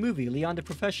know, like the movie, Leon the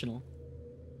Professional.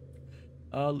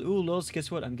 Ooh, Lulz, guess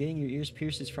what? I'm getting your ears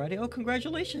pierced this Friday. Oh,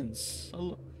 congratulations!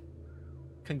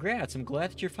 Congrats, I'm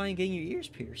glad that you're finally getting your ears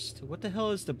pierced. What the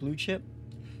hell is the blue chip?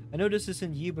 I know this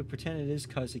isn't you, but pretend it is,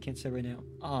 cause I can't say right now.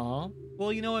 Aw.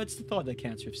 Well, you know what? It's the thought that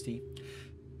counts, Rifsty.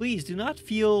 Please do not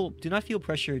feel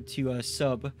pressured to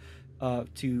sub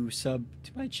to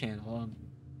my channel.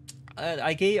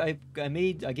 I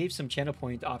gave some channel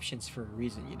point options for a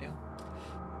reason, you know.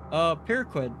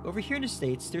 Paraqued, over here in the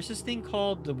States, there's this thing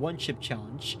called the One Chip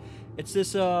Challenge. It's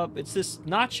this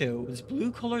nacho, this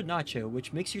blue-colored nacho,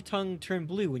 which makes your tongue turn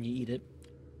blue when you eat it.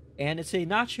 And it's a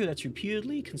nacho that's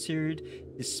reputedly considered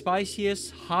the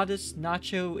spiciest, hottest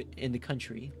nacho in the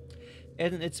country.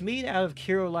 And it's made out of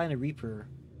Carolina Reaper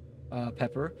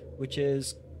pepper, which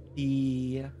is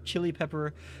the chili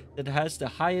pepper that has the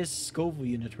highest Scoville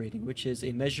unit rating, which is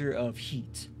a measure of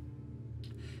heat.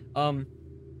 A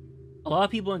lot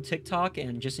of people on TikTok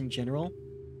and just in general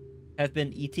have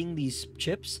been eating these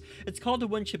chips. It's called the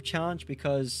one chip challenge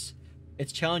because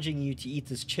it's challenging you to eat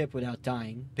this chip without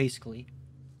dying, basically.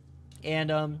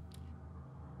 And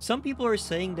some people are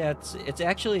saying that it's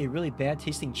actually a really bad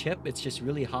tasting chip. It's just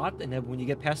really hot, and that when you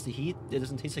get past the heat, it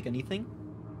doesn't taste like anything.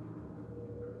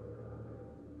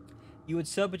 You would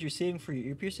sub, but you're saving for your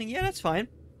ear piercing? Yeah, that's fine.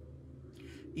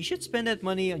 You should spend that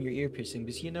money on your ear piercing,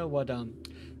 because you know what,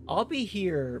 I'll be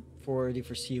here for the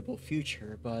foreseeable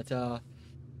future, but,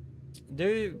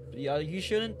 you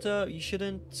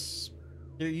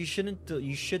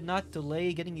should not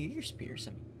delay getting your ears pierced.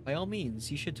 I mean, by all means,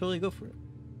 you should totally go for it.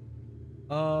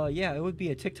 Yeah, it would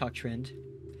be a TikTok trend.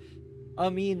 I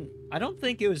mean, I don't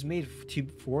think it was made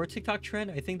for a TikTok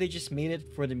trend. I think they just made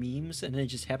it for the memes, and then it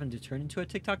just happened to turn into a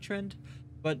TikTok trend.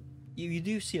 But you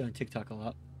do see it on TikTok a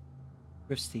lot.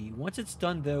 Rifsty, once it's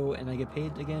done though, and I get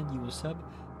paid again, you will sub?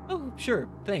 Oh, sure,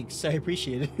 thanks, I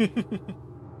appreciate it.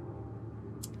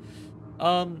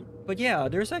 But yeah,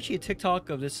 there's actually a TikTok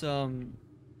of this,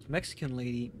 Mexican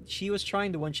lady. She was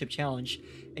trying the one chip challenge,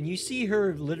 and you see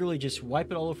her literally just wipe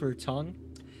it all over her tongue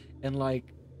and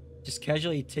like just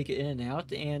casually take it in and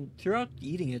out, and throughout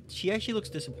eating it she actually looks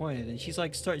disappointed, and she's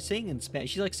like saying in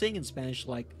Spanish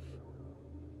like,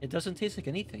 it doesn't taste like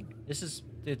anything. It's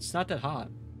not that hot.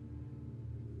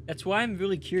 That's why I'm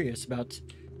really curious about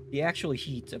the actual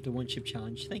heat of the one chip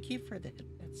challenge. Thank you for the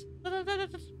headbats.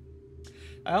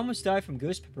 I almost died from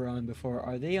ghost pepper on before.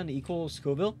 Are they on the equal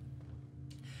Scoville?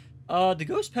 The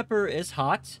ghost pepper is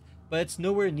hot, but it's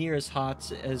nowhere near as hot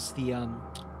as the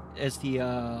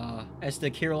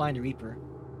Carolina Reaper.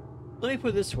 Let me put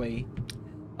it this way.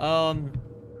 So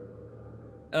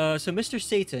Mr.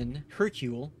 Satan,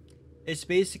 Hercule, is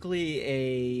basically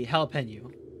a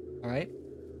jalapeno. Alright?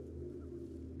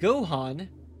 Gohan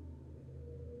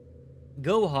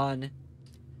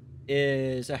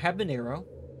is a habanero.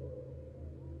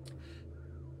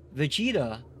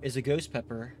 Vegeta is a ghost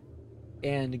pepper.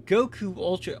 And Goku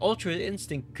Ultra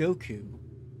Instinct Goku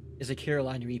is a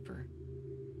Carolina Reaper.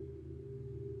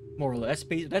 More or less.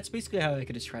 That's basically how I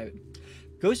could describe it.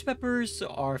 Ghost peppers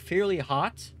are fairly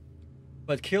hot,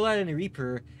 but Carolina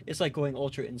Reaper is like going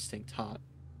Ultra Instinct hot.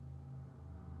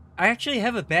 I actually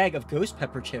have a bag of ghost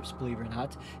pepper chips, believe it or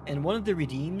not, and one of the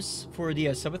redeems for the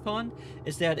subathon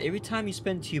is that every time you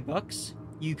spend $2,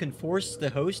 you can force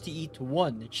the host to eat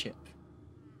one chip.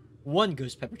 One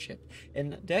ghost pepper chip.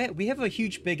 And that we have a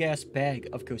huge big ass bag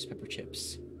of ghost pepper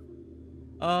chips.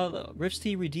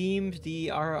 Rifsty redeemed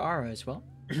the Ara as well.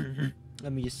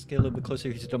 Let me just get a little bit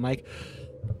closer to the mic.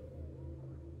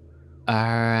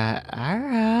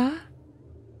 Ara.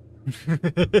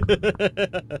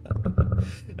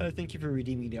 Thank you for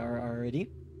redeeming the Ara already.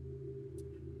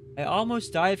 I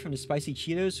almost died from the spicy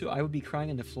Cheetos, so I would be crying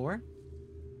on the floor.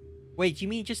 Wait, you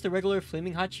mean just the regular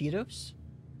flaming hot Cheetos?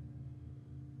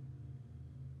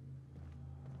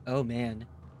 Oh man,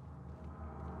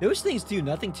 those things do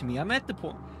nothing to me. I'm at the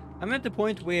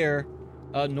point where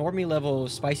normie level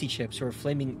spicy chips or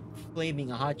flaming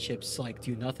hot chips like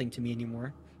do nothing to me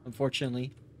anymore,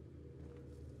 unfortunately.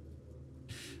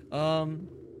 I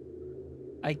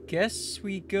guess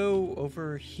we go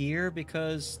over here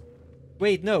because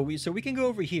wait, no, so we can go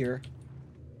over here,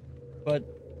 but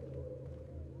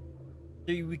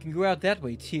we can go out that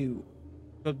way too.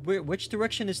 But which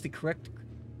direction is the correct?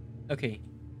 Okay.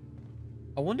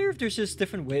 I wonder if there's just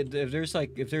different way. If there's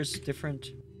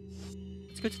different.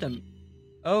 Let's go to them.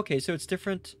 Oh, okay, so it's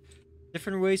different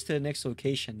ways to the next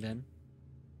location then.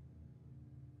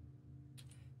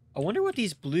 I wonder what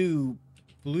these blue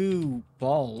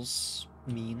balls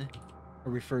mean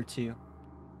or refer to.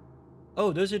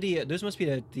 Oh, those must be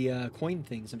the coin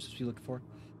things I'm supposed to be looking for.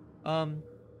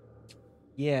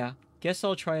 Yeah. Guess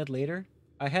I'll try it later.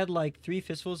 I had like 3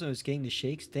 fistfuls and was getting the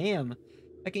shakes. Damn.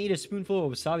 I can eat a spoonful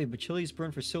of wasabi, but chilies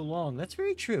burn for so long. That's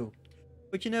very true.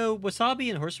 But you know, wasabi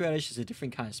and horseradish is a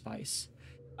different kind of spice.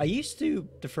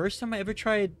 The first time I ever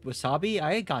tried wasabi,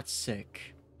 I got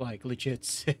sick. Like, legit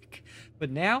sick. But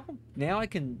now I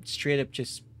can straight up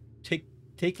just take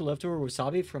the leftover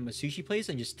wasabi from a sushi place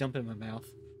and just dump it in my mouth.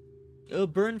 It'll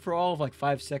burn for all of like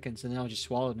 5 seconds, and then I'll just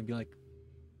swallow it and be like...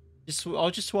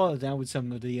 I'll just swallow it down with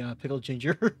some of the pickled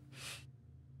ginger.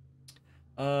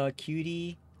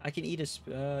 Cutie... I can eat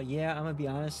yeah, I'm gonna be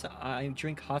honest. I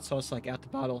drink hot sauce like out the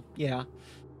bottle. Yeah.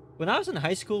 When I was in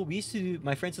high school,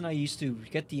 my friends and I used to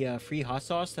get the free hot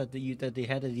sauce that they had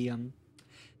at the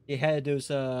they had those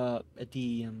at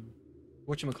the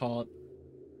whatchamacallit,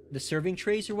 the serving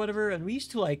trays or whatever, and we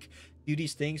used to like do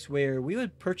these things where we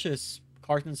would purchase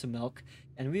cartons of milk,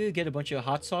 and we would get a bunch of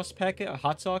hot sauce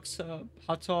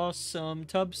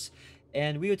tubs,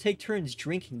 and we would take turns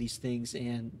drinking these things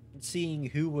and seeing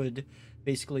who would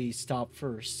basically stop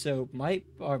first. So my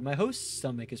host's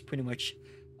stomach is pretty much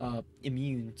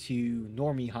immune to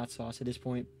normie hot sauce at this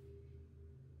point.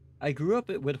 I grew up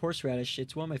with horseradish.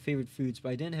 It's one of my favorite foods, but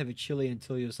I didn't have a chili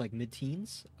until it was like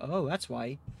mid-teens. Oh, that's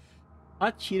why.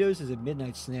 Hot Cheetos is a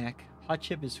midnight snack. Hot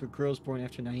chip is for girls born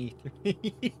after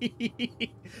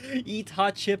 93. Eat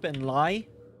hot chip and lie.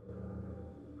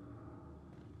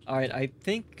 Alright, I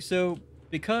think so.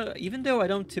 Because even though I'm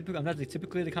not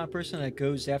typically the kind of person that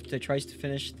goes after tries to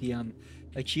finish the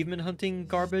achievement hunting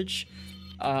garbage,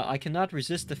 I cannot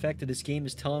resist the fact that this game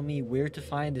is telling me where to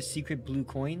find the secret blue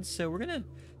coins. So we're gonna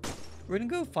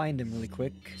go find them really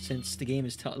quick, since the game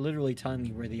is literally telling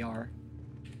me where they are,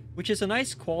 which is a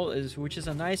nice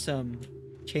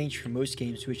change from most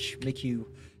games, which make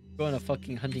you go on a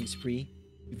fucking hunting spree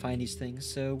to find these things.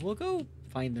 So we'll go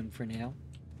find them for now.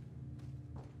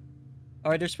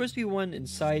 Alright, there's supposed to be one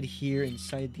inside here,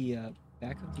 inside the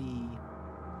back of the...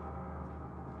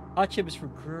 Hot chip is for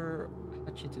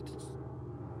hot chip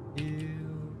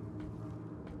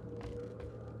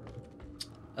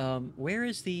where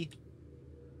is the...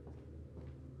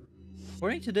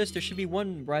 According to this, there should be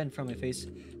one right in front of my face.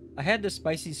 I had the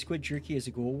spicy squid jerky as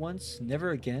a goal once.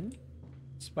 Never again?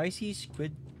 Spicy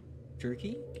squid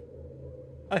jerky?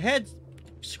 I had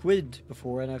squid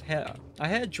before, and I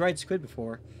had dried squid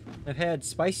before. I've had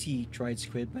spicy dried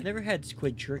squid, but I never had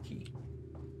squid jerky.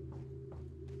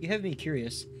 You have me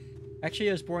curious. Actually,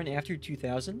 I was born after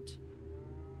 2000.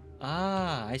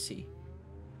 Ah, I see.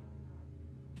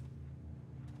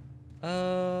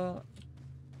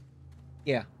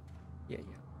 Yeah.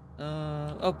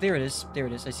 Oh, there it is. There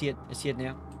it is. I see it. I see it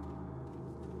now.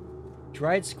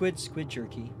 Dried squid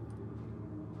jerky.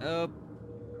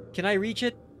 Can I reach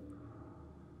it?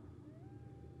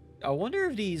 I wonder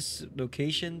if these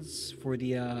locations for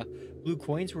the blue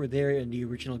coins were there in the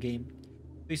original game.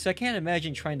 Because I can't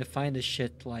imagine trying to find this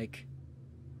shit, like,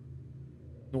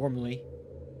 normally.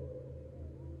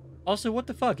 Also, what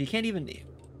the fuck? You can't even,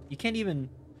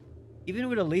 even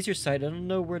with a laser sight, I don't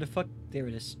know where the fuck, there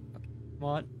it is. Okay, come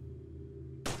on.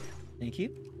 Thank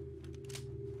you.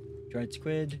 Dried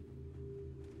squid.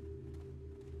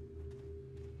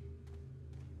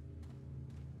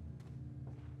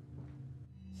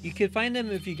 You could find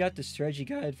them if you got the strategy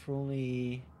guide for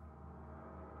only...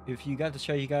 If you got the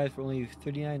strategy guide for only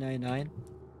 $39.99.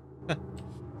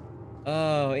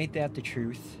 Oh, ain't that the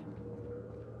truth.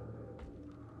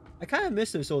 I kind of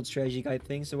miss those old strategy guide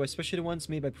things, though, especially the ones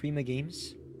made by Prima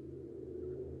Games.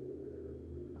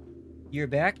 You're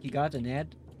back? You got an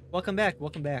ad? Welcome back,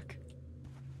 welcome back.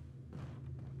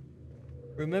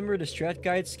 Remember the strat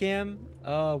guide scam?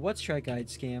 What strat guide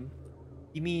scam?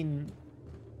 You mean...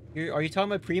 Are you talking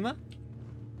about Prima?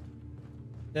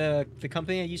 The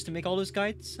company that used to make all those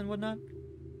guides and whatnot?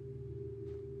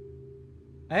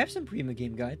 I have some Prima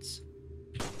game guides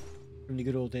from the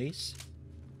good old days.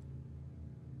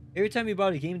 Every time you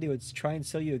bought a game, they would try and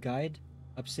sell you a guide,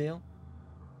 upsale.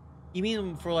 You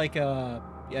mean for like a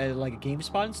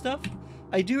GameSpot and stuff?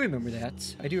 I do remember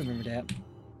that. I do remember that.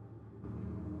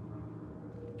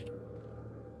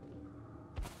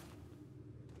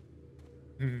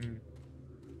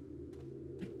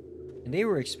 And they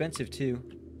were expensive too.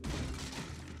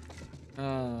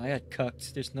 I got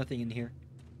cucked. There's nothing in here.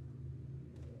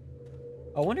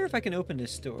 I wonder if I can open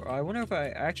this door. I wonder if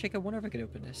I wonder if I can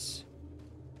open this.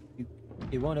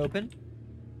 It won't open?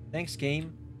 Thanks,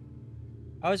 game.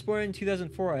 I was born in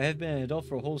 2004. I have been an adult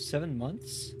for a whole 7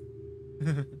 months.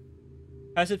 How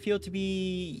does it feel to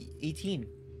be 18?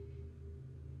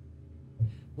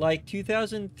 Like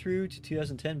 2000 through to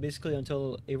 2010, basically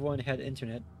until everyone had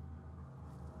internet.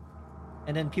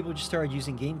 And then people just started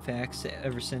using GameFAQs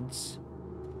ever since.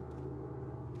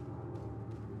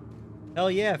 Hell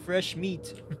yeah, fresh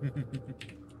meat.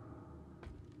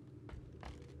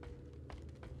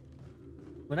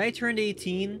 When I turned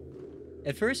 18,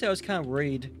 at first I was kind of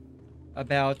worried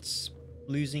about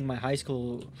losing my high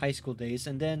school days,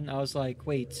 and then I was like,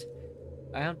 wait,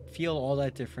 I don't feel all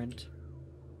that different.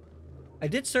 I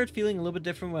did start feeling a little bit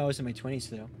different when I was in my 20s,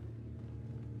 though.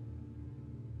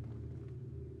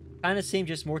 Kind of same,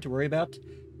 just more to worry about.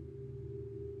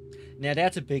 Now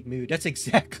that's a big mood. That's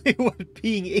exactly what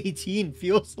being 18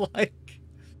 feels like.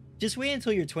 Just wait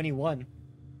until you're 21.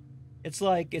 It's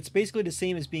like, it's basically the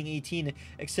same as being 18,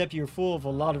 except you're full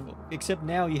of except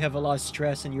now you have a lot of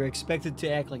stress and you're expected to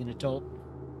act like an adult.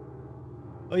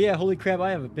 Oh yeah, holy crap,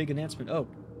 I have a big announcement. Oh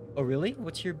really?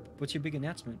 What's your big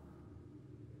announcement?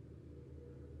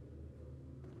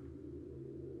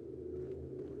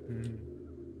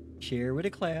 Share with a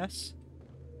class.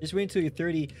 Just wait until you're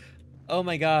 30. Oh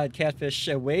my god, Catfish,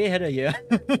 way ahead of you.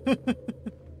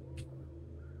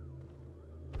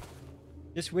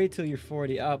 Just wait till you're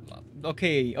 40.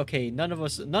 Okay, none of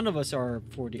us are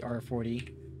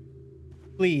 40.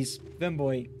 Please,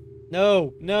 Femboy.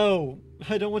 No,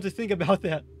 I don't want to think about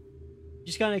that. You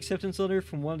just got an acceptance letter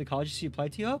from one of the colleges you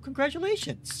applied to. Oh,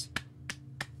 congratulations.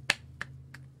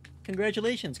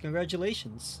 Congratulations.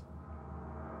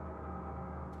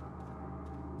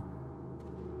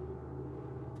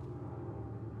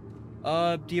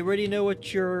 Do you already know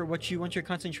what you want your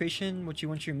concentration, what you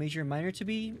want your major and minor to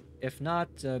be? If not,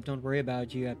 don't worry about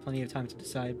it. You have plenty of time to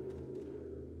decide.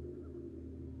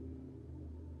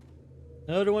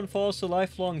 Another one falls to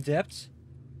lifelong debt.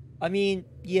 I mean,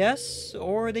 yes,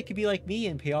 or they could be like me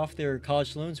and pay off their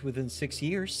college loans within 6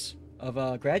 years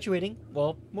of graduating.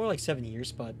 Well, more like 7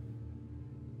 years, but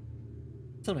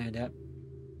something like that.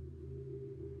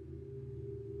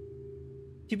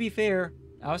 To be fair,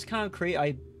 I was kind of crazy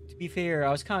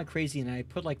and I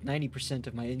put like 90%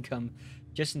 of my income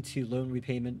just into loan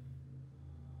repayment.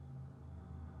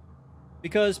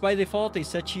 Because by default, they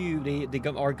set you,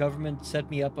 our government set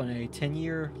me up on a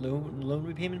 10-year loan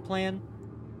repayment plan.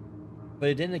 But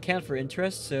it didn't account for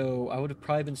interest, so I would have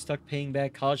probably been stuck paying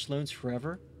back college loans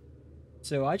forever.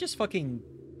 So I just fucking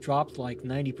dropped like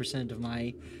 90% of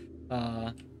my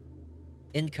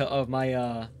income, of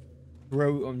my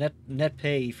net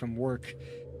pay from work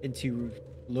into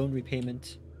loan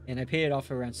repayment, and I paid it off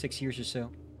for around 6 years or so.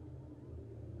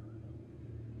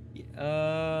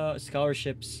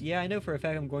 Scholarships. Yeah, I know for a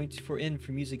fact I'm going for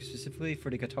music, specifically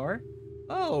for the guitar.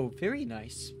 Oh, very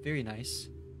nice. Very nice.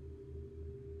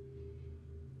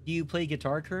 Do you play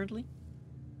guitar currently?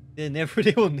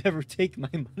 They will never take my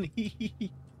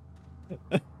money.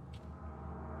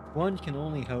 One can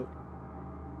only hope.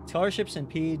 Scholarships and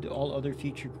paid all other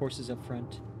future courses up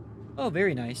front. Oh,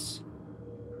 very nice.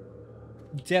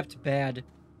 Debt bad.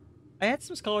 I had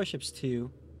some scholarships too.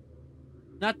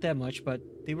 Not that much, but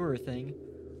they were a thing.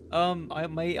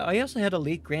 I also had a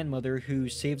late grandmother who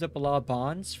saved up a lot of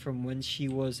bonds from when she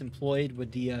was employed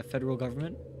with the federal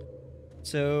government.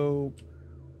 So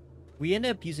we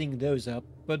ended up using those up,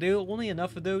 but there were only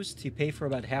enough of those to pay for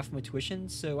about half my tuition,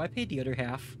 so I paid the other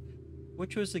half,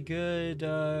 which was a good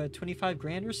 25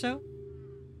 grand or so.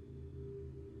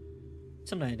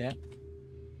 Something like that.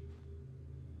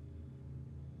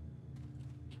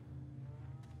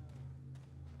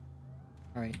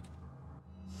 Alright.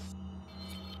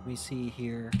 Let me see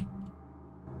here.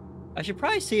 I should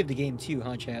probably save the game too,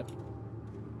 huh, chat?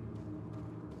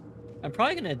 I'm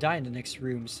probably gonna die in the next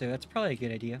room, so that's probably a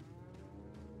good idea.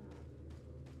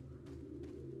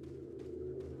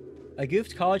 I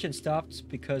goofed college and stopped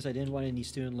because I didn't want any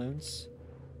student loans.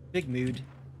 Big mood.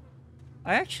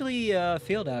 I actually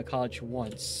failed out of college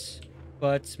once,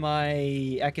 but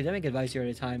my academic advisor at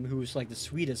the time, who was like the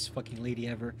sweetest fucking lady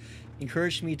ever,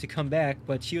 encouraged me to come back,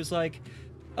 but she was like,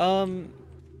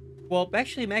 well,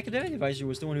 actually, my academic advisor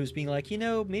was the one who was being like, you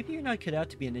know, maybe you're not cut out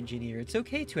to be an engineer. It's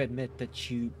okay to admit that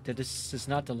this is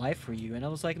not the life for you. And I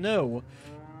was like, no,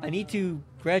 I need to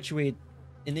graduate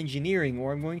in engineering,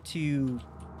 or I'm going to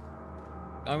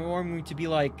be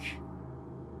like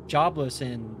jobless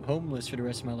and homeless for the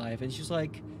rest of my life. And she's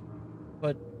like,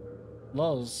 but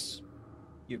Lulz,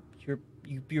 you're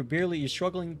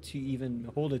struggling to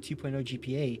even hold a 2.0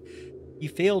 GPA. You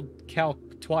failed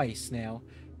calc twice now.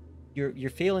 You're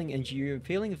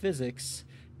failing physics.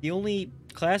 The only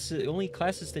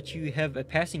classes that you have a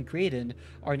passing grade in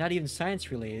are not even science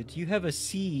related. You have a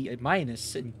C, a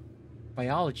minus in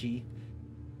biology.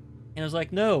 And I was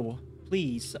like, no,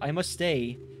 please, I must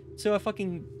stay. So I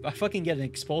fucking get an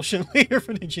expulsion later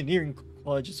from engineering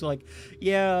college. It's like,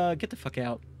 yeah, get the fuck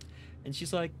out. And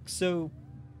she's like, so,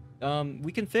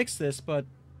 we can fix this, but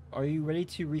are you ready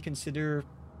to reconsider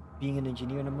being an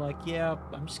engineer? And I'm like, yeah,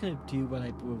 I'm just gonna do what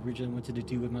I originally wanted to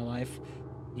do with my life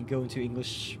and go into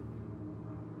English.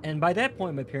 And by that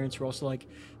point, my parents were also like,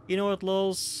 you know what,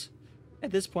 Lulz, at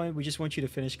this point, we just want you to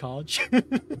finish college.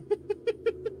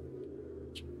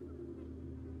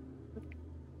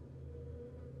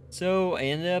 So I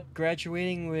ended up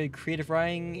graduating with creative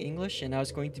writing English, and I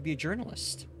was going to be a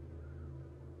journalist.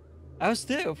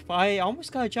 I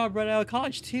almost got a job right out of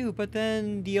college too, but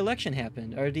then the election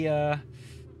happened, or the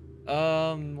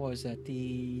what was that?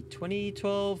 The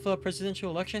 2012 presidential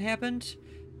election happened,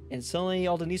 and suddenly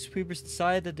all the newspapers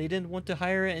decided that they didn't want to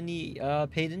hire any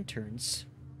paid interns.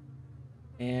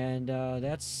 And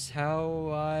that's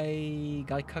how I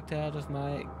got kicked out of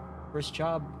my first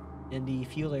job in the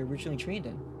field I originally trained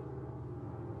in.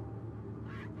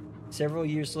 Several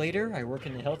years later, I work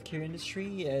in the healthcare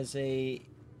industry as a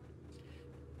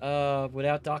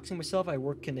without doxing myself, I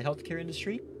work in the healthcare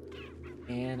industry,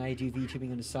 and I do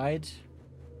VTubing on the side.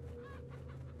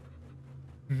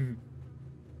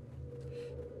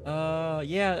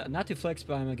 Yeah, not to flex,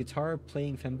 but I'm a guitar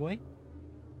playing femboy.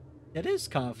 That is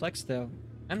kind of flex, though.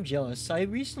 I'm jealous. I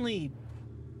recently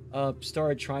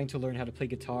started trying to learn how to play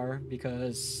guitar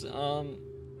because I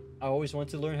always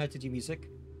wanted to learn how to do music.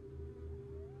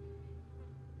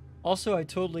 Also, I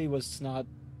totally was not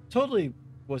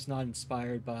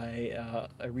inspired by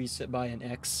by an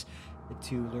ex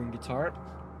to learn guitar,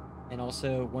 and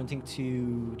also wanting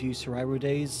to do Survivor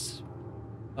Days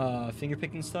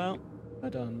fingerpicking style,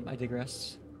 but I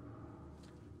digress.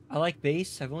 I like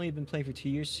bass. I've only been playing for 2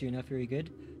 years, so you're not very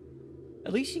good.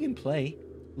 At least you can play.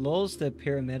 Lulz the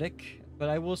paramedic, but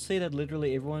I will say that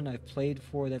literally everyone I've played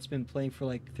for that's been playing for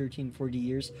like 13, 40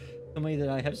 years told me that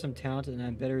I have some talent and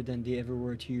I'm better than they ever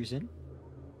were 2 years in.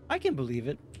 I can believe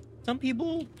it. Some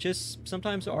people just,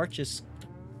 sometimes art just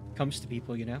comes to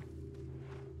people, you know?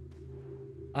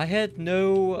 I had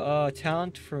no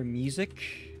talent for music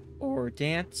or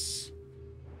dance.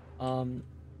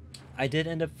 I did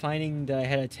end up finding that I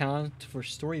had a talent for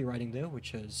story writing though,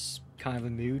 which is kind of a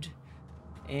mood.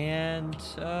 And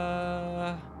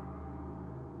I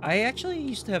actually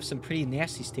used to have some pretty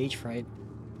nasty stage fright.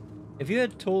 If you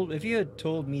had told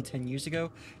me 10 years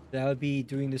ago that I would be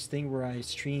doing this thing where I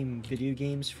stream video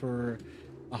games for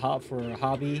a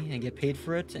hobby and get paid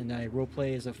for it, and I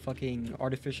roleplay as a fucking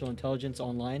artificial intelligence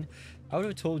online, I would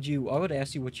have told you, I would have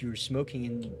asked you what you were smoking,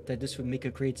 and that this would make a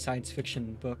great science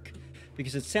fiction book,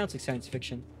 because it sounds like science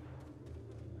fiction.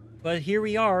 But here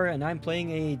we are, and I'm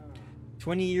playing a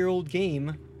 20-year-old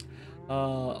game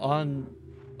on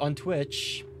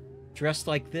Twitch, dressed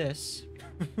like this.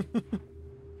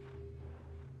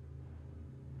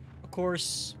 Of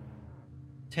course,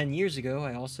 10 years ago,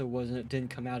 I also didn't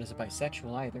come out as a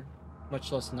bisexual either,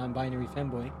 much less a non-binary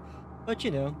femboy. But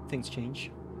you know, things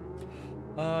change.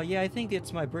 Yeah, I think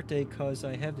it's my birthday because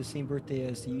I have the same birthday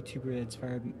as the YouTuber that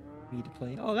inspired me to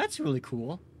play. Oh, that's really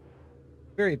cool.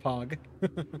 Very pog.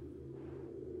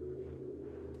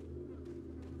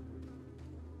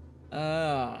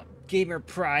 Gamer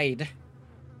pride.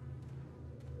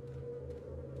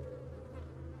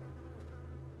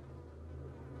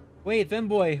 Wait,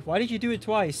 femboy, why did you do it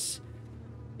twice?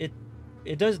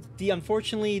 It does,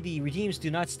 unfortunately, the redeems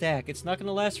do not stack. It's not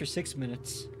gonna last for 6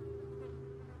 minutes.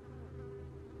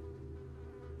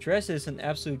 Dress is an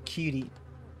absolute cutie.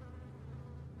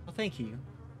 Well, thank you.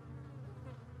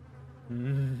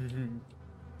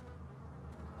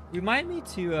 Remind me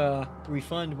to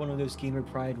refund one of those Gamer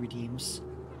Pride redeems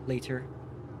later,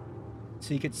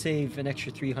 so you could save an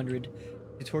extra 300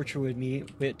 to torture me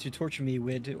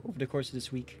with over the course of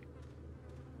this week.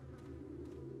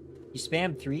 You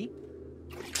spammed 3?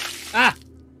 Ah!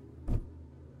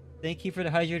 Thank you for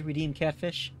the hydrate redeem,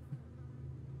 catfish.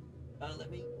 Let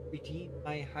me redeem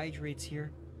my hydrates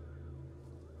here.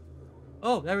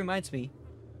 Oh, that reminds me.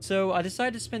 So I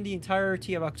decided to spend the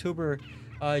entirety of October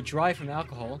dry from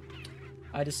alcohol.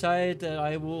 I decided that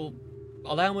I will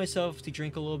allow myself to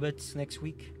drink a little bit next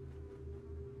week.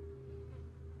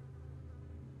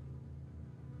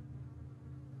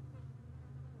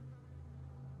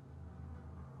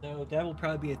 So that will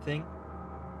probably be a thing.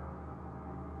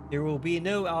 There will be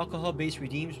no alcohol-based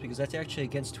redeems because that's actually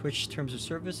against Twitch terms of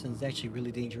service and it's actually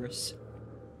really dangerous.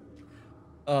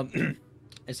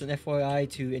 As an FYI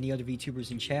to any other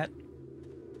VTubers in chat.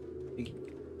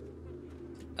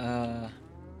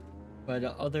 But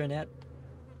other than that,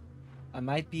 I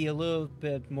might be a little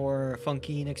bit more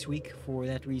funky next week for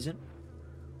that reason.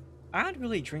 I don't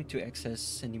really drink to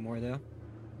excess anymore though.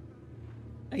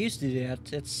 I used to do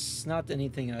that. It's not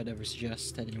anything I'd ever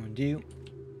suggest that anyone do.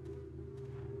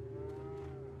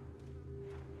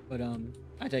 But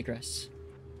I digress.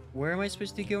 Where am I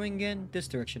supposed to be going again? This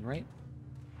direction, right?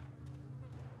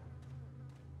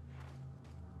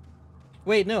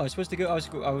 Wait, no, I was supposed to go. I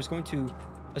was going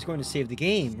to save the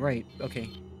game, right? Okay.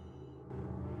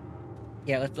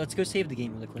 Yeah, let's go save the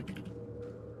game really quick.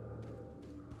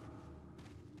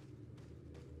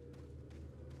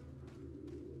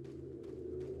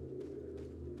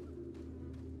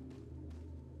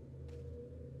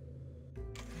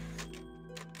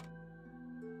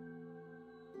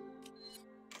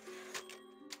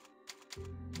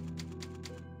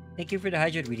 Thank you for the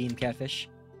hydrate redeem, catfish.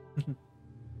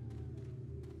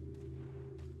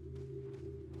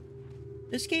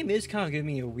 This game is kind of giving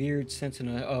me a weird sense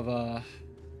of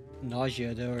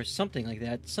nausea though, or something like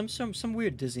that. Some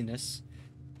weird dizziness.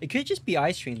 It could just be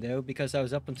eye strain though, because I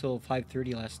was up until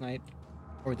 5:30 last night,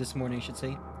 or this morning, I should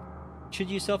say. Should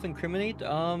you self-incriminate?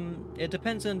 It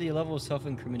depends on the level of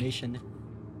self-incrimination.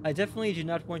 I definitely do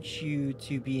not want you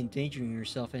to be endangering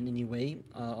yourself in any way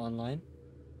online.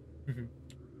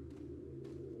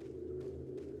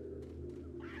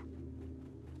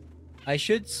 I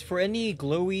should, for any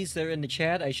glowies that are in the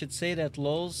chat, I should say that the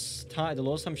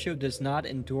Lulztime show does not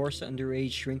endorse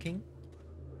underage drinking.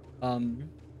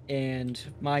 And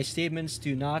my statements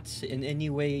do not in any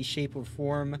way, shape, or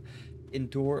form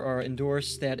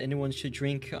endorse that anyone should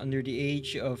drink under the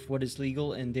age of what is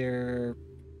legal in their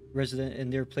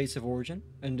place of origin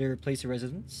and their place of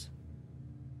residence.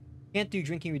 Can't do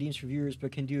drinking redeems for viewers,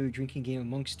 but can do a drinking game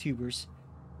amongst tubers.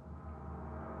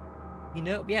 You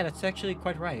know, yeah, that's actually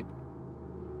quite right.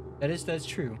 That's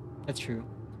true. That's true.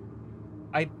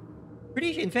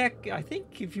 In fact, I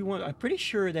think if you want, I'm pretty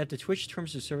sure that the Twitch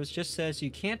terms of service just says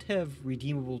you can't have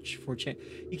redeemable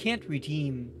you can't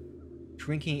redeem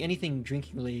anything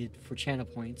drinking related for channel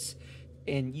points,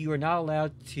 and you are not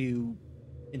allowed to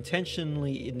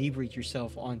intentionally inebriate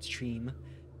yourself on stream,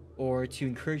 or to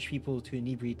encourage people to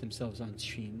inebriate themselves on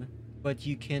stream, but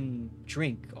you can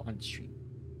drink on stream.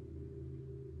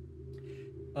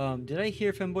 Did I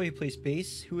hear Femboy who plays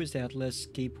bass? Who is that? Les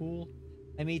Gaypool?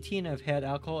 I'm 18, I've had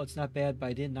alcohol, it's not bad, but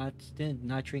I did not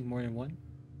drink more than one.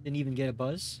 Didn't even get a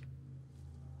buzz.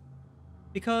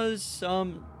 Because,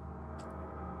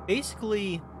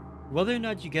 basically, whether or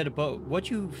not you get a buzz, what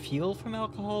you feel from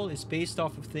alcohol is based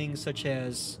off of things such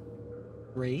as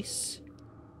race,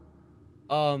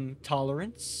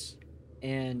 tolerance,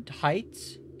 and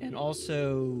height, and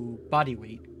also body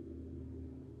weight.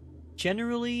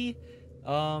 Generally,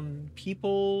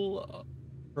 people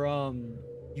from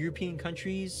European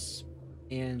countries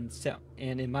and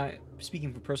in my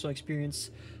speaking from personal experience,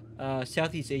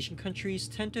 Southeast Asian countries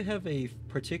tend to have a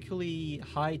particularly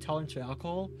high tolerance for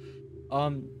alcohol.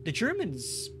 The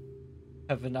Germans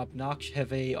have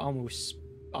a almost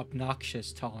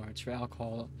obnoxious tolerance for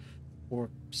alcohol for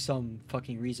some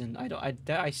fucking reason.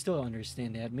 I still don't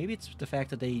understand that. Maybe it's the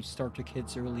fact that they start their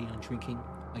kids early on drinking,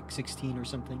 like 16 or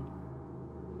something.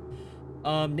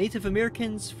 Native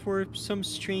Americans, for some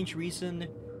strange reason,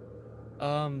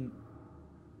 I'm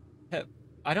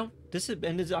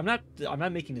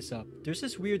not making this up. There's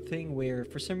this weird thing where,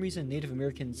 for some reason, Native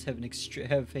Americans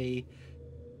have a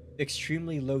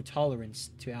extremely low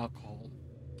tolerance to alcohol.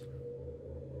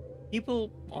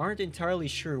 People aren't entirely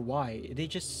sure why. They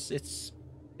just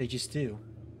do.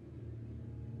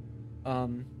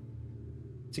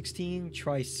 16,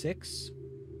 try 6.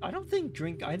 I don't think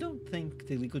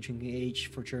the legal drinking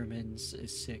age for Germans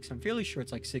is 6. I'm fairly sure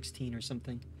it's like 16 or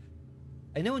something.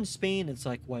 I know in Spain it's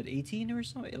like, what, 18 or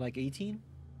something? Like 18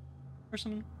 or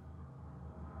something?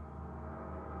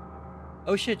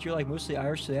 Oh shit, you're like mostly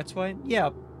Irish, so that's why? Yeah,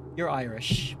 you're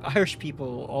Irish. Irish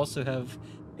people also have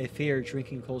a fair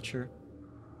drinking culture.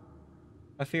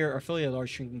 A fairly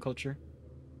large drinking culture.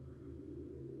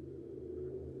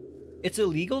 It's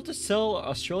illegal to sell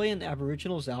Australian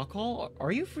Aboriginals alcohol?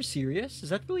 Are you for serious? Is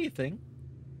that really a thing?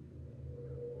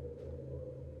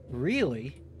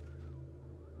 Really?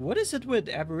 What is it with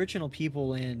Aboriginal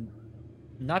people and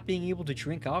not being able to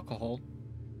drink alcohol?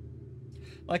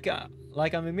 Like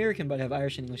I'm American, but I have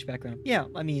Irish and English background. Yeah,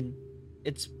 I mean,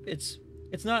 it's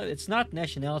not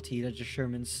nationality that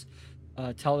determines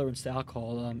tolerance to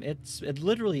alcohol. It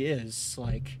literally is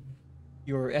like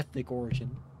your ethnic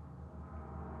origin.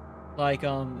 Like,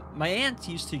 my aunt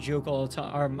used to joke all the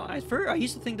time. I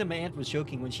used to think that my aunt was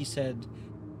joking when she said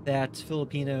that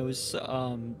Filipinos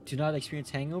do not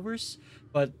experience hangovers,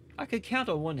 but I could count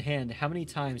on one hand how many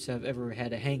times I've ever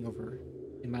had a hangover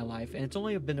in my life, and it's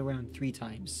only been around 3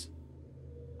 times.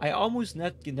 I almost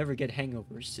never get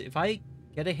hangovers. If I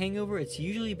get a hangover, it's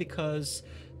usually because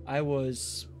I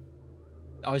was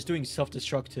doing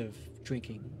self-destructive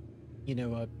drinking. You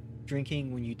know,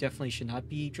 drinking when you definitely should not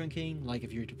be drinking, like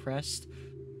if you're depressed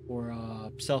or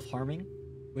self-harming,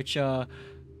 which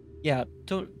yeah,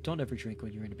 don't ever drink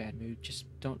when you're in a bad mood. Just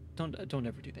don't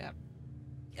ever do that,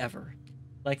 ever.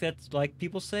 Like that's like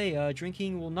people say,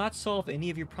 drinking will not solve any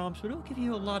of your problems, but it'll give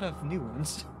you a lot of new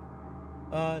ones.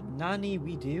 Nani,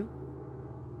 we do.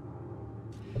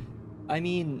 I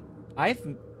mean,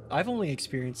 I've only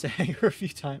experienced a hangover a few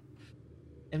times.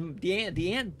 And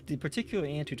the particular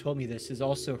aunt who told me this is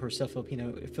also herself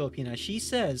Filipina.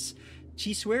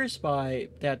 She swears by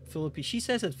that she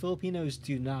says that Filipinos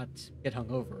do not get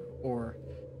hungover, or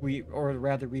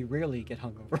rather we rarely get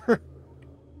hungover.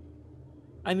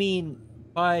 I mean,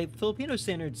 by Filipino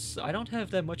standards, I don't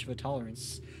have that much of a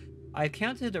tolerance. I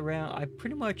counted around. I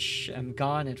pretty much am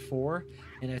gone at 4,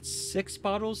 and at 6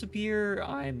 bottles of beer,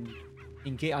 I'm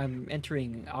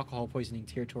entering alcohol poisoning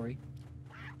territory.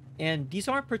 And these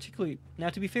aren't particularly, now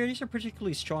to be fair, these are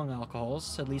particularly strong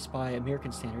alcohols, at least by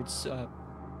American standards.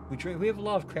 We have a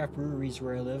lot of craft breweries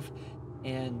where I live,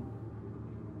 and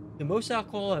the most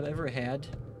alcohol I've ever had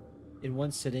in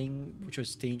one sitting, which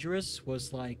was dangerous,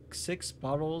 was like six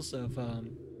bottles of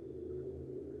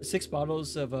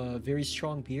very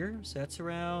strong beer. So that's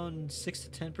around 6 to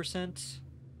 10%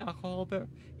 alcohol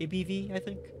ABV, I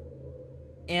think.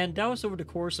 And that was over the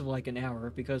course of like an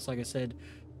hour because, like I said,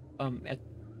 at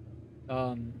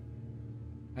I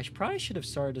probably should have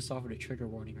started this off with a trigger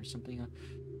warning or something.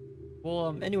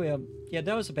 Anyway, yeah,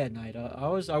 that was a bad night. I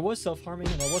was self-harming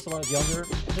and I was a lot younger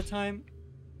at the time.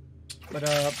 But,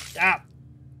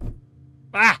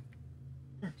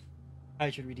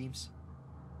 Hydra redeems.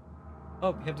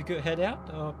 Oh, we have to go head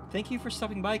out? Thank you for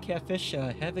stopping by, Catfish.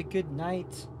 Have a good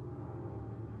night.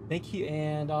 Thank you,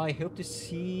 and I hope to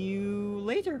see you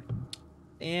later.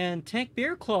 And Tank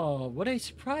Bear Claw, what a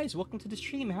surprise. Welcome to the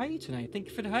stream. How are you tonight? Thank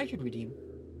you for the Hydra redeem.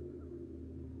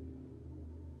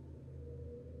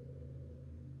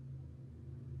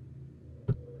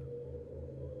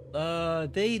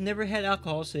 They never had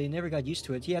alcohol, so they never got used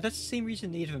to it. Yeah, that's the same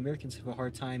reason Native Americans have a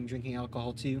hard time drinking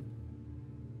alcohol, too.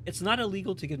 It's not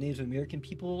illegal to give Native American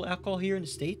people alcohol here in the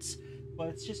States, but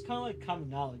it's just kind of like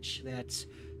common knowledge that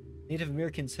Native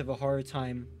Americans have a harder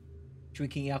time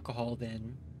drinking alcohol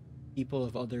than people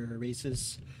of other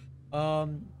races.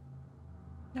 Nani,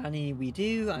 we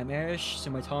do. I'm Irish, so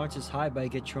my tolerance is high, but I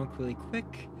get drunk really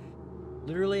quick.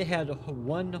 Literally, I had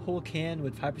one whole can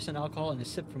with 5% alcohol and a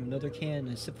sip from another can and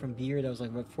a sip from beer that was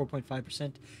like about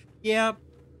 4.5%. Yeah,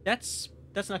 that's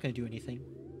not gonna do anything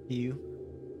to you.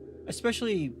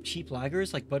 Especially cheap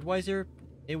lagers like Budweiser,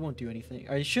 it won't do anything.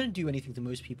 Or it shouldn't do anything to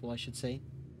most people, I should say.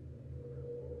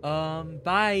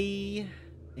 Bye!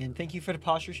 And thank you for the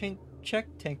posture check,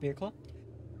 Tank Bear Club.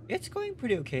 It's going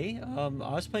pretty okay. I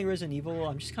was playing Resident Evil.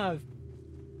 I'm just kind of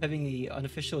having a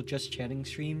unofficial Just Chatting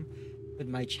stream with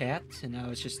my chat, and I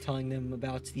was just telling them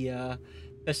about the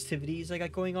festivities I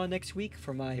got going on next week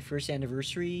for my first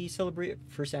anniversary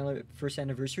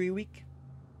week.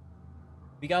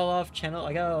 We got a lot of channel.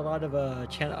 I got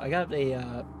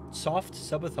a soft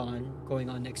subathon going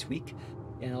on next week,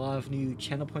 and a lot of new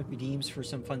channel point redeems for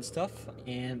some fun stuff.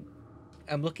 And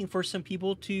I'm looking for some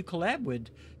people to collab with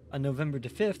on November the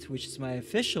 5th, which is my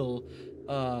official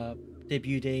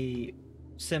debut day,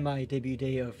 semi-debut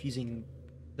day of using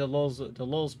the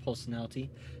Lulz personality.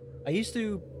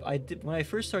 When I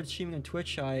first started streaming on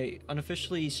Twitch, I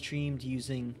unofficially streamed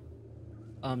using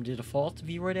the default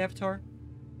Vroid avatar.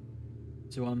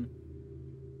 So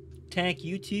Tank,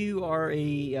 you two are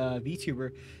a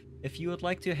VTuber. If you would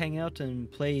like to hang out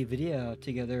and play video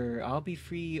together, I'll be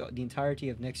free the entirety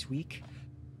of next week.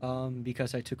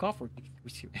 Because I took off work.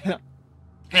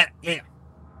 It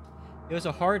was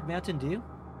a hard Mountain Dew.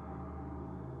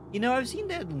 You know, I've seen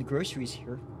that in the groceries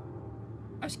here.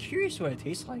 I was curious what it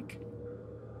tastes like.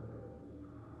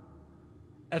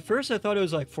 At first I thought it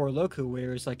was like Four Loko,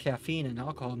 where it's like caffeine and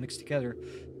alcohol mixed together.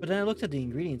 But then I looked at the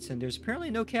ingredients and there's apparently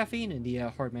no caffeine in the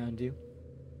hard Mountain Dew.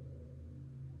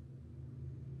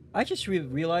 I just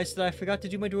realized that I forgot to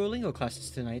do my Duolingo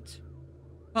classes tonight.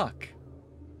 Fuck.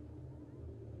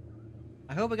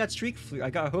 I hope I got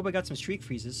I hope I got some streak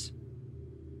freezes.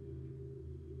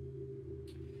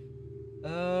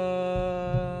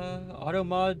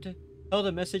 Automod held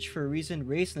a message for a reason,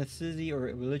 race, ethnicity, or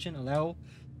religion. Allow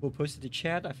will post it to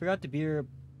chat. I forgot the beer,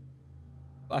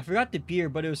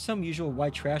 but it was some usual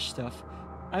white trash stuff.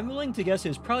 I'm willing to guess it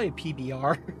was probably a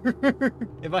PBR,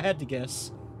 if I had to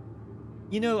guess.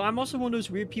 You know, I'm also one of those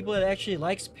weird people that actually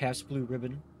likes Pabst Blue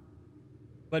Ribbon.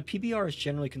 But PBR is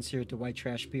generally considered the white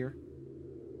trash beer.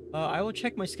 I will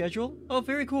check my schedule. Oh,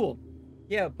 very cool.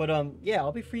 Yeah, but yeah,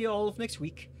 I'll be free all of next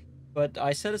week. But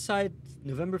I set aside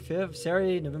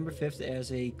Saturday, November 5th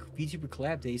as a VTuber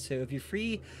collab day. So if you're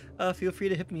free, feel free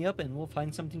to hit me up and we'll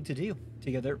find something to do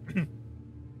together.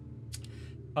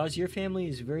 Your family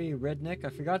is very redneck. I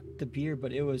forgot the beer,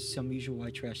 but it was some usual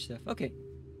white trash stuff. Okay,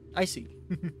 I see.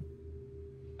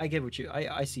 I get what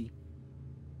I see.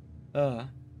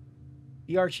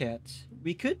 VR chat.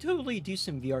 We could totally do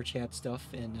some VR chat stuff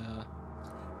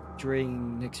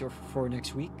during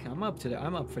next week. I'm up for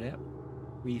that.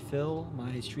 Refill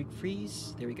my streak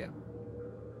freeze. There we go.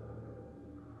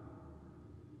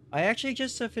 I actually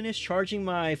just finished charging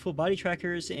my full body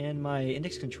trackers and my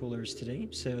index controllers today,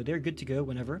 so they're good to go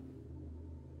whenever.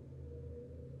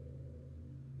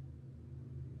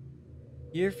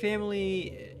 Your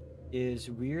family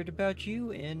is weird about you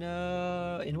in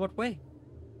what way?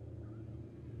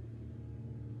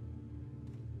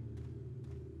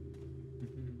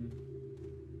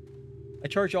 I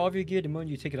charge all of your gear the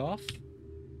moment you take it off.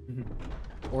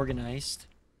 Organized.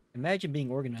 Imagine being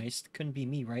organized. Couldn't be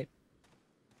me, right?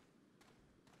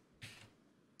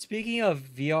 Speaking of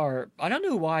VR, I don't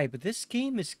know why, but this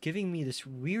game is giving me this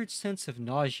weird sense of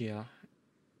nausea.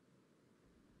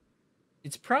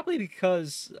 It's probably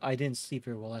because I didn't sleep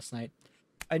very well last night.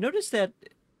 I noticed that...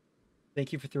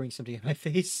 Thank you for throwing something in my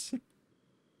face.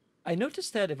 I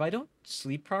noticed that if I don't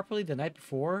sleep properly the night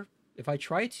before, if I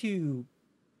try to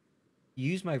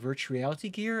use my virtual reality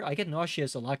gear, I get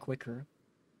nauseous a lot quicker.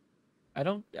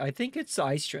 I think it's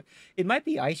eye strain. It might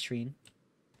be eye strain.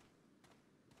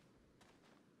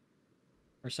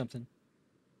 Or something.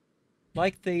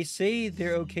 Like, they say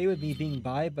they're okay with me being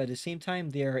bi, but at the same time,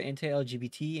 they're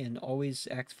anti-LGBT and always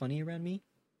act funny around me.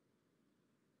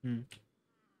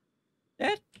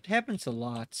 That happens a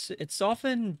lot. It's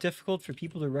often difficult for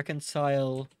people to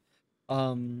reconcile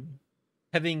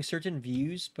having certain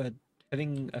views, but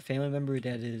having a family member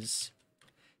that is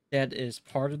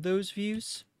part of those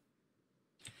views.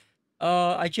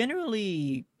 I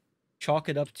generally chalk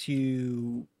it up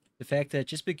to the fact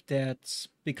that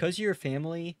because you're a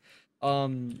family,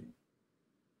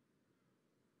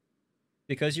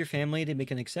 because you're family, they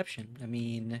make an exception. I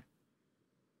mean,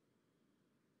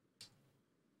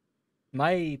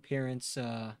 my parents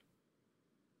are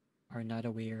not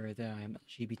aware that I'm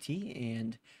LGBT,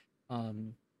 and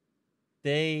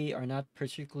they are not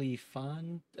particularly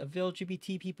fond of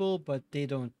LGBT people, but they're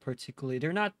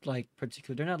not like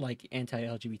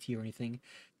anti-LGBT or anything.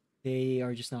 They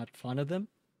are just not fond of them.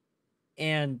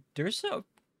 And there's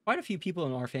quite a few people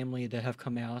in our family that have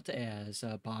come out as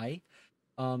bi.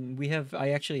 I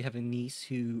actually have a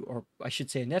niece or I should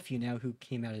say a nephew now, who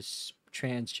came out as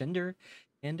transgender,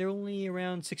 and they're only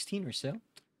around 16 or so.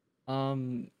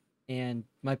 And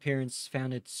my parents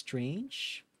found it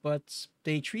strange, but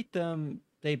they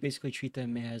basically treat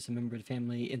them as a member of the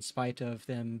family in spite of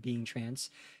them being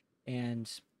trans,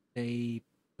 and they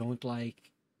don't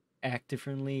like act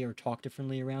differently or talk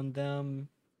differently around them.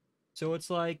 So it's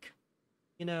like,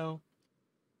 you know,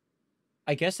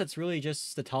 I guess that's really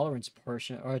just the tolerance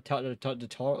portion, or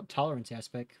the tolerance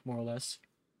aspect, more or less.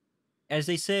 As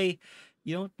they say,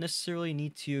 you don't necessarily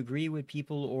need to agree with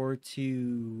people or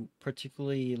to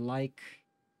particularly like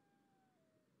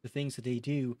the things that they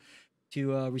do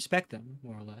to respect them,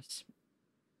 more or less.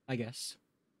 I guess.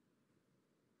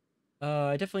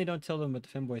 I definitely don't tell them about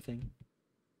the femboy thing.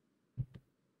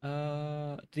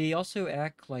 They also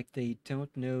act like they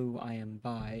don't know I am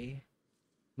bi.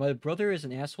 My brother is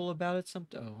an asshole about it.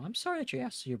 Oh, I'm sorry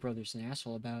that your brother's an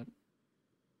asshole about it.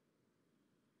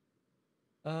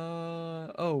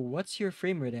 Oh, what's your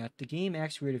frame rate at? The game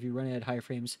acts weird if you run it at higher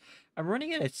frames. I'm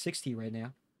running it at 60 right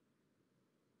now.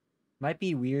 Might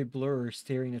be weird blur or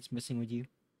staring that's messing with you.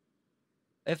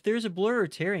 If there's a blur or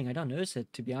tearing, I don't notice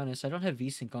it, to be honest. I don't have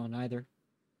VSync on either.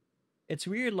 It's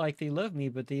weird, like, they love me,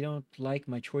 but they don't like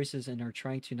my choices and are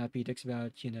trying to not be dicks about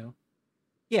it, you know?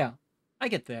 Yeah, I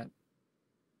get that.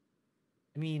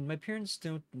 I mean, my parents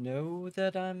don't know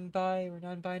that I'm bi or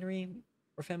non-binary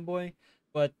or femboy,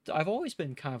 but I've always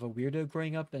been kind of a weirdo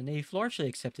growing up, and they've largely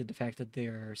accepted the fact that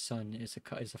their son is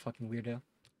a fucking weirdo.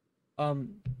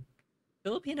 Um,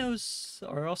 Filipinos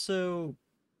are also,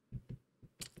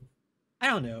 I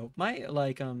don't know, how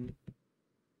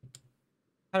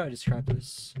do I describe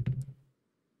this?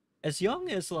 As young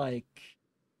as like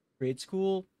grade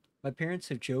school, my parents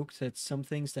have joked that some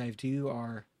things that I do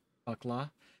are bakla,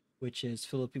 which is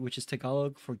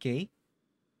Tagalog for gay,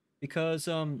 because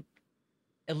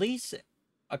at least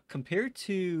compared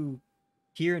to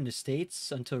here in the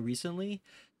States until recently,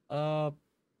 uh,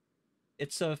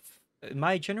 it's in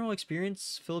my general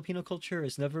experience, Filipino culture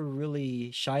has never really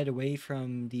shied away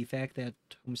from the fact that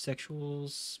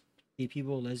homosexuals, gay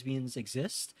people, lesbians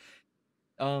exist.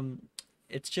 Um,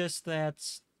 it's just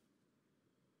that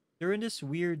they're in this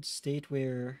weird state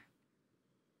where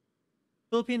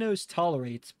Filipinos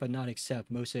tolerate but not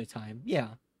accept most of the time.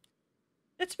 Yeah,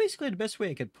 that's basically the best way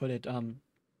I could put it.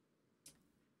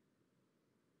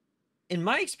 In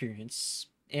my experience,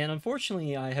 and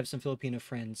unfortunately, I have some Filipino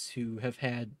friends who have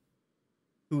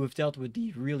dealt with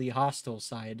the really hostile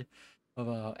side of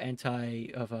anti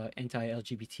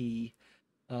LGBT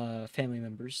family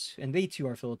members, and they too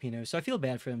are Filipino. So I feel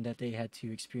bad for them that they had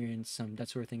to experience some that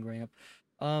sort of thing growing up.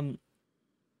 Um,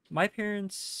 my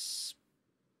parents,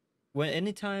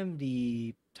 anytime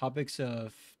the topics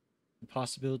of the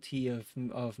possibility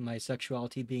of my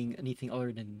sexuality being anything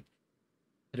other than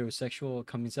heterosexual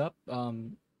comes up,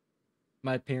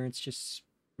 my parents just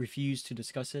refuse to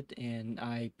discuss it, and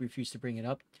I refuse to bring it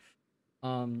up.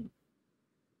 Um,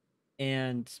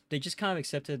 and they just kind of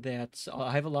accepted that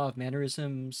I have a lot of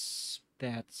mannerisms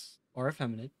that are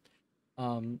effeminate,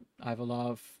 I have a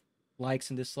lot of likes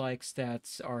and dislikes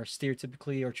that are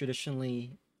stereotypically or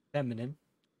traditionally feminine,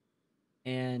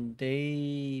 and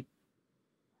they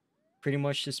pretty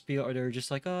much just feel, or they're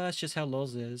just like, oh, that's just how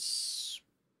Lulz is.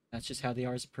 That's just how they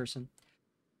are as a person.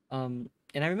 And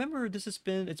I remember it's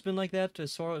been like that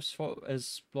as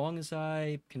long as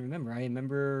I can remember. I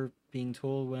remember being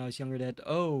told when I was younger that,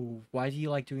 oh, why do you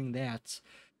like doing that?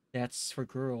 That's for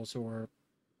girls, or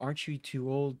aren't you too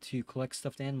old to collect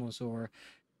stuffed animals, or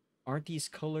aren't these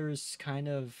colors kind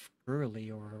of girly,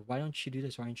 or why don't you do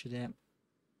this, why don't you do that?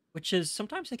 Which is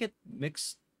sometimes I get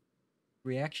mixed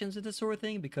reactions to this sort of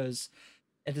thing because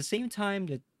at the same time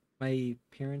that my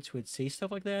parents would say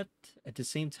stuff like that, at the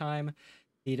same time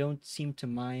they don't seem to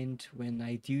mind when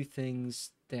I do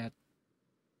things that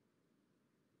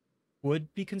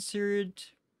would be considered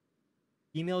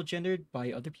female gendered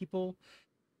by other people.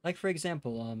 Like for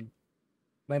example,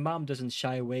 my mom doesn't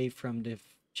shy away from the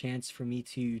chance for me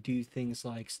to do things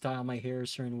like style my hair a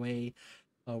certain way,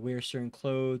 wear certain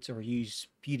clothes, or use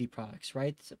beauty products,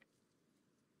 right?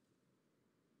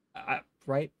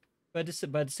 Right? But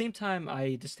at the same time,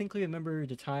 I distinctly remember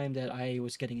the time that I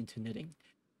was getting into knitting,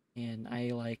 and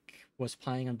I like was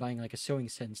planning on buying like a sewing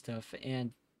set and stuff.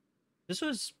 And this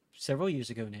was several years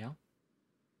ago now.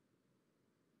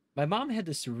 My mom had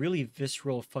this really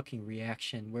visceral fucking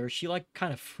reaction where she like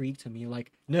kind of freaked at me,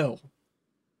 like, "No,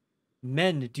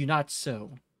 men do not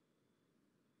sew."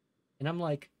 And I'm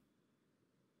like,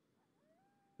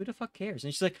 "Who the fuck cares?"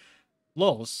 And she's like,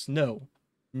 "Lulz, no,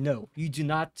 no, you do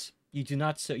not sew, you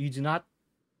do not,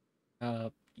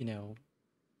 you know."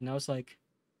 And I was like,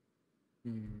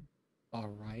 "Hmm, all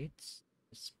right."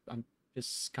 I'm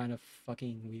just kind of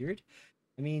fucking weird.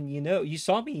 I mean, you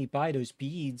saw me buy those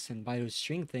beads and buy those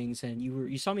string things, and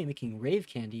you saw me making rave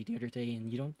candy the other day,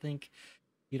 and you don't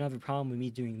have a problem with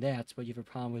me doing that, but you have a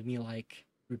problem with me like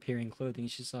repairing clothing.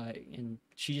 She's like, and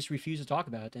she just refused to talk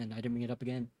about it, and I didn't bring it up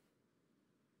again.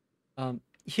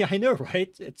 Yeah, I know,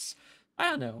 right? I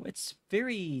don't know. It's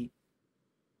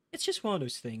just one of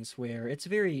those things where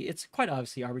it's quite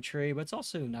obviously arbitrary, but it's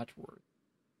also not worth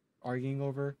arguing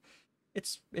over.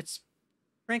 It's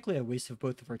frankly a waste of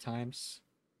both of our times,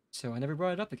 so I never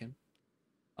brought it up again.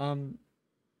 Um,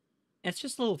 it's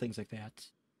just little things like that.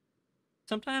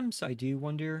 Sometimes I do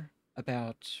wonder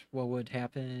about what would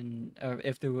happen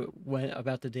if there went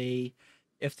about the day,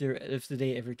 if the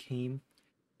day ever came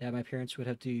that my parents would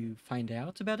have to find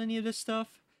out about any of this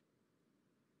stuff.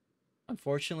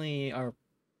 Unfortunately, or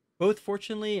both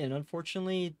fortunately and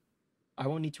unfortunately, I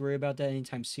won't need to worry about that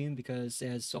anytime soon because,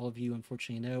 as all of you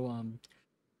unfortunately know,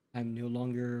 I'm no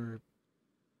longer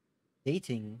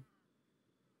dating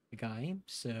a guy.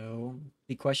 So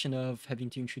the question of having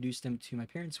to introduce them to my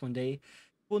parents one day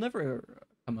will never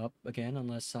come up again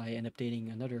unless I end up dating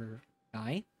another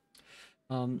guy.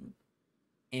 Um,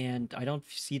 and I don't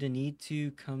see the need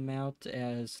to come out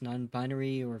as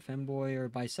non-binary or femboy or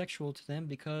bisexual to them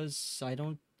because I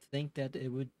don't think that it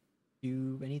would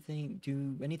do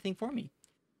anything for me.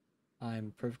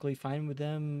 I'm perfectly fine with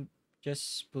them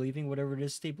just believing whatever it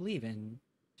is they believe in.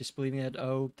 Just believing that,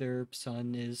 oh, their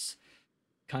son is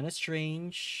kind of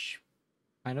strange,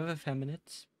 kind of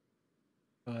effeminate,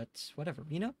 but whatever.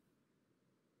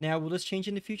 Now, will this change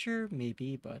in the future?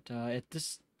 Maybe, but at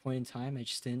this point in time,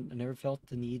 I never felt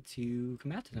the need to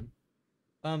come out to them.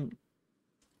 Um,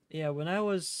 yeah,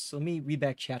 let me read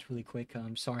back chat really quick.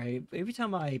 Sorry, every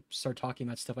time I start talking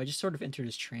about stuff, I just sort of enter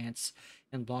this trance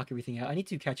and block everything out. I need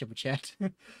to catch up with chat.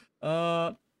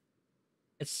 uh,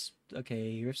 it's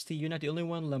okay, Ripsty, you're not the only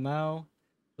one. Lamau,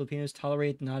 Filipinos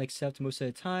tolerate, not accept most of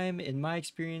the time. In my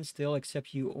experience, they'll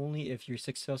accept you only if you're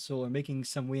successful or making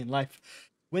some way in life.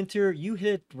 Winter, you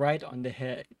hit it right on the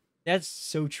head. That's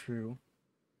so true.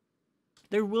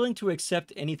 They're willing to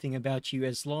accept anything about you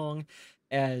as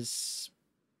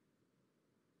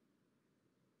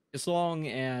as long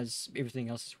as everything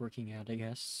else is working out, I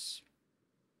guess.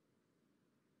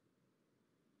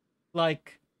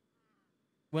 Like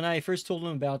when I first told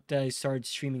them about that I started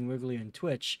streaming regularly on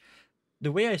Twitch,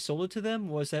 the way I sold it to them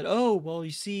was that, oh, well,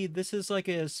 you see, this is like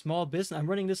a small business. I'm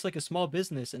running this like a small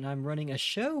business and I'm running a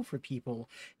show for people.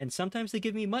 And sometimes they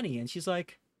give me money. And she's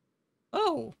like,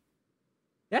 oh,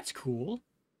 that's cool.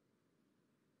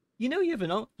 You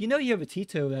have a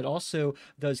Tito that also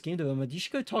does game development. You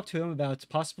should go talk to him about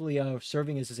possibly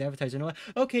serving as his advertiser. And I'm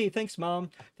like, okay, thanks,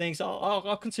 mom. Thanks.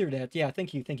 I'll consider that. Yeah,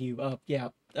 thank you, thank you. Yeah.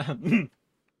 And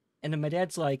then my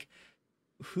dad's like,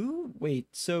 who? Wait,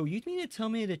 so you mean to tell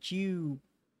me that you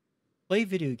play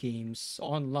video games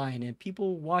online and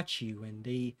people watch you and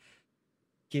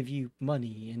give you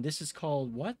money, and this is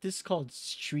called what? This is called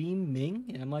streaming.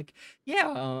 And I'm like, yeah,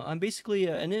 I'm basically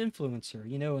an influencer.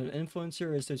 You know, an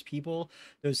influencer is those people,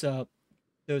 those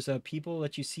people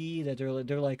that you see that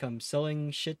they're like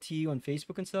selling shit to you on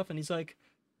Facebook and stuff. And he's like,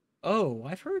 oh,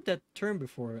 I've heard that term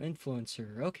before,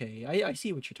 influencer. Okay, I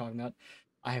see what you're talking about.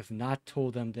 I have not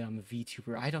told them that I'm a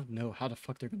VTuber. I don't know how the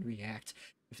fuck they're gonna react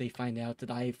if they find out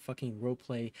that I fucking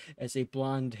roleplay as a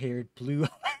blonde-haired,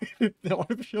 blue-eyed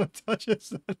artificial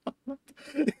intelligence.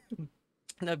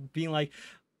 And I'm being like,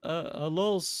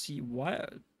 Lulz,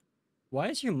 why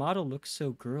does your model look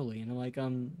so girly? And I'm like,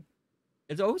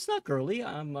 it's not girly.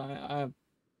 Um,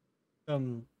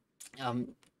 um,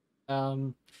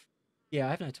 um, yeah, I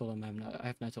have not told them I'm not. I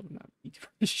have not told them I'm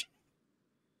a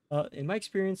VTuber. In my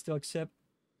experience, they'll accept.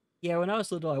 Yeah, when I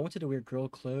was little, I wanted to wear girl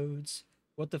clothes.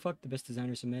 What the fuck? The best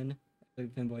designers of men,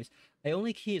 boys.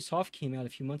 Soft came out a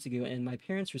few months ago, and my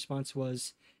parents' response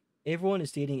was, "Everyone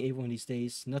is dating everyone these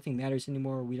days. Nothing matters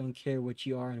anymore. We don't care what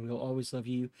you are, and we'll always love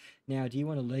you. Now, do you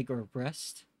want a leg or a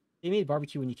breast?" They made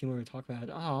barbecue when you came over to talk about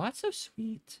it. Oh, that's so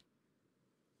sweet.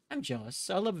 I'm jealous.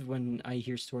 I love it when I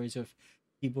hear stories of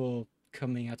people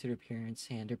coming out to their parents,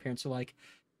 and their parents are like,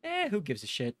 who gives a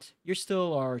shit? You're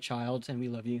still our child, and we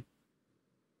love you.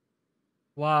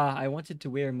 Wow, I wanted to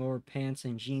wear more pants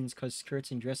and jeans because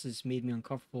skirts and dresses made me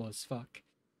uncomfortable as fuck.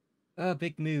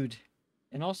 Big mood.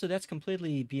 And also, that's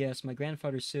completely BS. My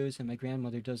grandfather sews and my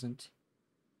grandmother doesn't.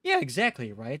 Yeah,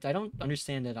 exactly, right? I don't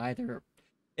understand that either.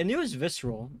 And it was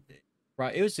visceral,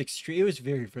 right? It was extreme. It was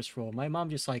very visceral. My mom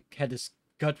just like had this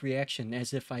gut reaction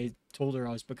as if I told her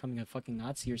I was becoming a fucking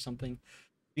Nazi or something.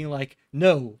 Being like,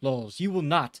 no, Lulz, you will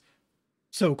not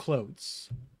sew clothes.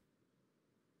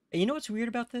 And you know what's weird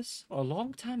about this? A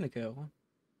long time ago,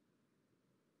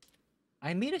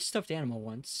 I made a stuffed animal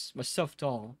once, a stuffed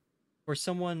doll, for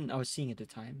someone I was seeing at the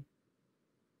time.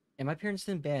 And my parents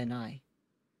didn't bat an eye.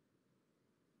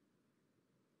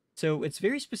 So it's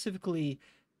very specifically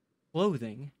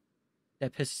clothing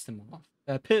that pisses them off.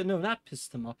 No, not pisses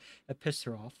them off. That pissed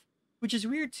her off. Which is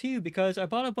weird too, because I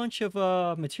bought a bunch of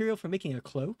material for making a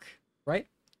cloak, right?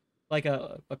 Like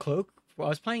a cloak. I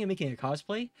was planning on making a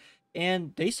cosplay,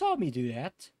 and they saw me do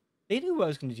that. They knew what I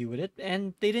was going to do with it,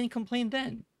 and they didn't complain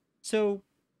then. So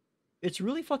it's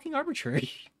really fucking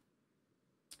arbitrary.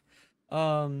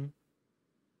 I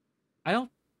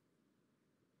don't.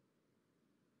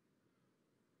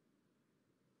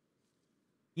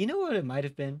 You know what it might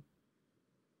have been?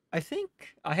 I think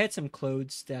I had some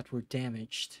clothes that were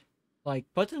damaged. Like,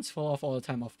 buttons fall off all the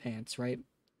time off pants, right?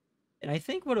 And I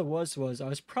think what it was I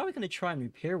was probably going to try and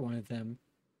repair one of them.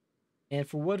 And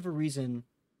for whatever reason,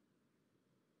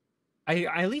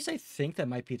 at least I think that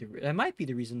might be the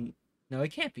reason. No,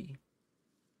 it can't be.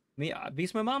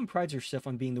 Because my mom prides herself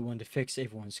on being the one to fix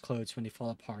everyone's clothes when they fall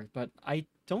apart. But I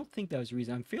don't think that was the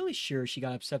reason. I'm fairly sure she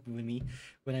got upset with me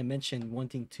when I mentioned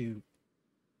wanting to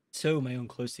sew my own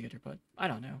clothes together. But I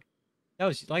don't know. That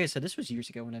was, like I said, this was years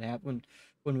ago when it happened,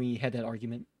 when we had that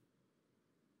argument.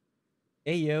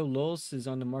 Hey yo, Lulz is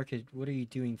on the market. What are you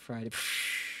doing Friday?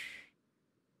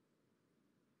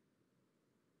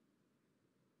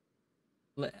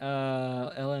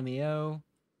 LMAO,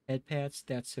 head pats,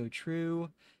 that's so true.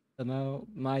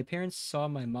 My parents saw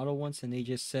my model once and they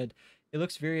just said, it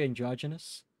looks very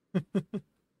androgynous.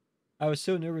 I was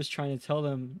so nervous trying to tell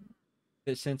them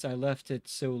that since I left it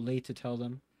so late to tell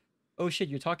them. Oh shit,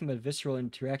 you're talking about visceral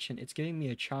interaction. It's giving me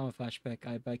a trauma flashback,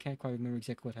 but I can't quite remember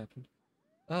exactly what happened.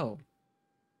 Oh.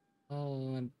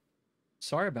 Oh, I'm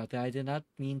sorry about that. I did not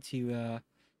mean to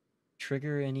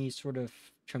trigger any sort of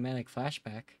traumatic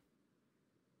flashback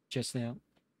just now.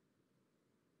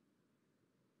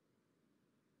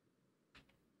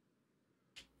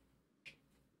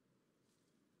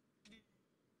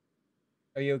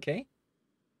 Are you okay?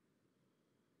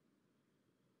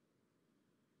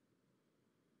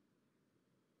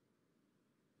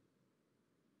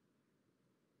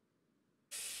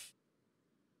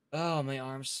 Oh, my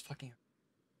arm's fucking.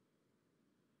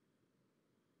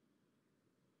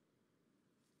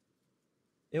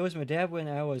 It was my dad when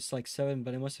I was like 7,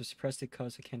 but I must have suppressed it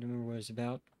because I can't remember what it was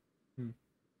about.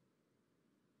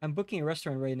 I'm booking a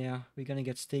restaurant right now. We're gonna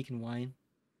get steak and wine.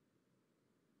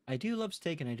 I do love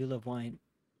steak and I do love wine,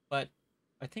 but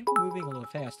I think we're moving a little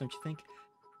fast, don't you think?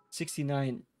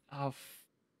 69. Oh,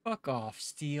 fuck off,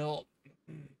 Steel.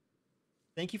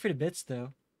 Thank you for the bits,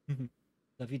 though.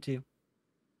 Love you too.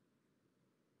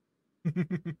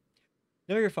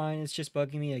 No, you're fine. It's just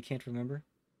bugging me. I can't remember.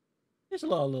 There's a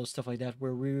lot of little stuff like that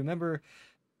where we remember.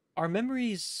 Our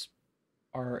memories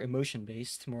are emotion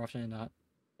based more often than not.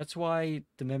 That's why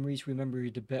the memories we remember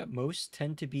the most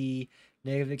tend to be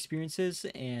negative experiences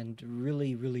and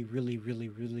really, really, really, really,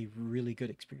 really, really good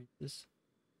experiences.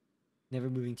 Never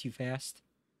moving too fast.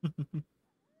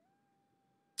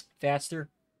 Faster.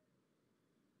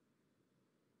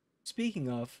 Speaking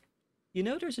of,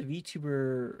 there's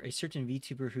a certain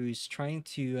VTuber who's trying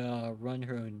to run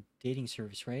her own dating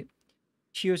service, right?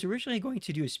 She was originally going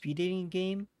to do a speed dating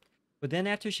game, but then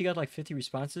after she got like 50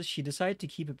 responses, she decided to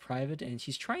keep it private and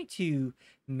she's trying to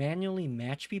manually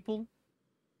match people.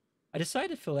 I decided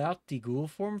to fill out the Google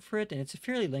form for it, and it's a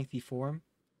fairly lengthy form,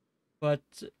 but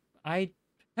I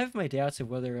have my doubts of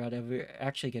whether I'd ever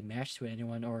actually get matched with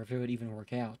anyone or if it would even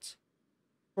work out.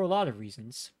 For a lot of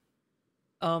reasons.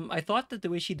 I thought that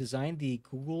the way she designed the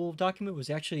Google document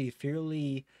was actually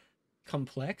fairly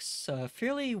complex,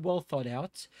 fairly well thought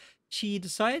out.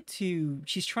 She's trying to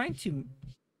she's trying to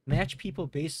match people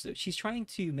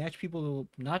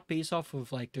not based off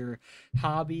of like their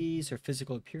hobbies or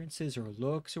physical appearances or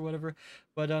looks or whatever,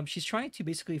 but she's trying to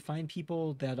basically find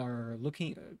people that are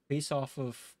looking based off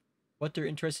of what they're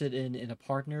interested in a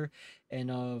partner,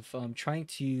 and of trying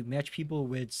to match people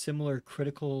with similar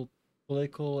critical,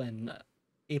 political, and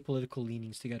apolitical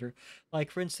leanings together. Like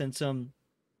for instance, some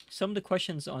of the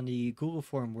questions on the Google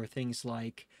form were things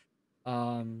like,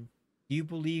 do you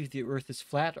believe the Earth is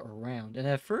flat or round? And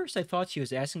at first, I thought she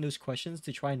was asking those questions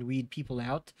to try and weed people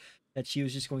out that she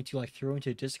was just going to like throw into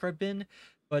a discard bin.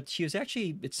 But she was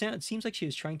actually, it seems like she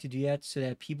was trying to do that so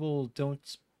that people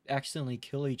don't accidentally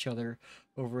kill each other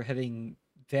over having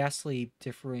vastly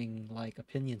differing like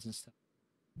opinions and stuff.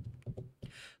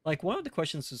 Like one of the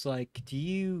questions was like, do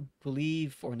you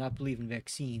believe or not believe in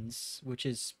vaccines? Which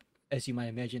is, as you might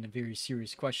imagine, a very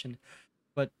serious question.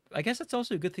 But I guess that's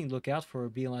also a good thing to look out for,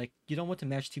 being like, you don't want to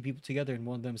match two people together and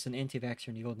one of them is an anti-vaxxer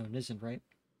and the other one isn't, right?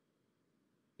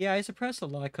 Yeah, I suppress a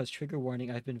lot because, trigger warning,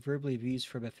 I've been verbally abused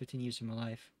for about 15 years of my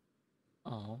life.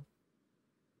 Oh.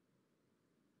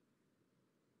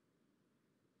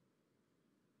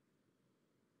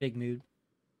 Big mood.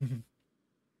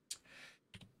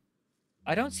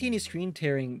 I don't see any screen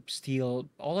tearing steal.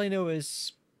 All I know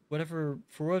is, for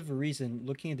whatever reason,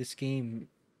 looking at this game,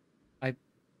 I'm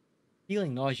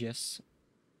feeling nauseous.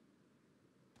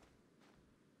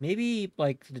 Maybe,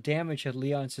 like, the damage that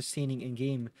Leon's sustaining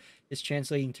in-game is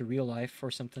translating to real life or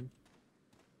something.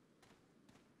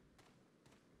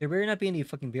 There better not be any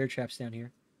fucking bear traps down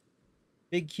here.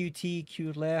 Big QT,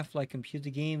 cute laugh, like computer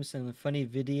games, and a funny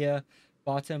video.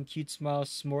 Bottom, cute smile,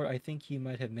 smart. I think you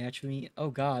might have matched with me.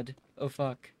 Oh god. Oh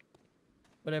fuck.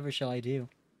 Whatever shall I do?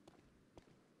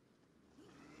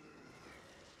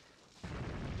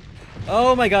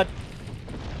 Oh my god.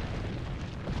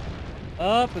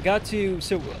 Up, we got to,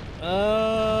 so,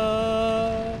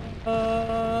 up.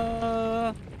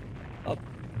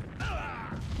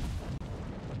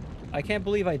 I can't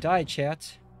believe I died,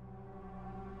 chat.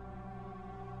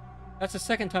 That's the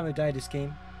second time I died this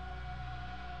game.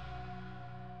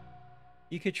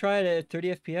 You could try it at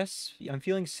 30 FPS. I'm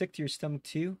feeling sick to your stomach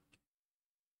too.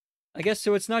 I guess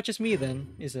so. It's not just me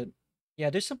then, is it? Yeah,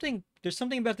 there's something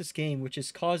about this game which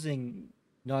is causing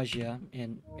nausea,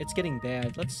 and it's getting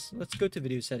bad. Let's go to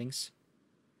video settings.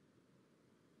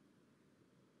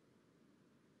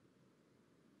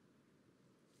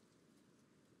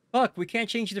 Fuck, we can't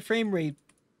change the frame rate.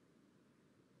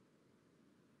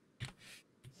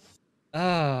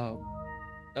 Oh.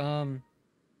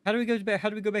 How do we go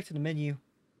back to the menu?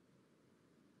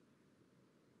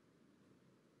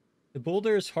 The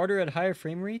boulder is harder at higher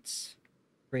frame rates?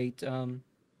 Great.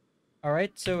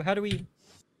 Alright, so how do we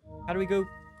go?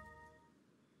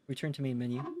 Return to main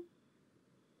menu.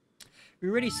 We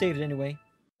already saved it anyway.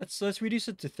 Let's reduce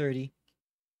it to 30.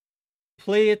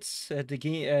 Play it at the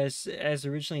game as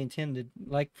originally intended,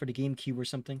 like for the GameCube or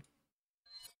something.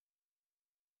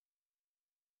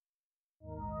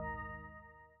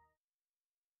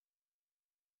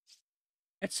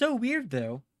 It's so weird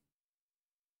though.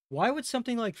 Why would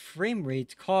something like frame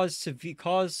rate cause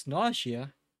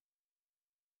nausea?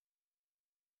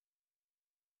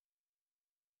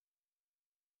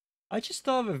 I just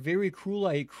thought of a very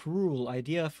cruel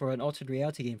idea for an alternate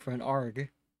reality game, for an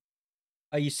ARG.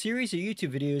 A series of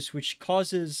YouTube videos which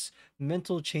causes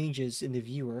mental changes in the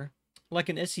viewer. Like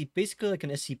an basically like an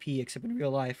SCP, except in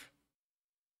real life.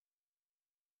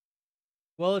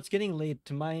 Well, it's getting late.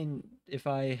 To mind if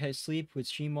I sleep with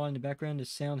stream on in the background, the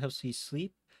sound helps me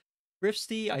sleep.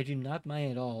 Grifsty, I do not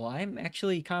mind at all. I'm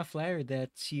actually kind of flattered that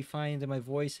you find that my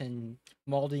voice and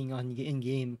molding on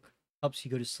in-game helps you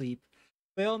go to sleep.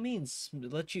 By all means,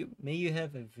 may you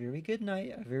have a very good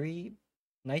night, a very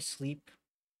nice sleep,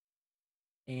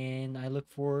 and I look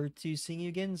forward to seeing you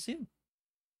again soon.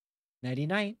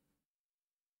 Nighty-night.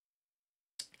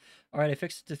 Alright, I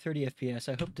fixed it to 30 FPS.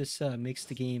 I hope this makes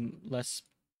the game less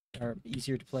or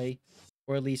easier to play.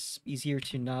 Or at least easier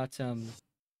to not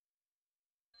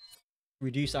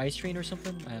reduce eye strain or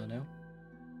something? I don't know.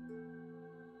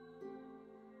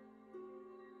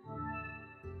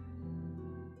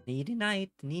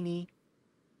 Nighty-night, Nini.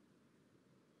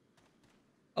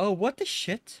 Oh, what the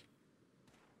shit?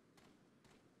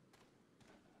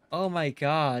 Oh my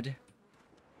god.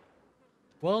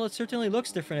 Well, it certainly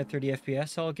looks different at 30 FPS,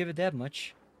 so I'll give it that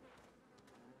much.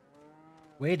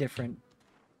 Way different.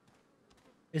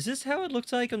 Is this how it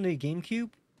looks like on the GameCube?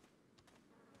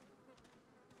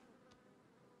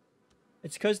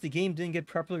 It's because the game didn't get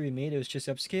properly remade, it was just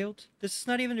upscaled? This is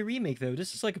not even a remake, though.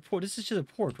 This is like a port. This is just a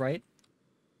port, right?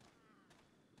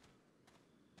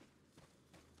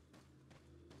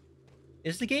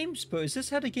 Is the game is this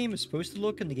how the game is supposed to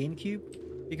look in the GameCube?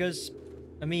 Because,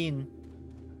 I mean,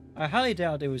 I highly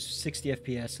doubt it was 60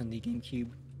 FPS on the GameCube.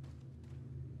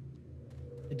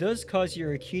 It does cause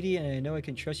your acuity, and I know I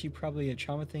can trust you, probably a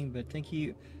trauma thing, but thank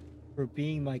you for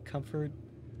being my comfort.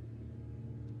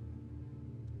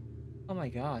 Oh my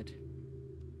god.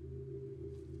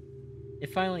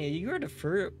 If finally, you're the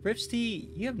first, Ripsty,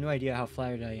 you have no idea how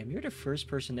flattered I am. You're the first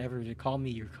person ever to call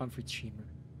me your comfort streamer.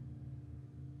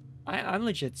 I'm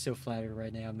legit so flattered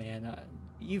right now, man.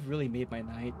 You've really made my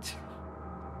night.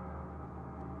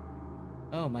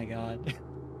 Oh my god.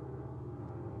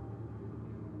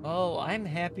 Oh, I'm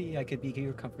happy I could be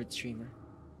your comfort streamer.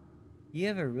 You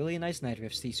have a really nice night,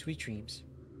 Ripsty. Sweet dreams.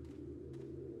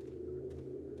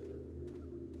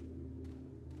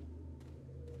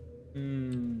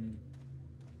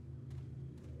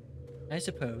 I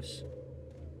suppose.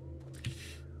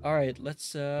 Alright,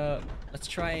 let's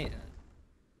try.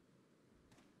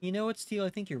 You know what, Steel? I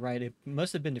think you're right. It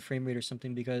must have been the frame rate or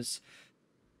something because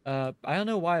I don't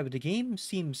know why, but the game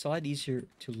seems a lot easier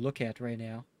to look at right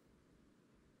now.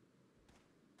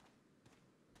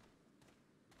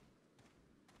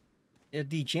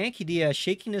 The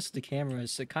shakiness of the camera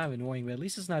is kind of annoying, but at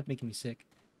least it's not making me sick.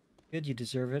 Good, you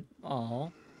deserve it.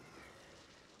 Aww.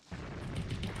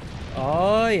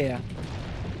 Oh, yeah.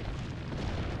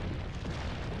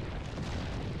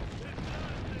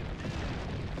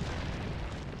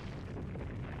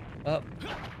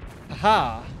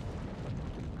 Aha!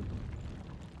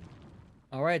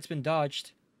 Alright, it's been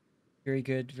dodged. Very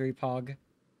good, very pog.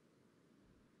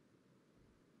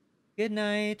 Good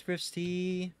night,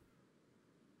 Rifsty.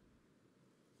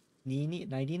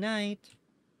 Nighty night.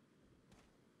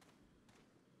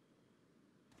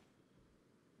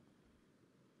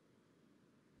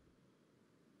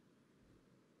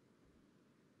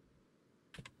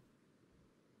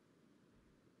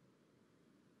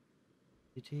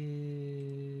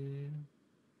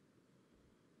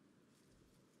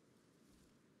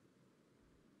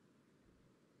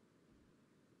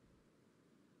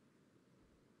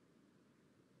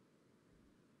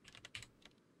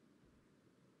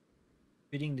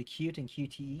 Reading the cute and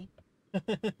QTE?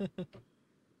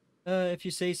 If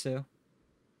you say so.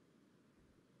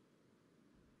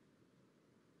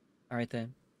 Alright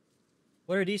then.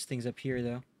 What are these things up here,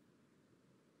 though?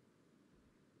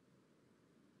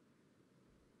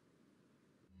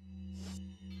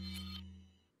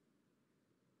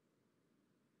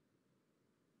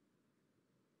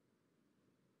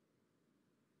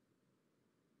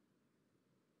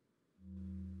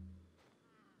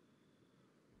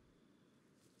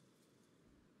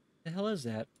 The hell is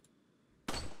that?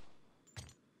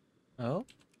 Oh?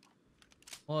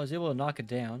 Well, I was able to knock it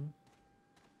down.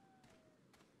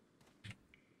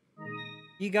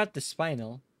 You got the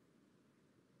spinal.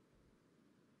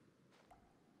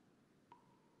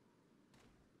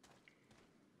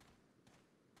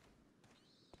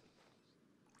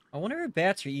 I wonder if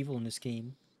bats are evil in this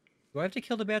game. Do I have to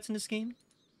kill the bats in this game?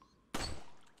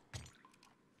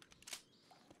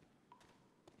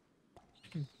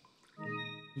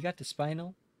 You got the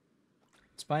spinal?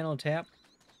 Spinal tap?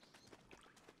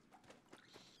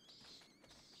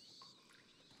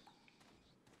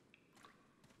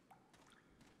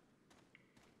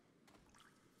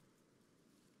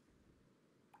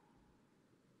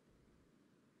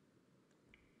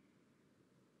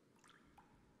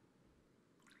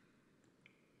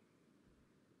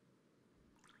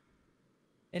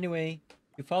 Anyway,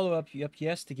 to follow up,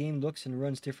 yes, the game looks and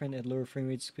runs different at lower frame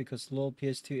rates because LOL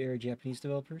PS2 era Japanese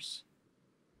developers.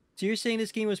 So you're saying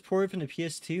this game was ported from the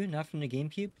PS2, not from the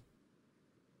GameCube?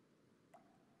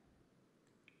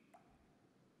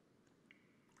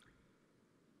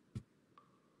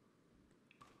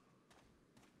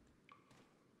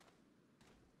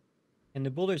 And the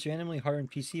boulder is randomly hard on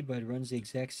PC, but it runs the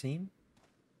exact same?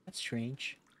 That's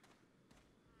strange.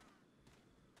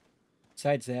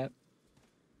 Besides that.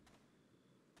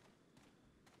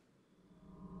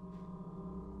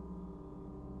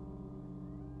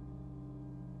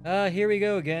 Here we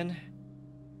go again.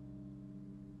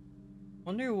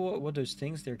 Wonder what those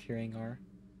things they're carrying are.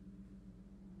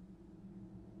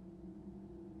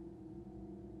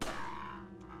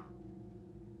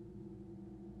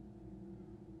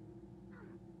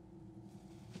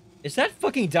 Is that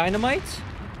fucking dynamite?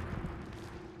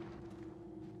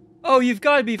 Oh, you've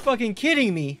got to be fucking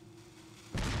kidding me.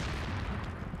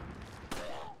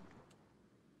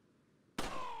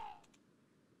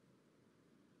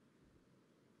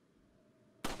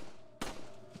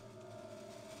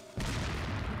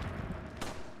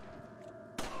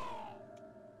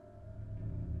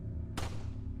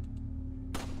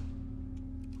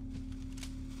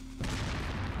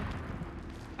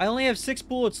 I only have 6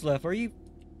 bullets left. Are you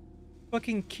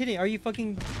fucking kidding? Are you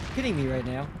fucking kidding me right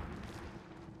now?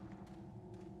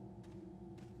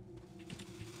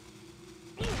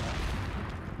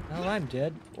 Well, I'm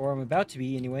dead. Or I'm about to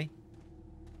be, anyway.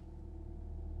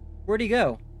 Where'd he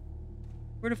go?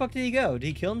 Where the fuck did he go? Did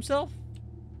he kill himself?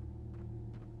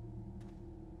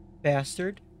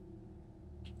 Bastard.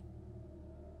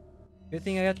 Good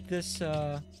thing I got this,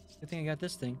 good thing I got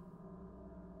this thing.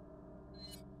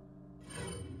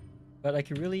 But I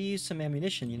could really use some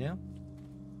ammunition, you know?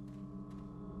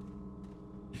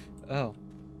 Oh.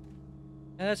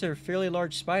 And that's a fairly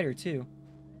large spider, too.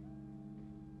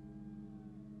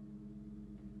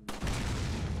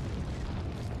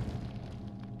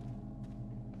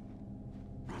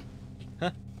 Huh?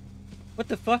 What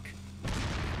the fuck?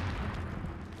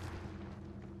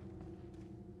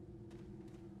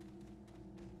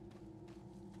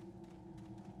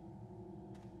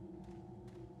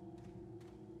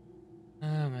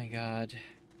 Oh my god.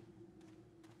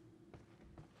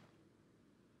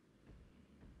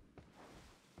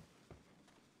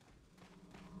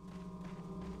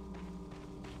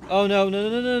 Oh no, no,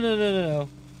 no, no, no, no, no,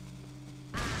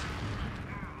 no.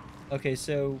 Okay,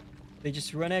 so they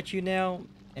just run at you now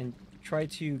and try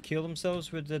to kill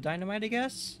themselves with the dynamite, I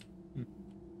guess? You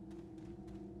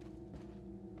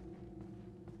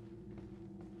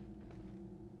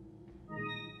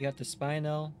got the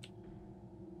spinel.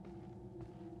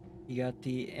 You got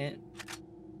the...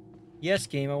 Yes,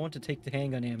 game, I want to take the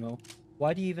handgun ammo.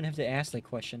 Why do you even have to ask that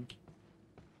question?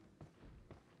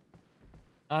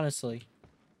 Honestly.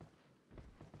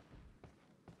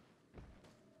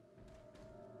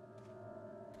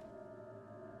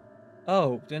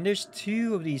 Oh, then there's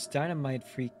 2 of these dynamite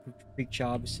freak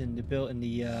jobs in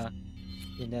the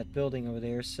in that building over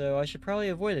there, so I should probably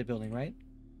avoid that building, right?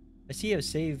 I see a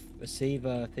save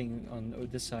thing on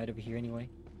this side over here anyway.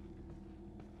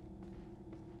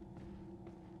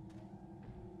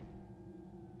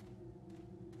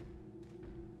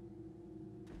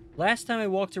 Last time I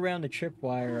walked around the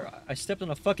tripwire, I stepped on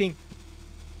a fucking...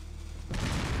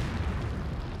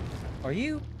 Are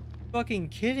you fucking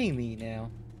kidding me now?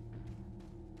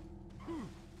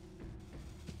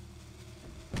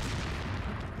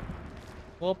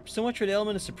 Well, so much for the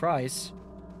element of surprise.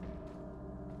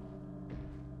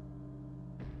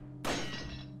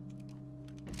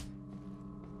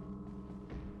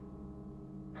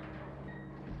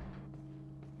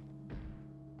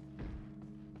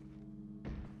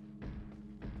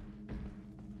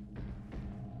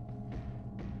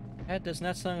 That does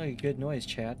not sound like a good noise,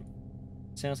 chat.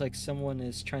 Sounds like someone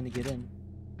is trying to get in.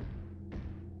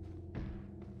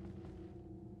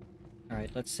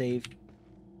 Alright, let's save.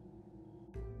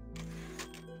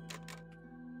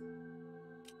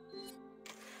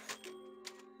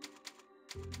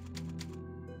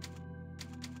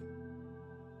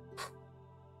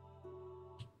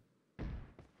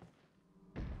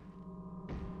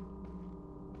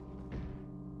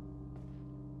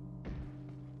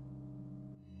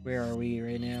 Where are we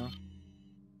right now?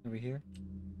 Over here?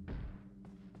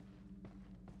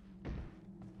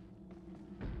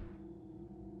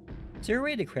 Is there a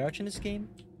way to crouch in this game?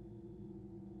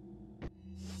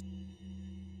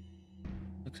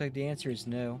 Looks like the answer is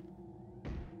no.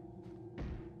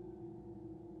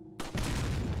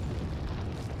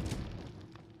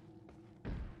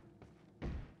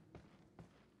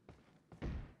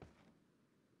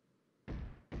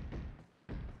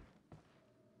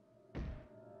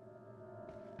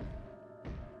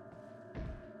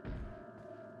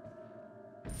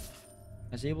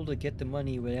 I was able to get the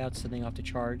money without sending off the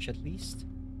charge, at least.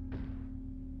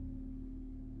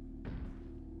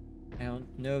 I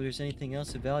don't know if there's anything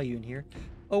else of value in here.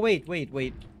 Oh, wait.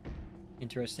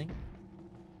 Interesting.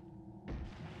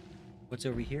 What's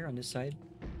over here on this side?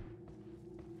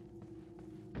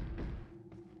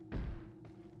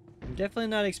 I'm definitely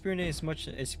not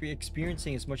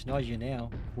experiencing as much nausea now,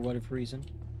 for whatever reason.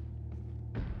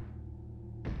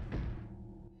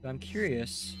 But I'm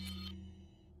curious.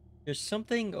 There's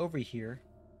something over here.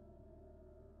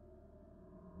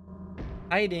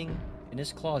 Hiding in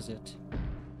his closet.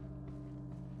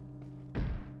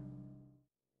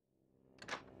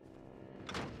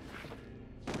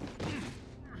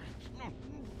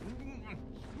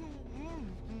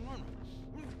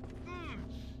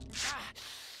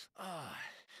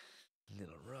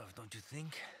 Little rough, don't you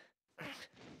think?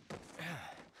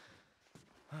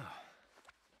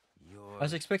 I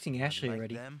was expecting Ashley like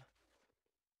already. them?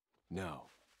 No.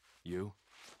 You?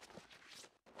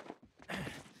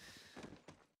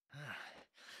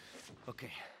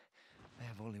 Okay, I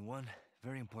have only one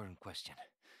very important question.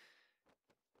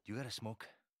 You got a smoke?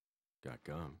 Got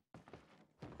gum.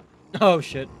 Oh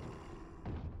shit.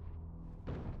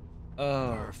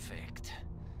 Oh, Perfect.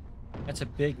 that's a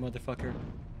big motherfucker.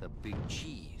 The big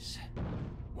cheese.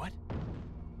 What?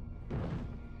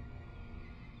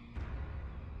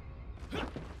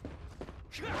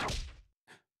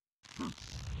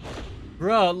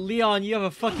 Bro, Leon, you have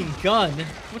a fucking gun.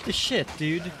 What the shit,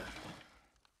 dude?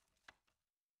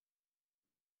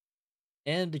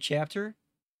 End the chapter.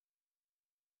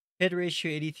 Hit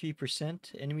ratio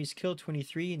 83%. Enemies killed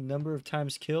 23. Number of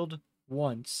times killed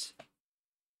once.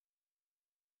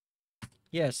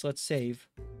 Yes, let's save.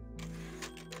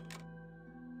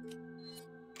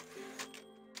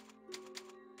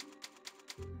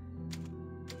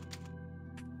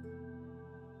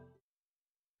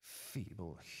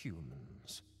 Feeble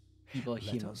humans. People Let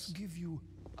humans. us give you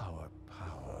our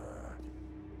power.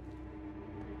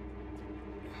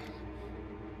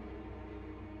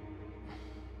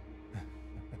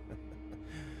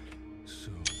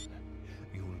 Soon,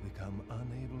 you will become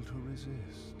unable to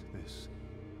resist this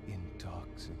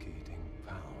intoxicating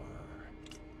power.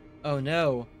 Oh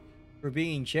no. We're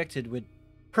being injected with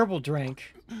purple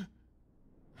drink.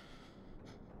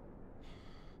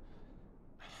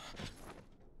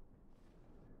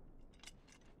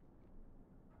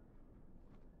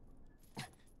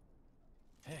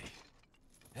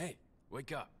 Hey,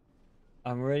 wake up.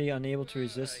 I'm already unable to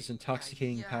resist this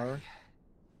intoxicating power.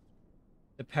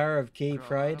 The power of gay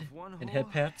pride and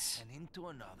head pats. And into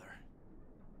another.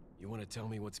 You want to tell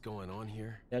me what's going on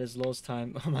here? That is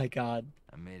Lulztime. Oh my god.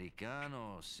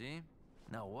 Americano, see?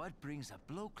 Now what brings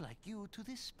a bloke like you to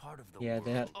this part of the Yeah, world?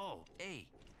 that. Oh, hey,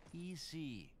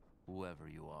 easy, whoever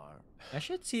you are. I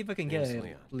should see if I can get Name's a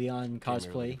Leon. Leon Came here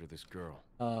looking cosplay. for this girl.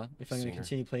 If I'm Seen gonna her?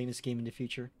 continue playing this game in the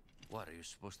future. What, are you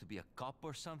supposed to be a cop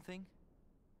or something?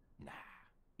 Nah,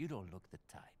 you don't look the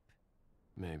type.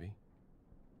 Maybe.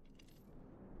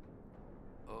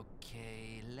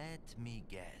 Okay, let me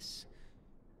guess.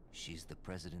 She's the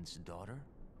president's daughter?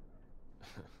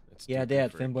 That's Yeah, too good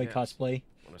Dad, for a fanboy guess. cosplay.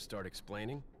 Want to start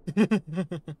explaining?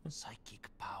 Psychic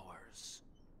powers.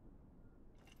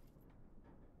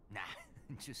 Nah,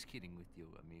 just kidding with you,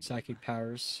 I mean. Psychic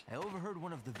powers. I overheard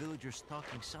one of the villagers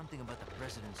talking something about the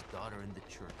president's daughter in the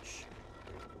church.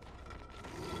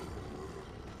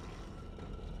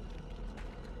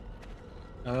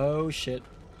 Oh shit.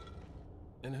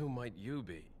 And who might you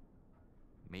be?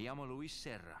 Me llamo Luis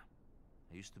Serra.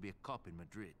 I used to be a cop in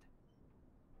Madrid.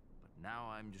 But now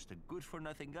I'm just a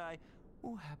good-for-nothing guy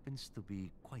who happens to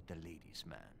be quite a ladies'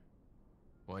 man.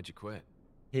 Why'd you quit?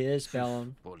 His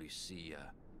Ballon. Policia,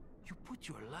 you put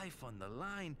your life on the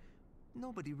line.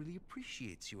 Nobody really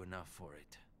appreciates you enough for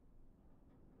it.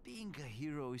 Being a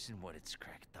hero isn't what it's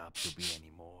cracked up to be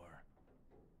anymore.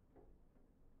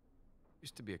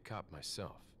 Used to be a cop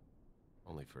myself.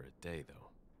 Only for a day, though.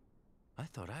 I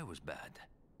thought I was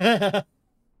bad.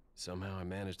 Somehow I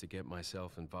managed to get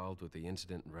myself involved with the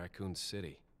incident in Raccoon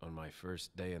City on my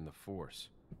first day in the force.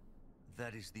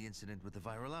 That is the incident with the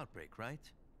viral outbreak, right?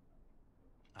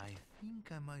 I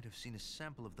think I might have seen a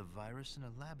sample of the virus in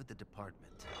a lab at the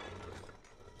department.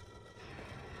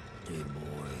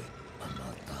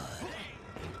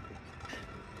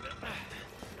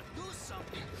 Do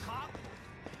something, cop!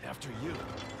 After you.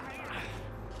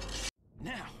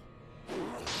 Now.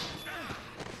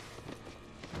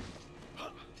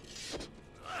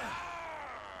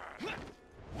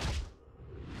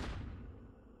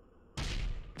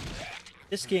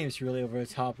 This game's really over the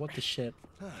top. What the shit?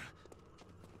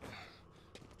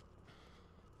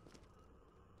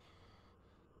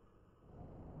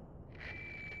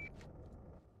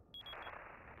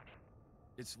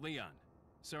 It's Leon.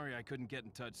 Sorry I couldn't get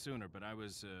in touch sooner, but I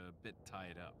was a bit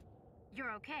tied up.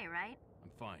 You're okay, right? I'm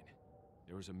fine.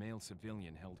 There was a male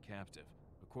civilian held captive.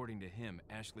 according to him,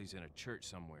 Ashley's in a church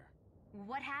somewhere.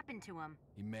 What happened to him?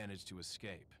 He managed to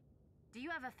escape. Do you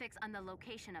have a fix on the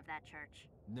location of that church?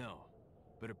 No,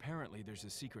 but apparently there's a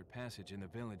secret passage in the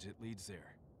village that leads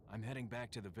there. I'm heading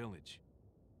back to the village.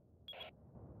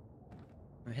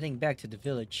 I'm heading back to the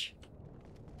village.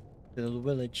 The little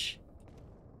village.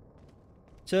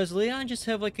 So does Leon just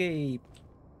have like a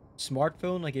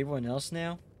smartphone like everyone else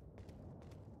now?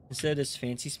 Instead of this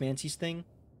fancy smancy thing?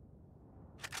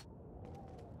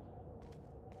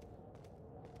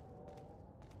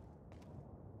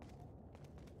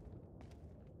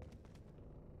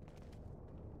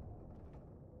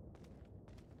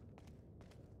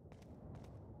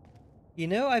 You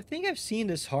know, I think I've seen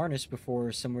this harness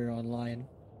before somewhere online.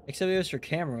 Except it was for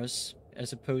cameras,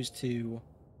 as opposed to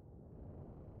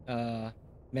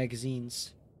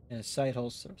magazines and a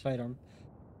sidearm.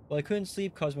 Well, I couldn't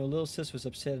sleep because my little sis was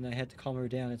upset and I had to calm her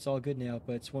down. It's all good now,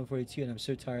 but it's 1:42 and I'm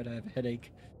so tired I have a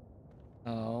headache.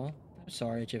 Oh, I'm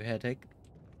sorry that you have a headache.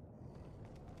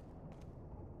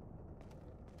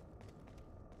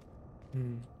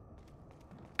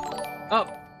 Oh,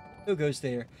 who goes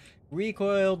there?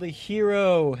 Recoil the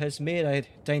hero has made a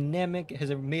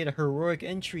heroic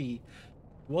entry.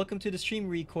 Welcome to the stream,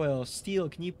 Recoil. Steel,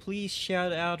 can you please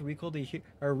shout out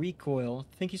Recoil?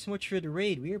 Thank you so much for the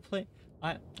raid. We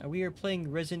are playing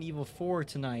Resident Evil 4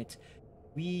 tonight.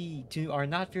 We are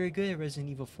not very good at Resident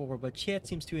Evil 4, but chat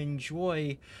seems to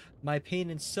enjoy my pain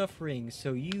and suffering,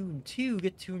 so you too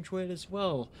get to enjoy it as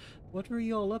well. What were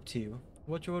you all up to?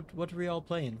 What were you all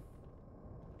playing?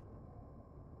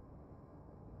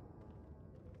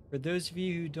 For those of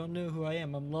you who don't know who I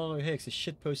am, I'm Lawler Hix, a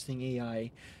shitposting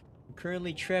AI. I'm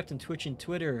currently trapped in Twitch and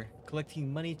Twitter,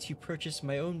 collecting money to purchase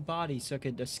my own body so I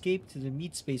could escape to the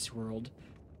meat space world.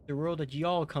 The world that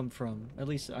y'all come from. At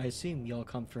least I assume y'all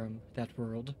come from that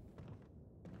world.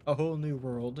 A whole new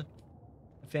world.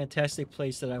 A fantastic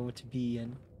place that I want to be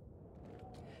in.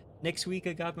 Next week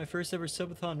I got my first ever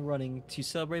subathon running to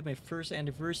celebrate my first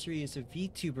anniversary as a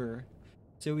VTuber.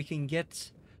 So we can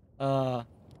get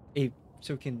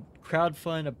so we can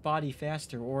crowdfund a body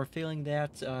faster, or failing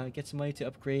that, get some money to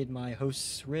upgrade my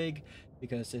host's rig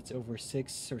because it's over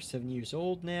 6 or 7 years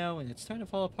old now and it's starting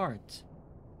to fall apart.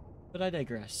 But I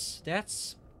digress.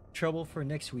 That's trouble for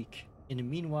next week. In the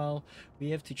meanwhile,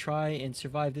 we have to try and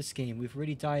survive this game. We've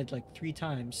already died like 3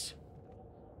 times.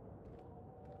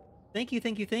 Thank you,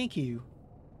 thank you, thank you.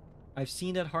 I've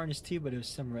seen that harness too, but it was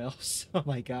somewhere else. Oh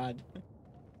my god.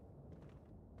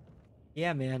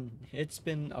 Yeah, man, it's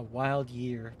been a wild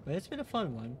year, but it's been a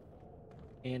fun one.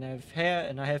 And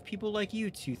I have people like you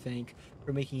to thank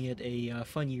for making it a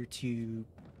fun year to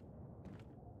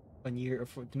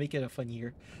make it a fun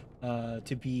year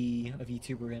to be a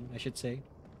VTuber in, I should say.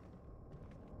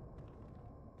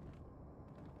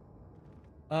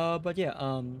 But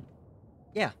yeah,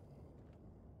 yeah.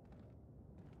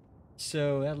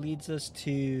 So that leads us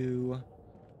to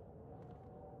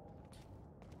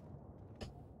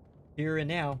Here and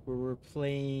Now, where we're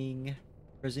playing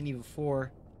Resident Evil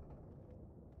 4.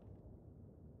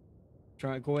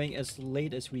 Going as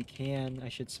late as we can, I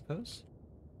should suppose.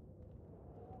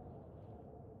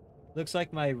 Looks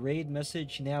like my raid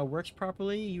message now works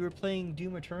properly. You were playing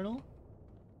Doom Eternal?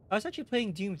 I was actually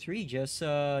playing Doom 3 just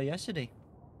yesterday.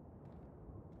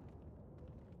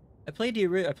 I played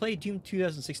Doom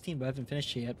 2016, but I haven't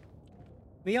finished it yet.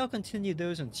 Maybe I'll continue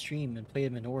those on stream and play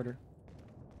them in order.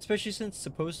 Especially since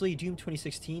supposedly Doom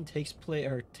 2016 takes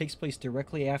place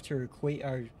directly after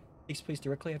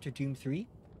Doom 3.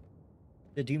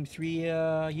 The Doom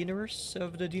 3 universe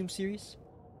of the Doom series.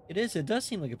 It does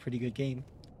seem like a pretty good game.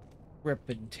 Rip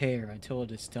and tear until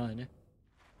it is done.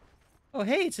 Oh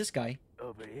hey, it's this guy.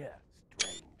 Over here,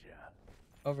 stranger.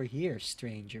 Over here,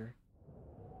 stranger.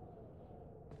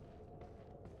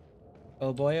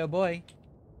 Oh boy, oh boy.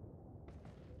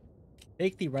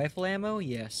 Take the rifle ammo?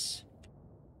 Yes.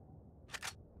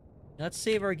 Let's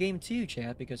save our game too,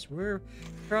 chat, because we're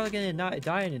probably gonna not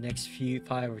die in the next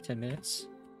 5 or 10 minutes.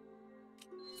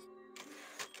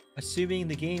 Assuming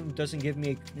the game doesn't give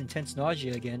me intense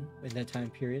nausea again in that time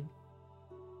period.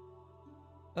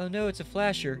 Oh no, it's a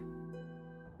flasher.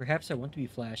 Perhaps I want to be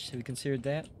flashed. Have you considered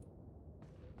that?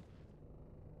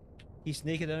 He's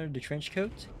naked under the trench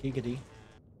coat? Giggity.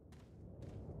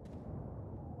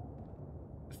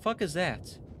 The fuck is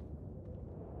that?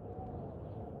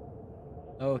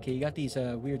 Oh, okay, you got these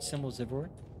weird symbols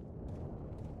everywhere.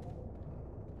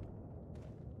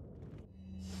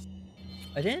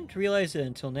 I didn't realize it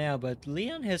until now, but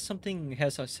Leon has some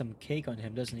cake on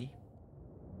him, doesn't he?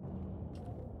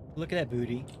 Look at that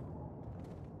booty.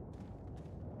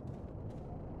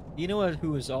 You know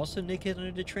who was also naked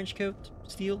under the trench coat?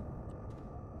 Steel?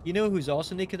 You know who's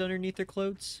also naked underneath their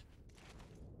clothes?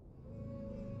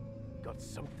 Got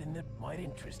something that might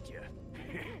interest you.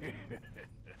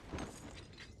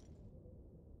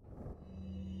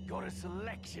 Got a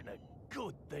selection of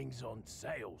good things on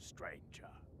sale, stranger.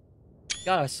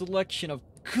 Got a selection of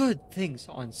good things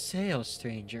on sale,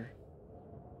 stranger.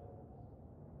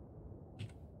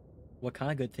 What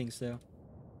kind of good things, though?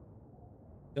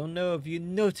 Don't know if you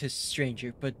noticed,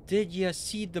 stranger, but did ya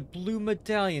see the blue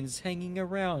medallions hanging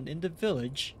around in the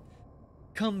village?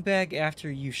 Come back after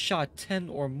you shot 10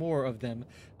 or more of them.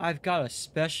 I've got a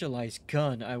specialized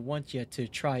gun I want ya to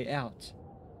try out.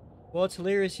 Well, it's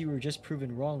hilarious you were just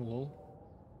proven wrong, lol.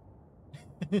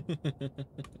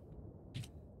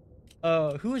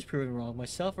 Who was proven wrong?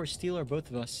 Myself or Steel or both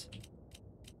of us?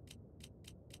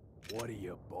 What are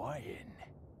you buying?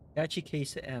 Patchy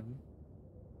case M.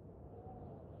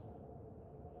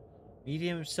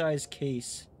 Medium-sized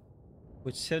case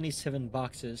with 77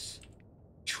 boxes.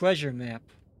 Treasure map.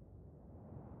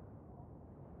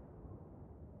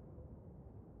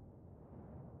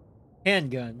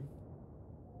 Handgun.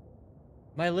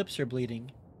 My lips are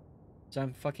bleeding. So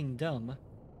I'm fucking dumb.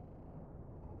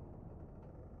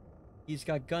 He's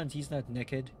got guns, he's not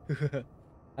naked.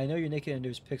 I know you're naked and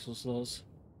there's pixels, Lulz.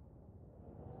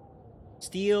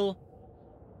 Steel.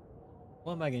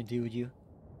 What am I gonna do with you?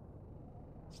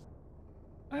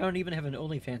 I don't even have an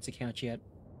OnlyFans account yet.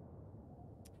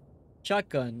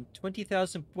 Shotgun,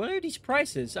 20,000. What are these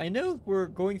prices? I know we're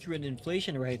going through an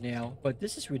inflation right now, but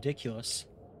this is ridiculous.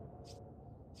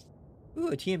 Ooh,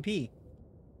 a TMP.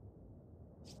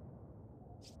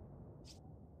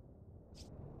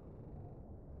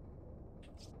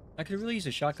 I could really use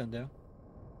a shotgun, though.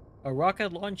 A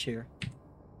rocket launcher.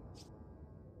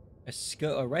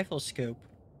 A rifle scope.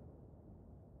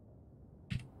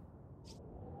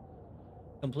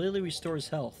 Completely restores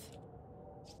health.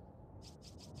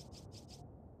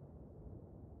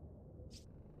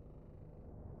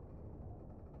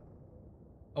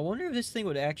 I wonder if this thing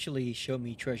would actually show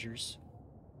me treasures.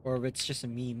 Or if it's just a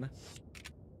meme.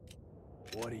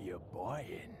 What are you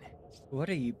buying? What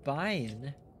are you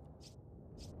buying?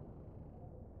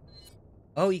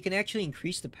 Oh, you can actually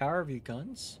increase the power of your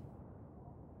guns?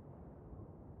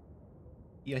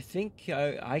 Yeah, I think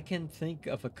I can think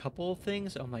of a couple of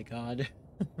things. Oh my god.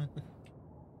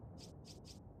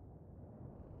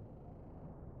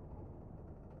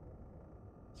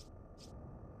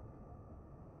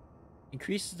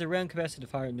 Increases the round capacity to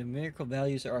fire. Numerical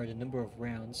values are the number of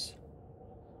rounds.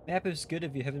 Map is good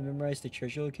if you haven't memorized the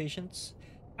treasure locations.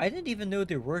 I didn't even know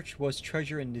there was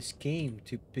treasure in this game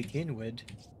to begin with.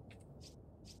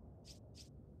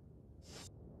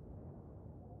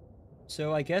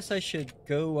 So I guess I should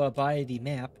go buy the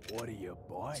map. What are you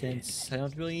buying? Since I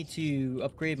don't really need to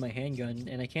upgrade my handgun,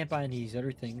 and I can't buy any of these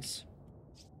other things.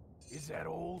 Is that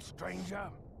all, stranger?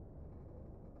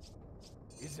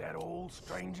 Is that all,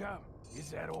 stranger?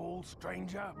 Is that all,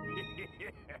 stranger?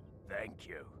 Thank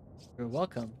you. You're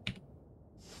welcome.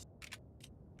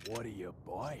 What are you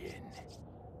buying?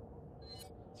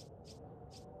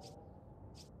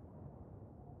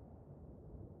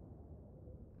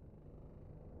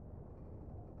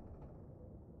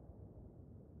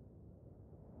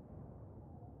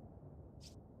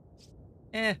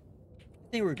 I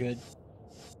think we're good.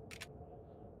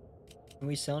 Can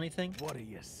we sell anything? What are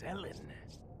you selling?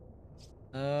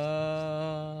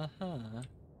 Huh.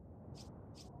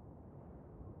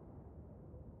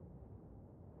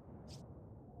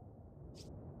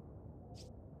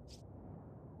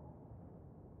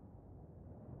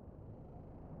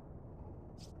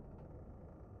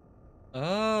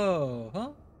 Oh, huh?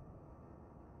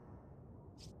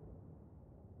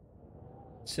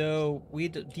 So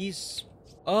these.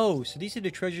 Oh, so these are the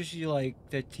treasures you like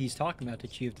that he's talking about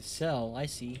that you have to sell. I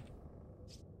see.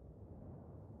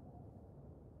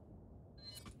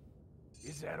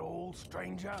 Is that all,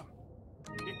 stranger?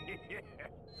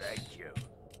 Thank you.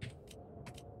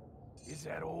 Is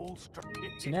that all,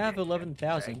 stranger? So now I have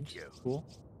 11,000. Thank you. Cool.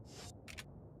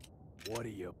 What are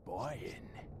you buying?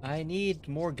 I need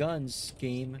more guns,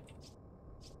 game.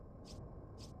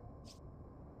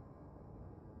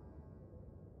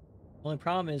 Only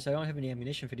problem is I don't have any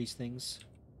ammunition for these things.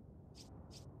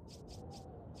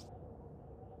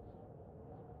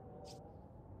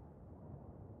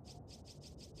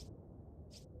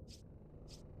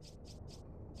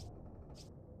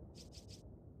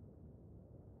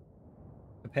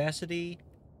 Capacity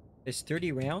is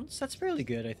 30 rounds? That's fairly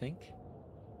good, I think.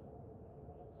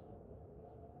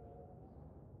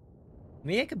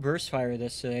 Maybe I could burst fire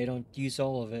this so I don't use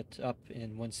all of it up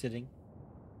in one sitting.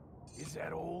 Is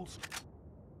that all?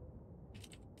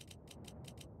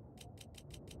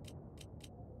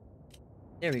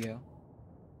 There we go.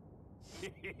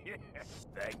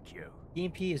 Thank you.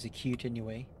 EMP is a cute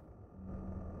anyway.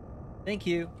 Thank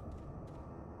you.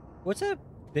 What's that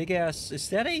big ass? Is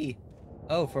that a...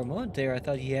 Oh, for a moment there, I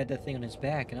thought he had that thing on his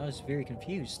back, and I was very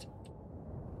confused.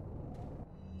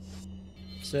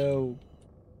 So,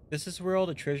 this is where all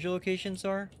the treasure locations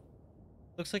are?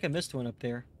 Looks like I missed one up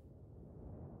there.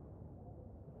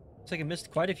 Looks like I missed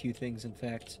quite a few things, in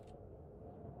fact.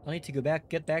 I need to go back,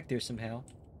 get back there somehow.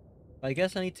 I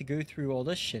guess I need to go through all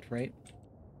this shit, right?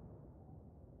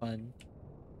 Fun.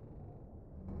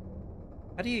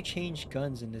 How do you change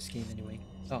guns in this game anyway?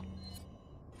 Oh.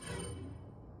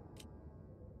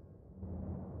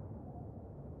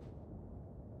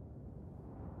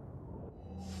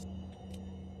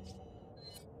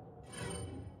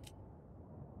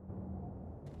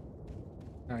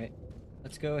 Alright.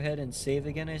 Let's go ahead and save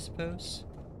again, I suppose.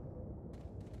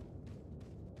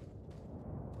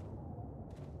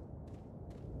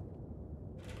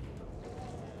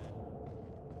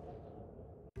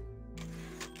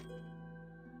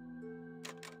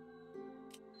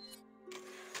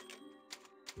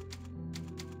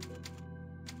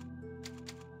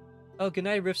 Oh, good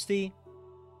night, Rifsty.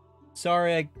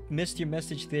 Sorry, I missed your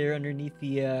message there underneath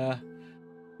the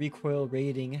recoil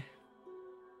rating.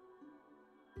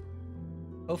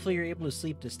 Hopefully you're able to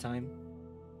sleep this time.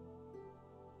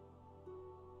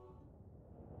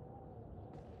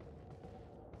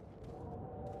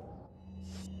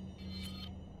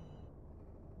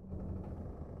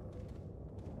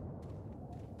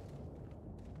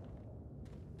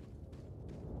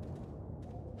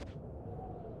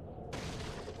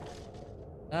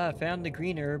 Ah, found the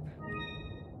green herb.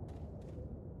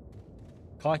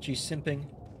 Caught you simping.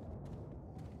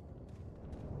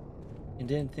 And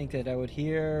didn't think that I would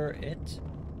hear it.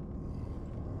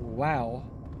 Wow.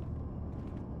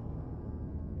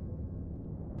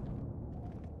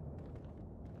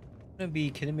 I'm gonna be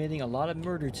committing a lot of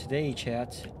murder today,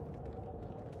 chat.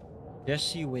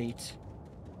 Just you wait.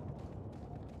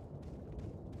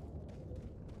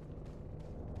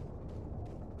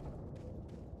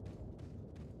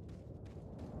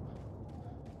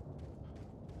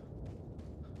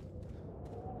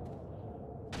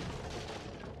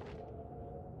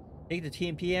 Take the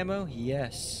TMP ammo?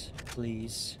 Yes,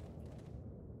 please.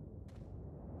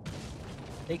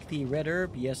 Take the red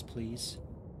herb? Yes, please.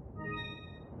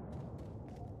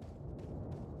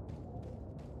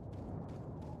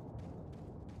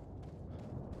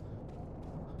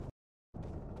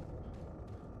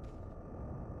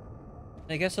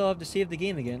 I guess I'll have to save the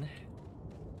game again.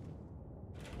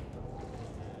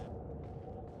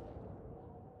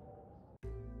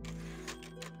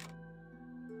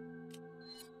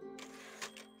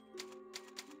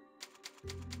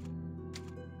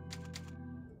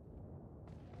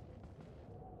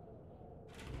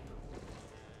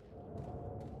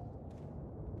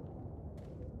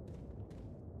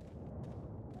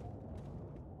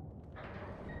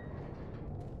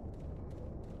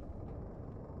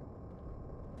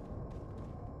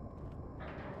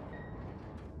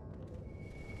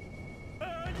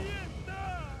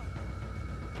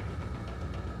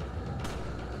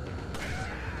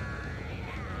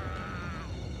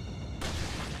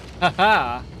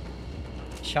 Haha!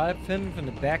 Shot at him from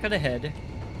the back of the head.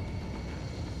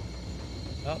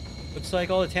 Oh, looks like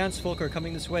all the townsfolk are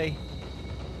coming this way.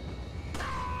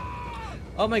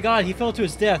 Oh my god, he fell to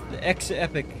his death.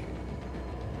 Epic.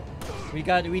 We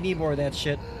need more of that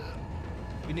shit.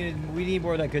 We need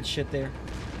more of that good shit there.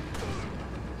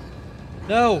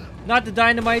 No! Not the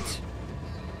dynamite!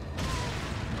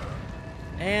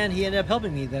 And he ended up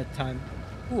helping me that time.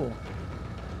 Cool.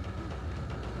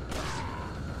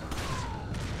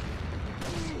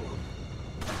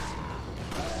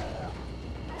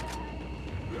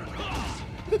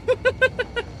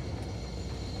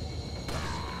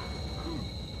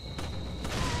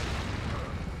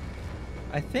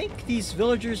 I think these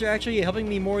villagers are actually helping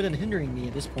me more than hindering me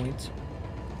at this point.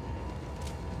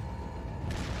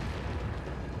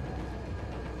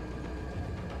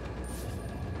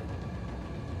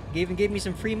 They even gave me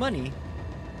some free money.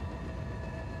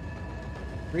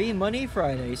 Free money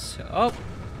Fridays. Oh.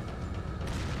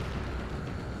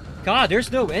 God,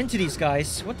 there's no end to these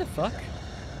guys. What the fuck?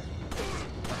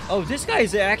 Oh, this guy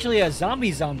is actually a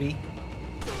zombie.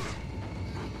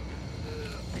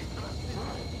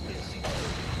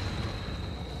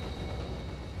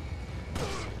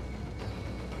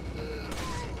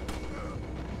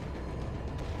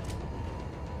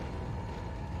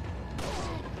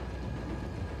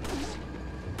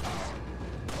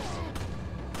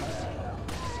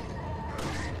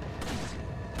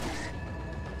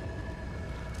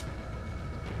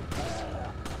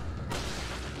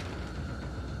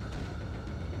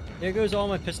 There goes all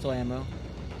my pistol ammo.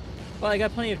 Well, I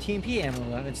got plenty of TMP ammo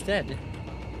left instead.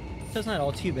 So it's not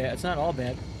all too bad. It's not all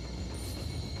bad.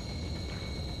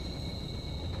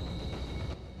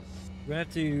 We're gonna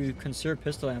have to conserve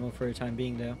pistol ammo for the time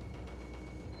being, though.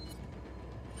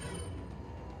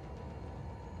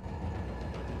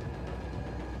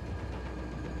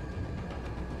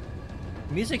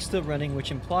 The music's still running,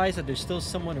 which implies that there's still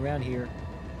someone around here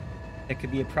that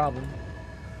could be a problem.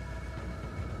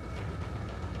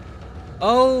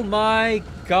 Oh my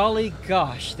golly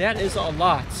gosh, that is a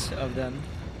lot of them.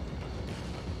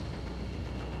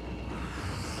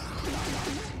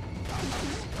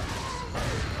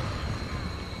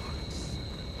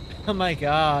 Oh my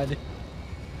god.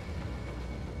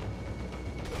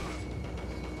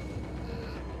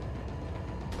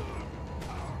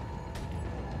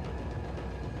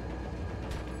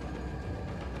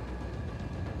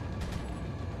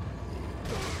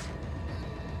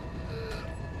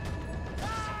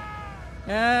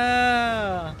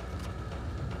 Ah.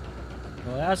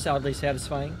 Well, that's oddly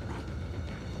satisfying.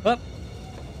 Up.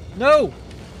 No!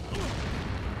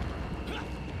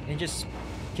 And just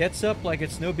gets up like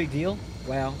it's no big deal.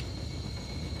 Wow.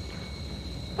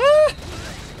 Ah!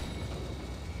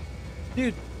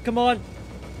 Dude, come on.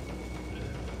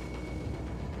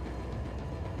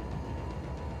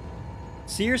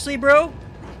 Seriously, bro?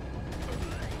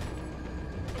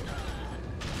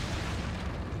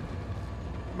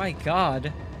 My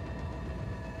god.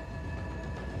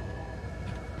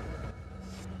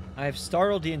 I've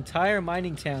startled the entire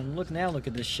mining town. Look now, look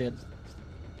at this shit.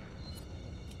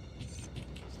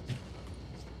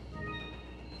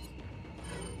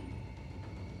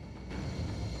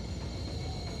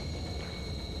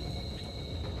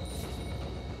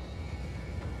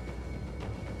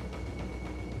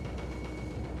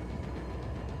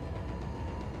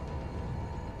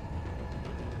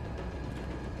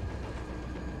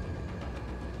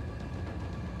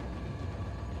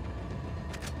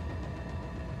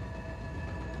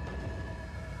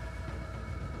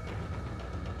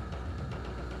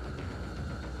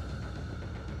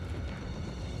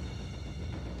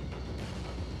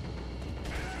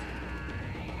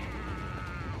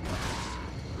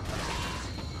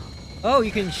 Oh,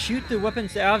 you can shoot the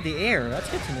weapons out of the air. That's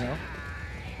good to know.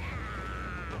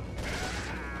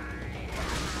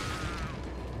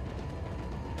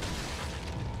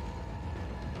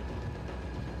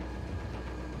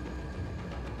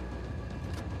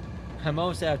 I'm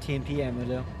almost out of TMP ammo,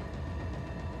 though.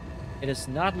 It is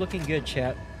not looking good,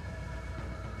 chat.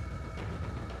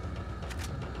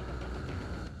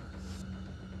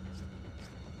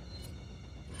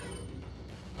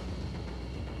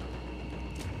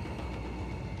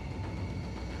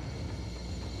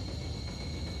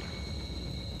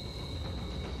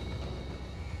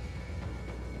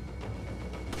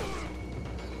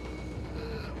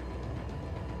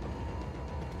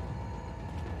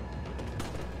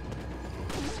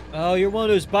 Oh, you're one of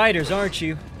those biters, aren't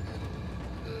you?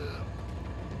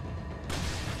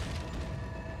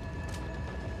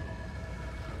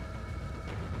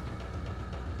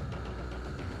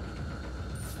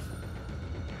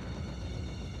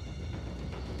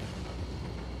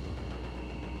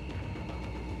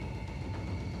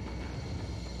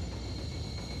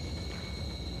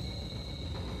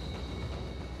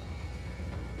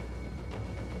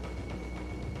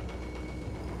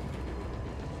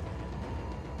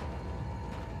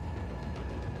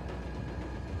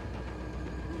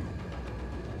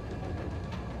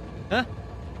 Huh?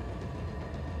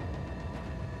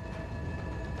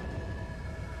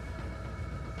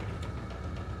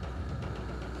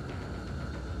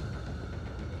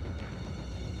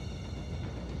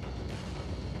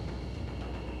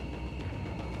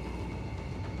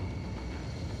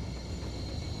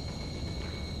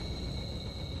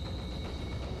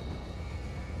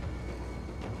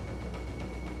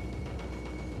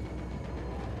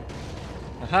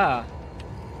 Aha.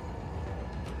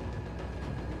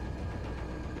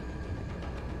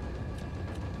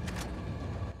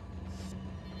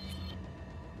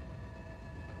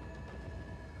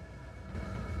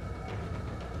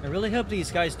 I really hope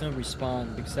these guys don't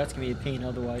respawn, because that's gonna be a pain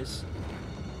otherwise.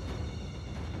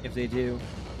 If they do.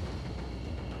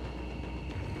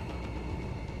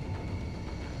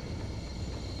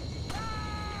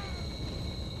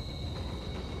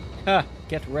 Ha!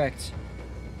 Get wrecked.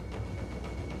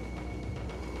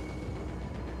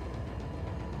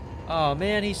 Oh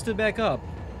man, he stood back up.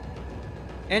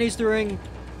 And he's throwing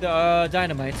the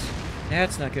dynamite.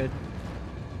 That's not good.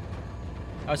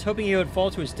 I was hoping he would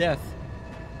fall to his death.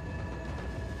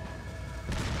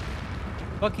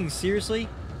 Fucking seriously?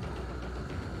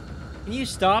 Can you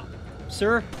stop,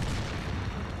 sir?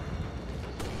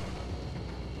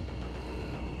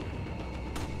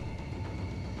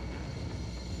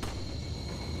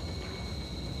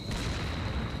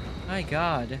 My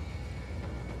God.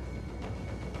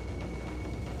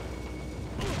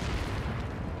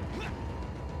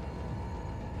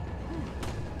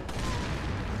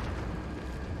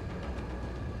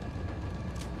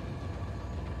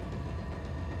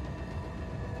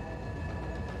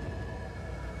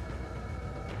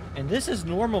 And this is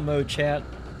normal mode, chat.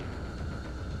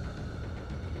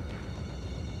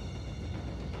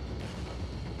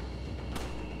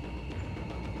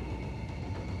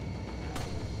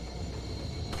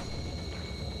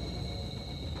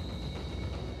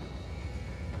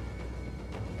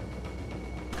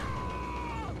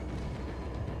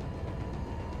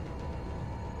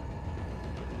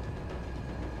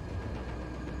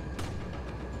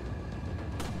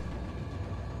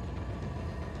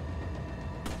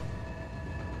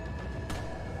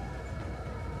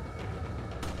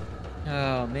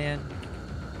 Oh, man.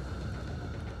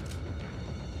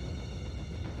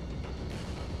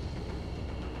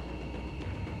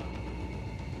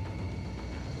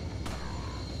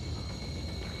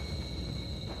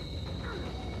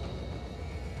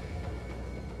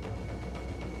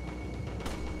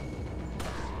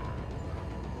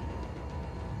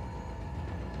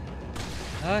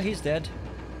 Ah, he's dead.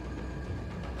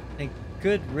 Thank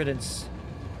good riddance.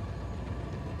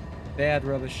 Bad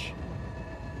rubbish.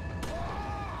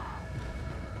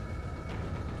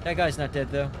 That guy's not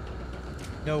dead, though.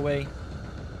 No way.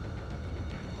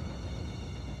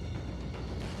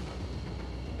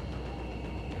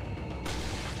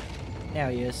 Now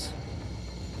he is.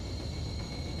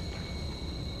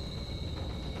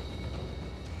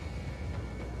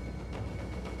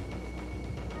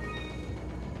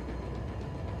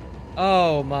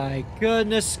 Oh my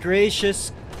goodness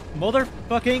gracious.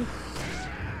 Motherfucking.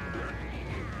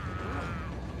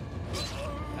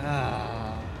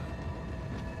 Ah.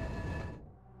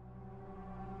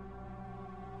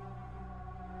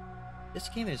 This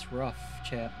game is rough,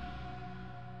 chat.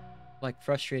 Like,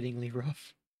 frustratingly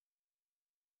rough.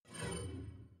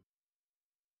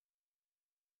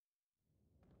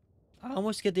 I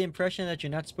almost get the impression that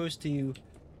you're not supposed to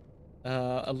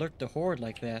alert the horde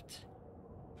like that.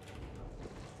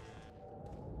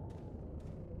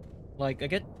 Like,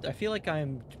 I feel like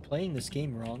I'm playing this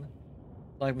game wrong.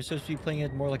 Like, I'm supposed to be playing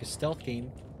it more like a stealth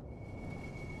game.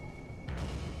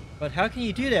 But how can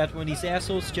you do that when these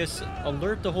assholes just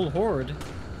alert the whole horde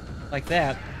like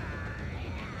that?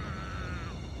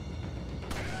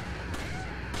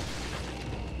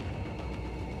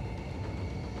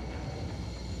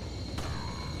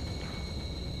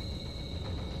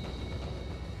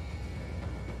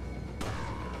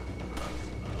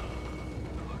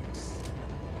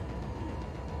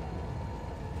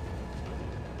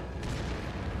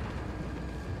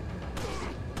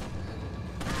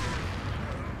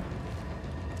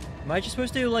 Am I just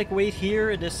supposed to, like, wait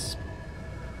here and just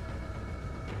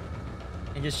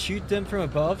shoot them from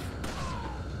above?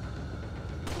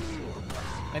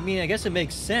 I mean, I guess it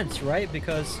makes sense, right?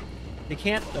 Because they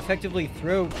can't effectively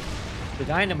throw the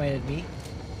dynamite at me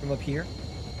from up here.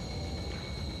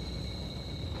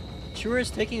 Sure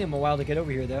is taking them a while to get over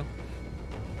here, though.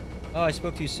 Oh, I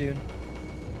spoke too soon.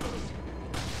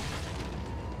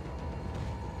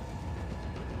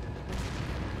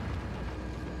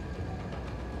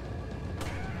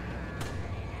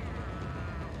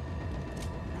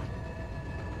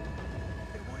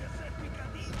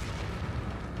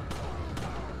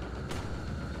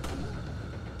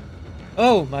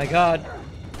 Oh my god.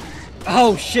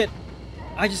 Oh shit.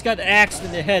 I just got axed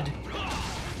in the head.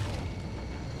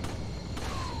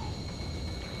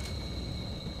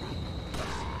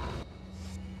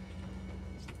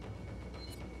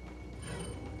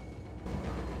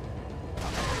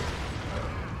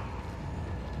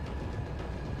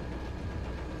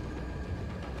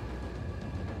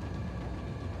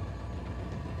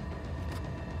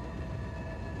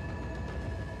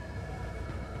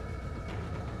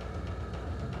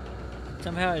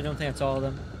 Somehow I don't think that's all of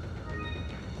them.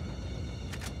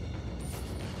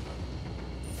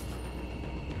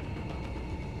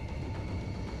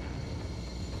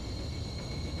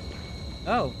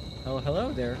 Oh,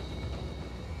 hello there.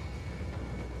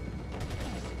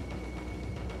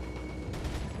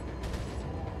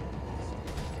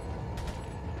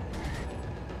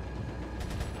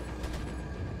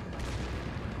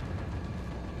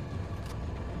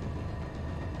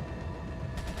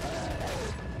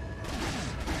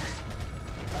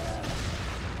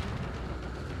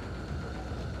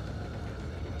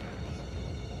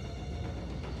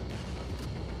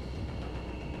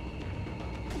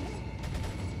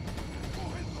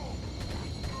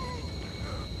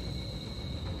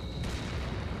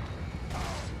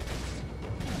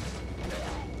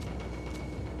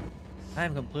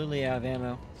 I'm completely out of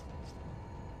ammo.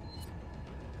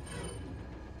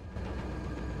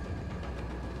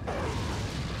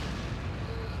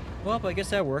 Well, I guess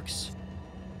that works.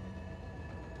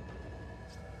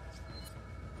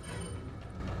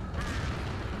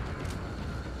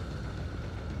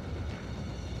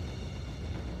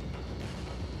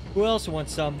 Who else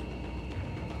wants some?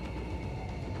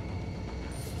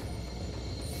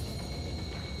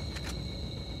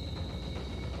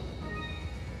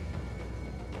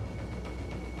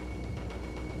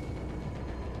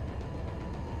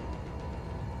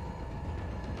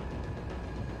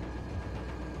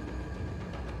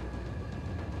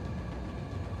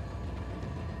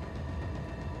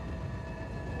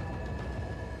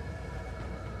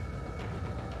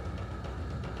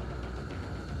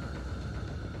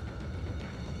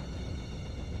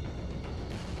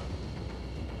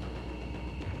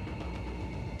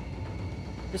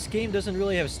 This game doesn't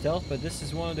really have stealth, but this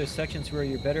is one of those sections where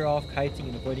you're better off kiting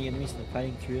and avoiding enemies than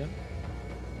fighting through them.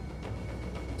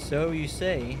 So you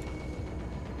say.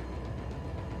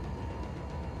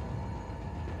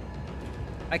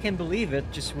 I can believe it,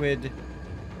 just with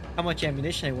how much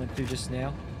ammunition I went through just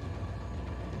now.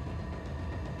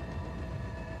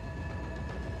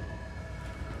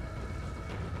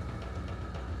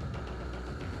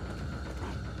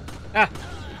 Ah!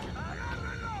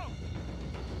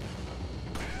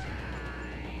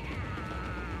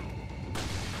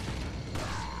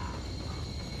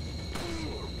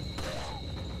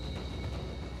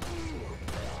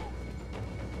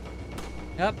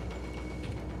 Yep.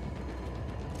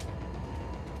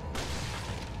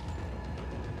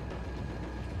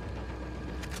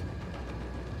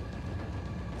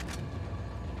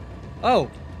 Oh,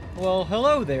 well,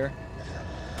 hello there.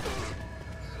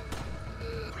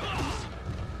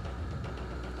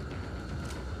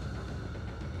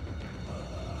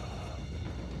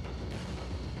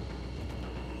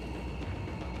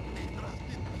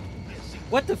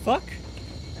 What the fuck?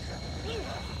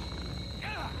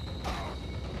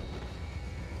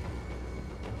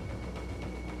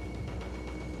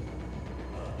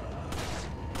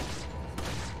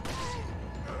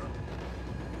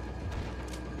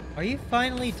 Are you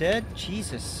finally dead?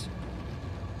 Jesus.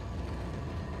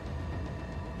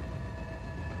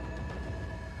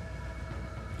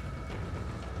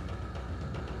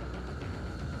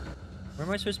 Where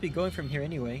am I supposed to be going from here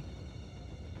anyway?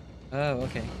 Oh,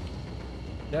 okay.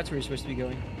 That's where you're supposed to be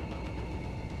going.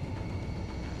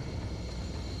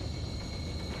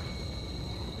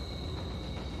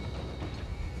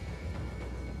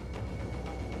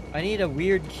 I need a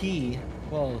weird key.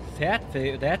 Well, that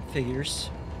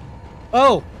figures.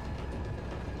 Oh!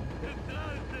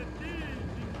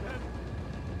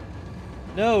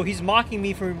 No, he's mocking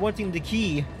me for wanting the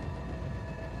key.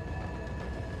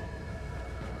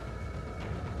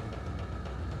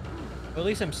 Well, at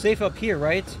least I'm safe up here,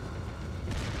 right?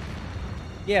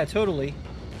 Yeah, totally.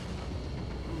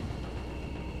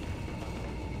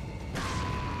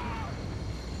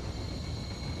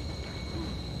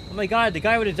 Oh my god, the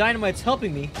guy with the dynamite's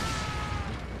helping me.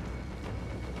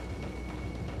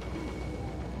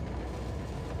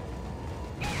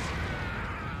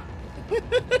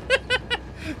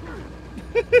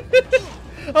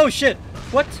 Oh shit!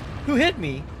 What? Who hit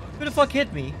me? Who the fuck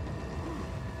hit me?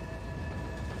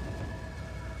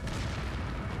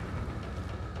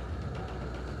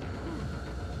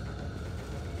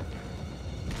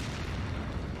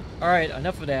 Alright,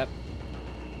 enough of that.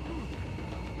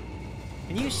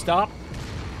 Can you stop?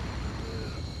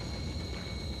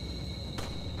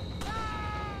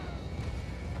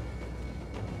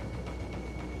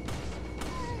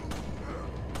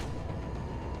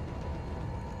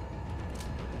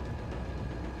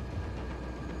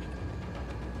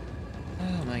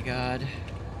 Oh my god.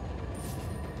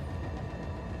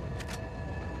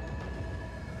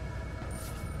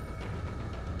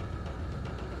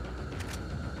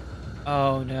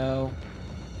 Oh no.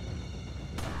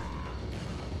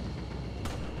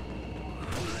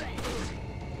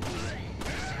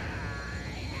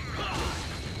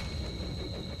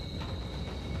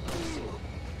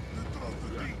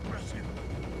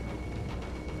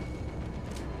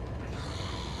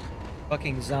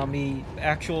 Fucking zombie,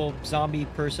 actual zombie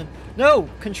person. No!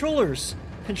 Controllers!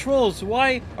 Controls,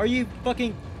 why are you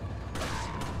fucking...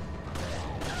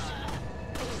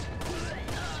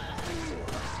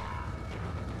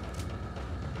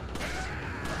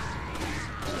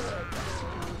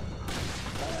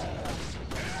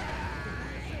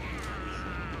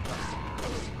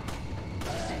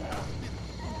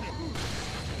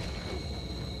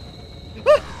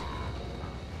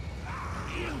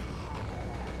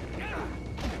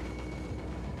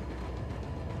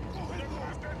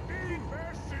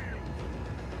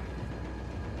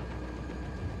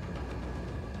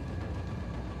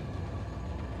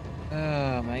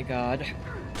 God.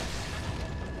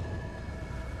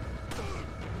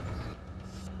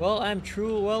 Well, I'm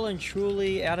well and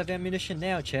truly out of ammunition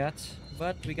now, chat.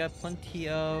 But we got plenty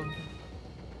of...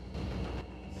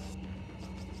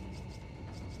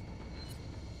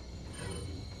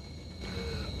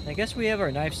 I guess we have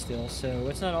our knife still, so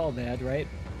it's not all bad, right?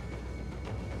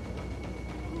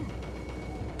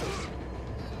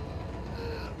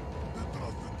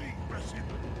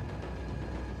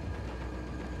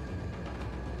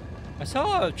 I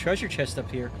saw a treasure chest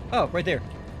up here. Oh, right there.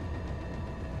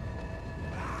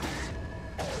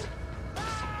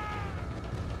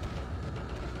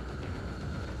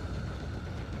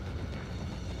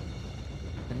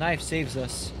 The knife saves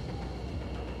us.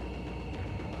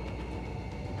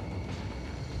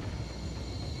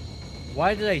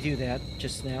 Why did I do that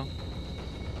just now?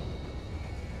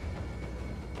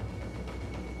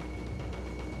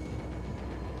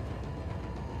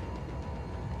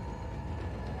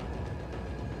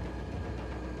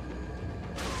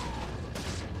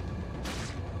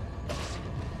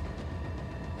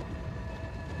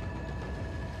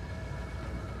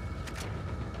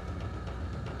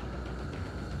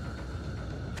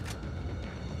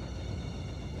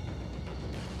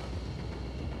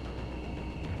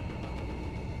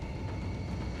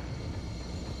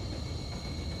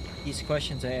 These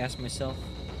questions I ask myself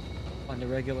on the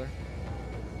regular.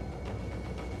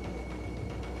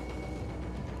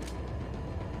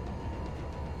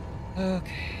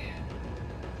 Okay.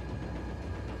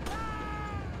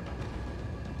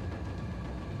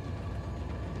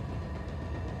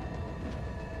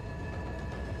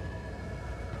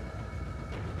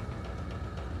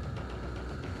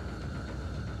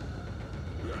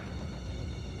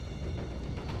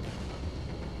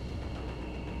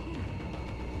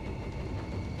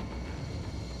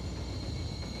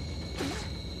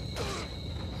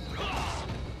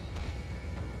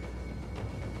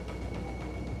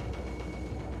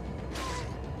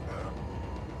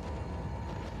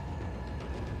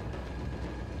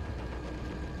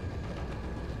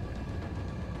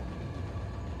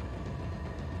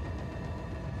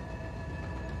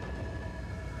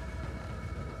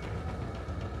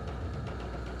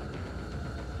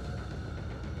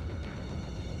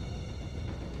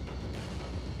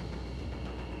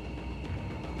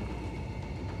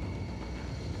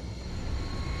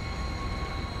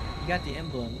 You got the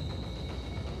emblem.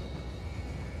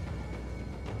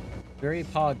 Very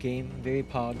pog game, very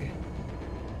pog.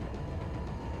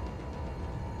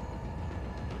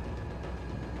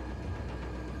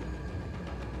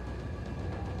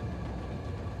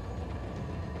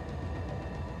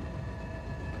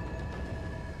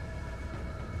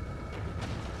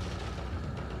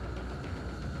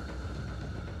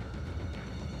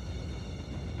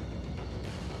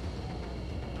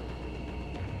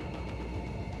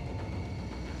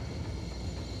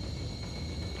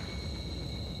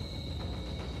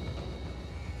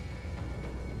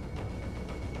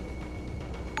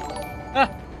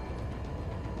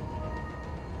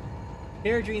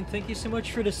 Airdream, thank you so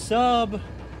much for the sub.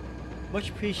 Much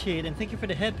appreciated, and thank you for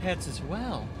the head pats as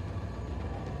well.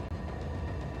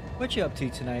 What you up to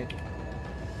tonight?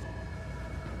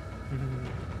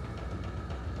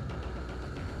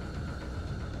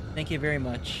 Thank you very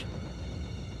much.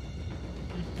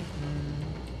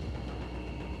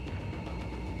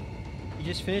 You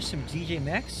just finished some DJ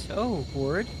Max? Oh,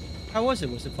 word. How was it?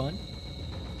 Was it fun?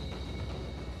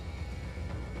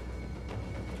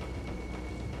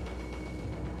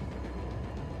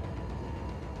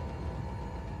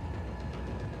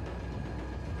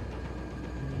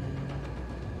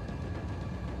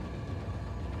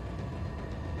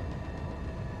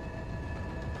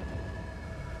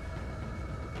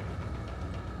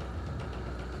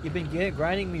 You've been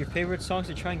grinding your favorite songs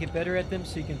to try and get better at them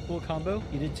so you can full combo?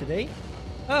 You did today?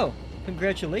 Oh,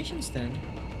 congratulations then.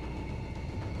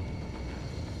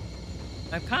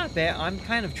 I'm kind of bad. I'm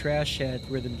kind of trash at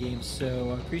rhythm games,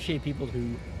 so I appreciate people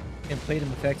who can play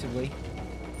them effectively.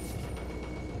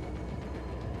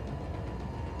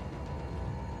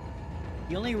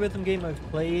 The only rhythm game I've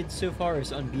played so far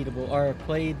is Unbeatable, or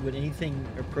played with anything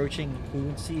approaching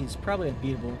fluency is probably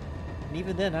Unbeatable. And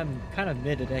even then, I'm kind of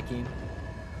mid at that game.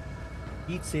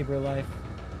 Beat Saber Life.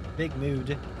 Big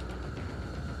mood.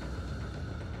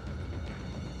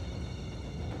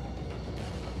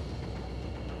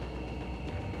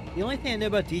 The only thing I know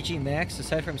about DG Max,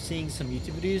 aside from seeing some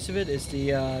YouTube videos of it, is the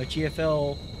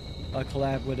GFL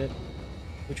collab with it,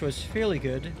 which was fairly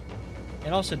good,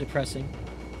 and also depressing.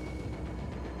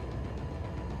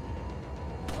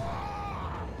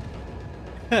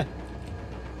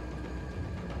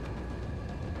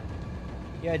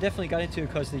 Yeah, Yeah, I definitely got into it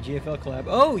because of the GFL collab.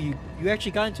 Oh, you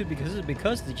actually got into it because of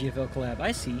the GFL collab.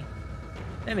 I see.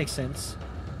 That makes sense.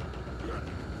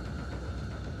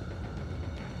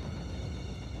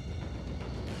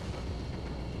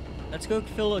 Let's go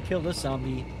kill this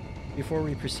zombie before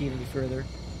we proceed any further.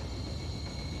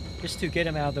 Just to get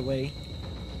him out of the way,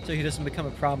 so he doesn't become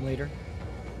a problem later.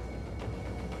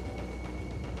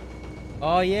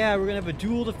 Oh yeah, we're gonna have a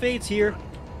duel of the fates here.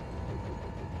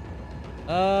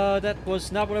 That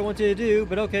was not what I wanted to do,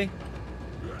 but okay.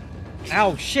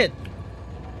 Ow, shit!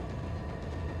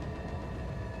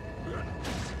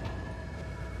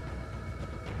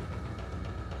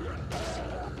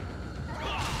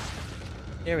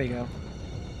 There we go.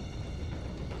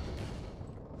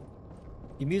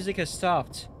 The music has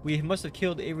stopped. We must have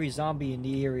killed every zombie in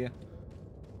the area.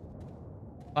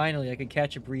 Finally, I could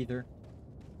catch a breather.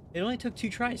 It only took 2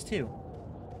 tries, too.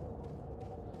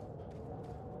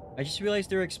 I just realized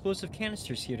there are explosive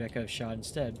canisters here that I could have shot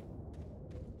instead.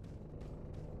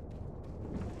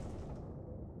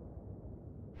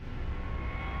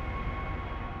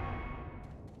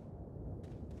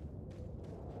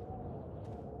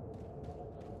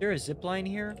 Is there a zip line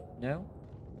here? No?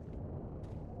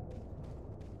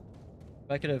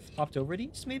 I could have hopped over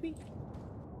these, maybe?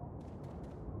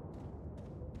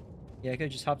 Yeah, I could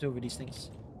have just hopped over these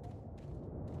things.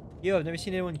 Yo, I've never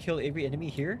seen anyone kill every enemy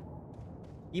here.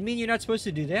 You mean you're not supposed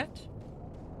to do that?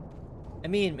 I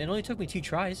mean, it only took me 2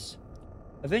 tries.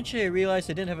 Eventually I realized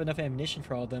I didn't have enough ammunition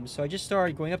for all of them, so I just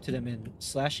started going up to them and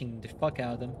slashing the fuck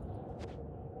out of them.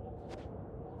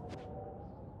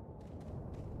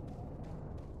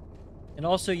 And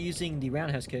also using the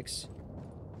roundhouse kicks.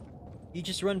 You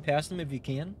just run past them if you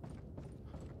can.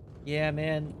 Yeah,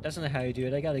 man, that's not how you do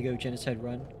it. I gotta go genocide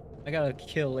run. I gotta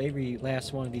kill every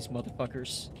last one of these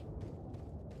motherfuckers.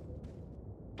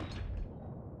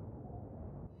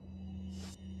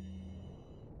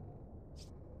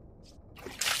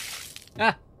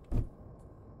 Ah!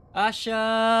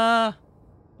 Asha!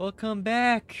 Welcome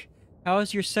back! How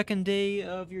was your second day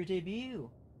of your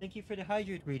debut? Thank you for the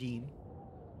hydrate redeem.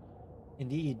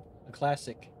 Indeed, a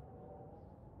classic.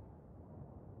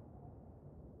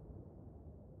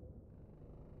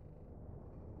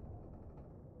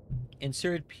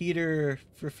 Insert Peter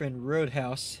Friffen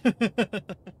Roadhouse.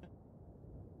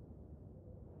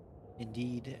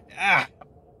 Indeed. Ah!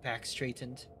 Back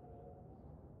straightened.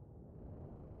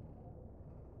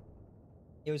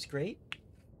 It was great.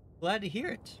 Glad to hear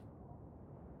it.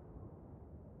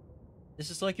 This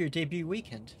is like your debut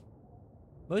weekend.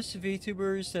 Most of the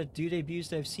YouTubers that do debuts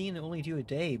that I've seen only do a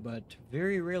day, but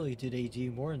very rarely do they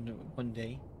do more than 1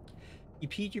 day. You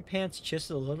peed your pants just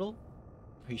a little?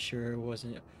 Are you sure it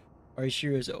wasn't... Are you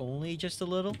sure it was only just a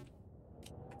little?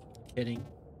 Kidding.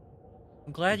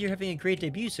 I'm glad you're having a great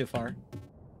debut so far.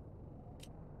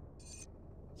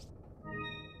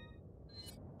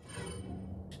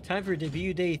 Time for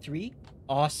debut day 3.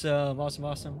 Awesome, awesome,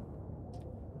 awesome.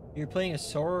 You're playing a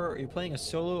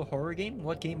solo horror game?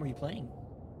 What game are you playing?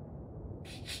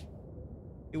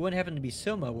 It wouldn't happen to be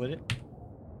Soma, would it?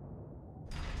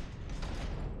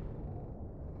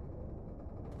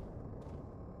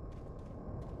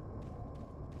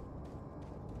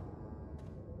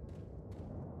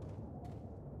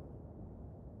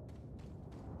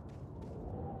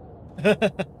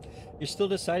 You're still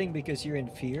deciding because you're in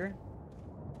fear?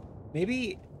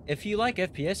 Maybe if you like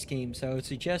FPS games, I would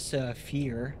suggest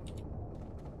Fear.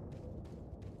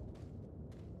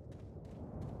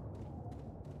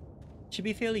 Should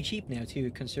be fairly cheap now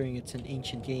too, considering it's an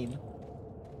ancient game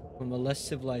from a less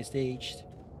civilized age.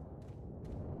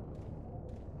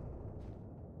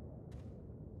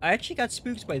 I actually got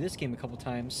spooked by this game a couple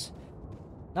times.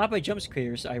 Not by jump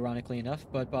scares, ironically enough,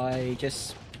 but by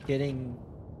just getting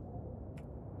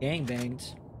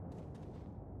gangbanged.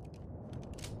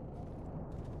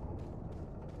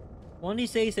 One of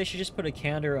these days, I should just put a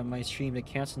counter on my stream that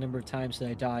counts the number of times that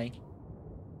I die.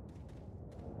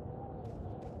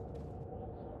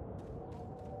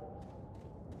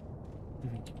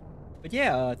 But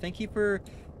yeah, thank you for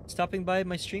stopping by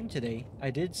my stream today. I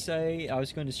did say I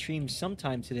was going to stream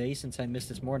sometime today since I missed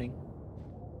this morning.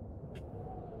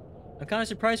 I'm kind of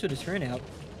surprised with the turnout.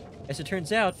 As it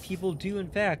turns out, people do in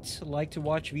fact like to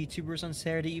watch VTubers on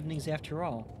Saturday evenings after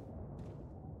all.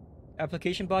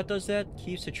 Application bot does that,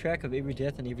 keeps a track of every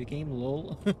death in every game,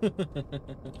 lol.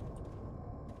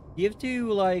 You have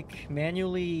to, like,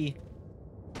 manually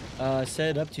set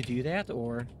it up to do that,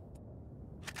 or...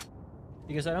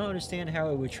 Because I don't understand how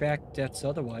it would track deaths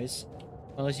otherwise,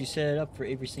 unless you set it up for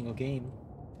every single game.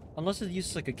 Unless it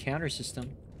uses, like, a counter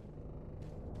system.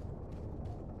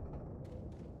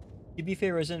 To be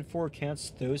fair, Resident 4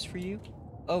 counts those for you?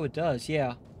 Oh, it does,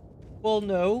 yeah. Well,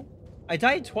 no. I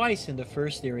died twice in the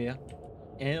first area,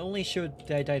 and it only showed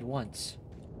that I died once.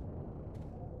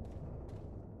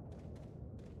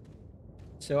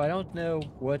 So I don't know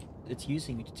what it's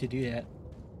using to do that.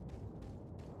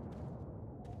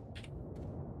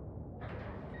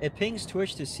 It pings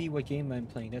Twitch to see what game I'm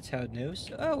playing. That's how it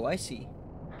knows. Oh, I see.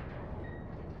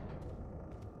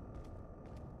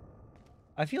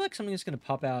 I feel like something is going to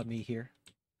pop out at me here.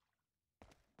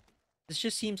 This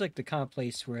just seems like the kind of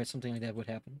place where something like that would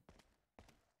happen.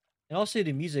 And also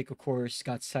the music, of course,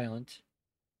 got silent.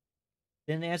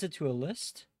 Then it adds it to a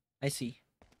list? I see.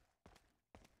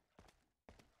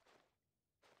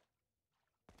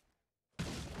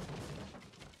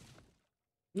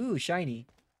 Ooh, shiny.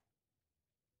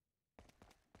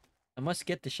 I must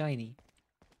get the shiny.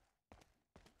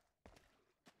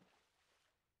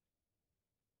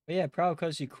 But yeah, probably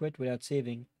because you quit without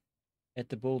saving at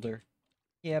the boulder.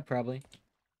 Yeah, probably.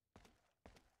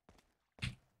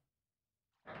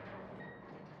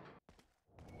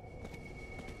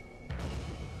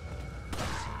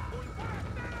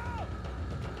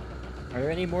 Are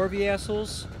there any more of you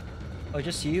assholes? Oh,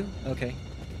 just you? Okay.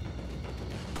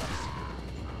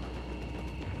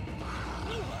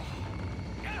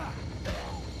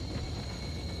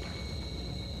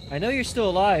 I know you're still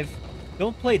alive.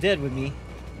 Don't play dead with me.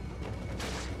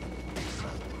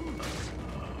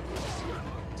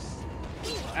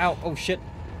 Ow. Oh, shit.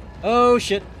 Oh,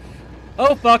 shit.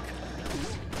 Oh, fuck.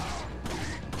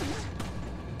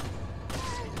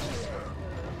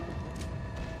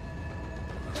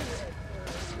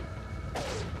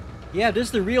 Yeah, this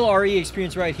is the real RE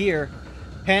experience right here.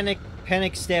 Panic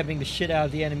stabbing the shit out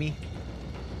of the enemy.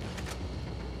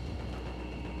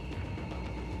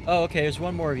 Oh, okay, there's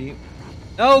one more of you.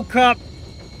 Oh, crap!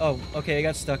 Oh, okay, I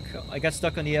got stuck. I got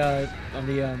stuck on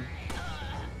the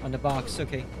box.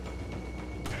 Okay.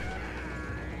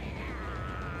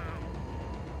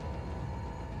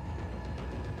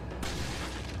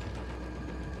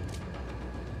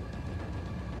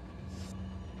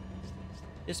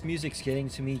 This music's getting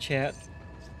to me, chat.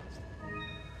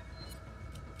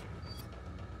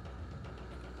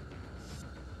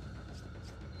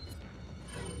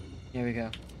 There we go.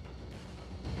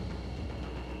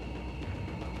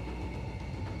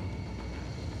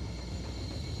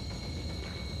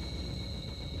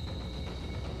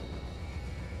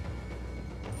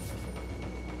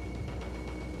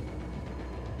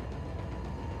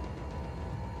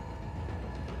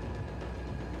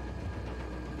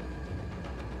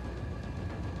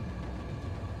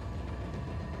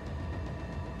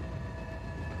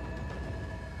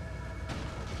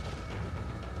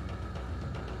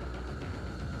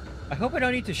 I hope I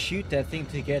don't need to shoot that thing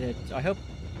to get it. I hope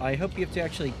you have to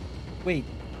actually... Wait,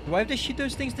 do I have to shoot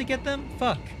those things to get them?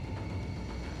 Fuck.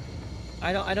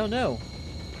 I don't know.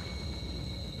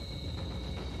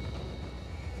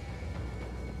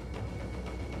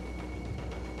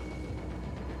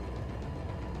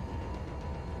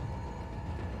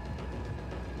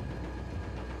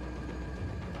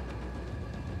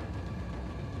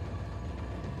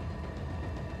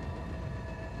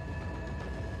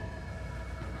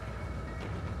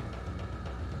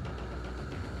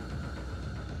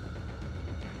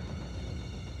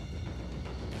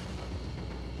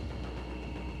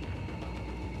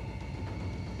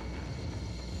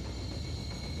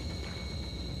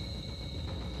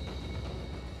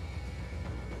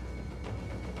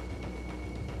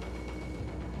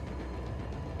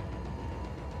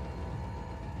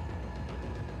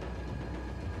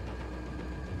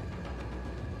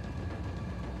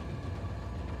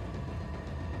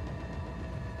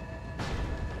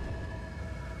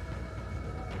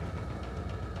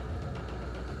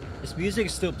 This music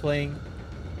is still playing,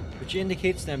 which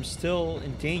indicates that I'm still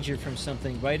in danger from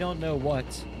something, but I don't know what.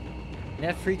 And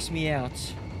that freaks me out.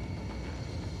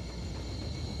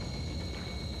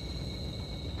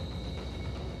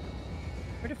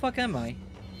 Where the fuck am I?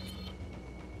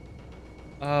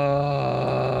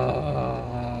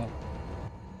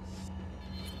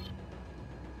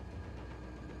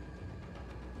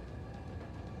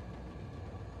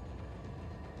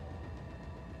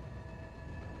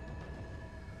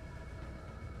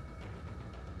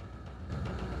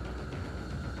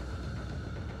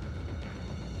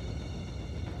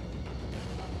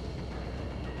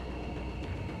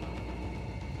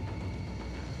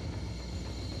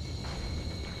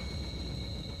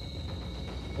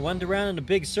 I wandered around in a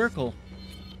big circle.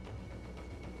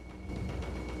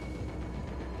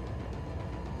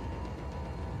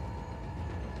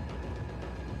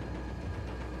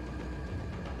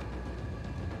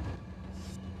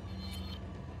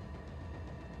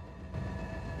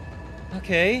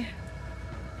 Okay.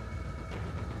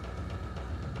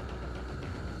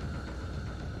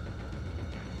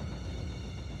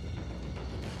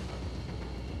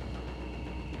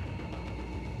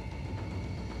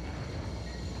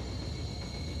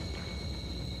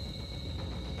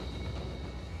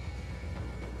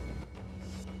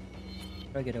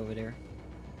 How do I get over there?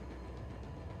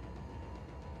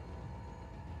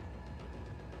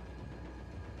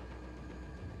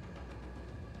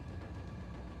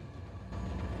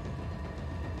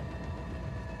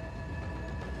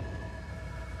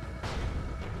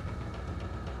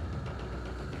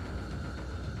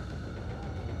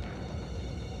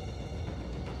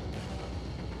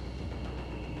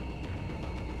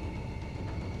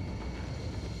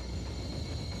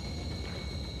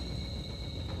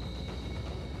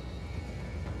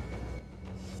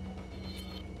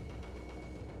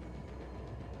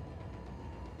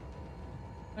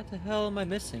 What the hell am I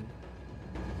missing?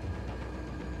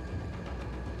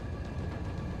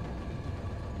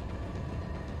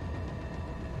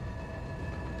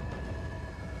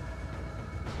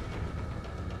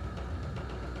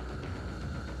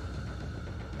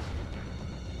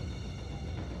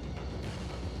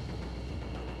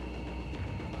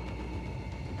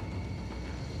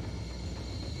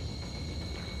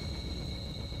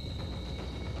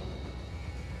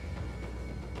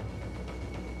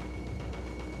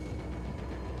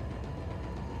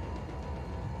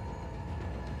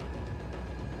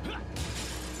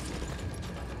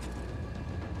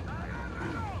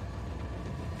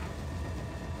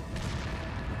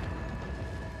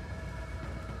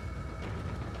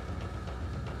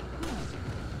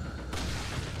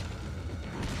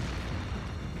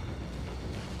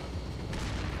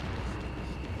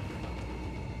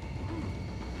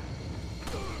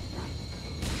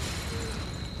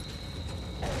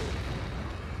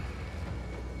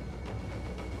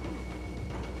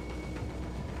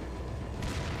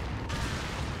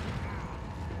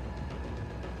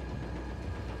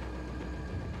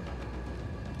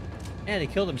 And they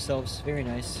killed themselves. Very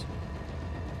nice.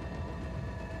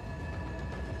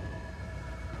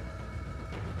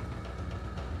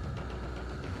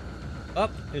 Oh,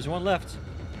 there's one left.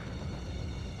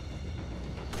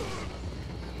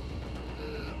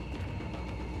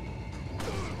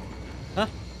 Huh?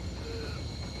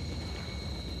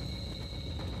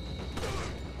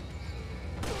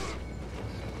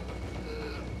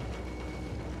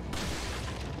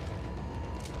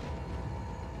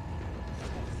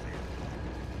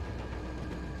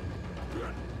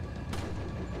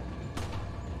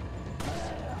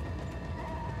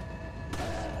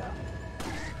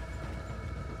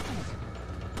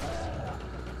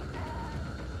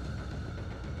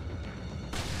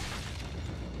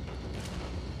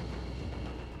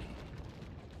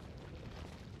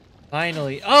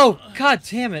 Finally. Oh, god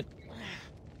damn it.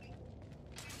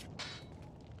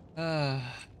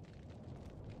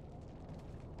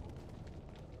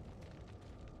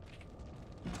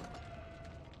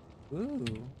 Ooh.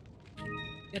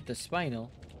 Get the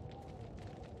spinal.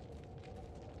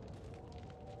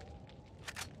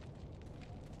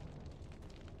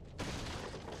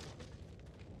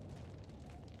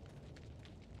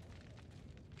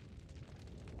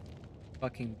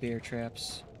 Fucking bear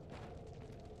traps.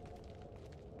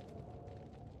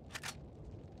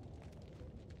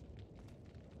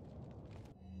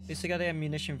 At least I got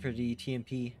ammunition for the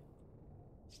TMP.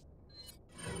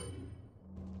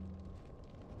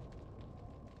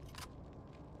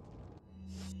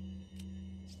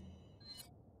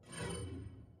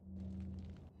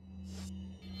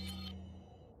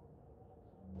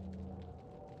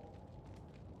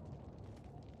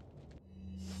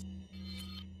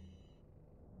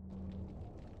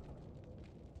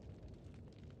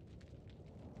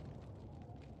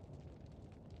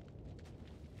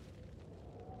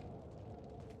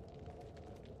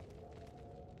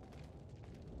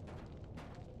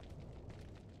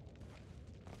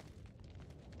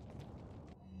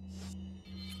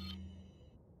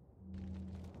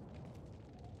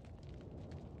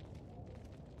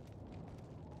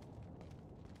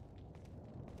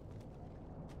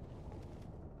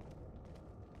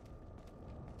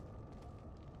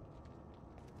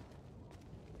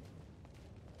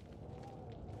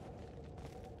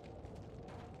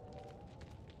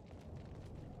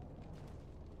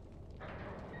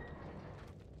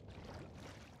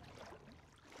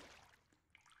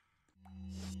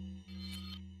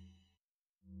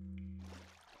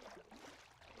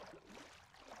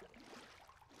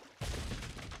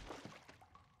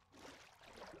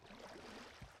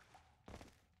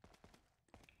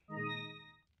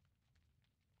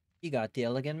 You got the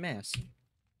elegant mask.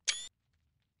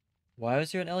 Why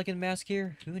was there an elegant mask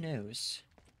here? Who knows?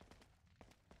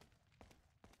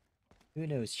 Who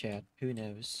knows, chat? Who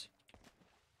knows?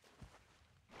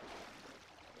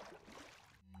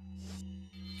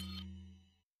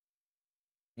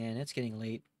 And it's getting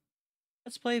late.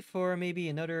 Let's play for maybe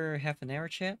another half an hour,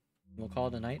 chat. We'll call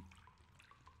it a night.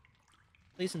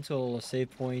 At least until a save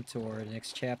point or the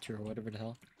next chapter or whatever the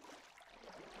hell.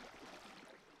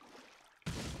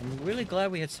 I'm really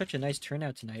glad we had such a nice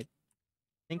turnout tonight.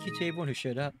 Thank you to everyone who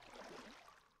showed up.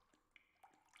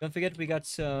 Don't forget we got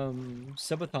some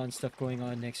subathon stuff going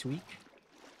on next week.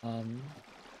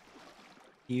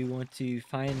 You want to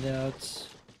find out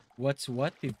what's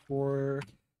what before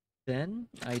then?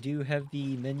 I do have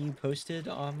the menu posted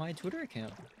on my Twitter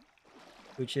account,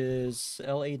 which is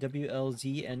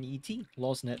LAWLZNET,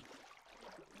 Lulznet.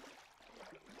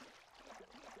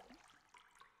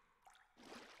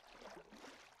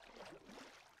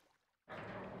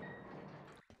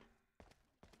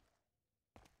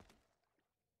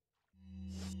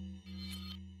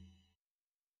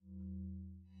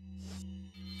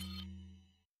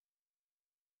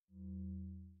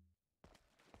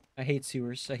 I hate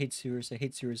sewers. I hate sewers. I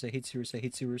hate sewers. I hate sewers. I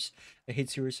hate sewers. I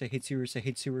hate sewers. I hate sewers. I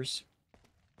hate sewers.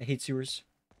 I hate sewers.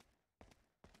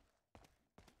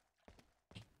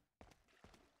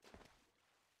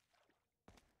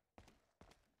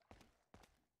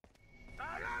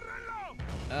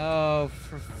 Oh,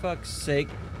 for fuck's sake.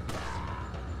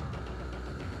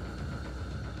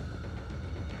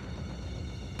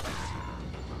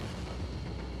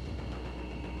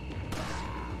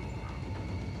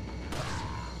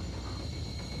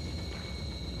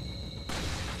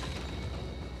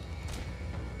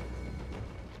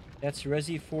 That's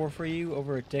Resi 4 for you,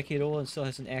 over a decade old and still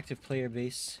has an active player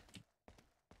base.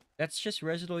 That's just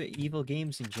Resident Evil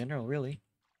games in general, really.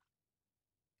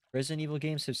 Resident Evil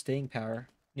games have staying power,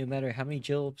 no matter how many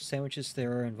Jill sandwiches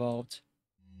there are involved.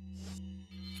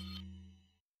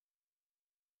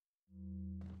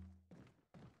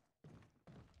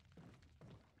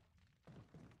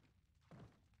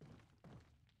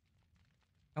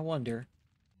 I wonder,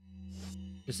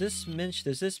 does this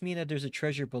mean that there's a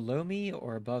treasure below me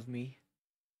or above me?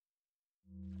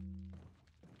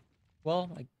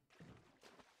 Well,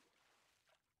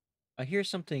 I hear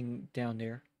something down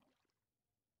there.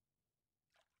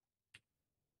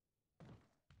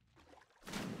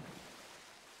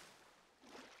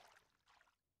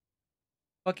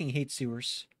 Fucking hate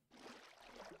sewers.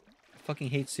 I fucking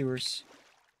hate sewers.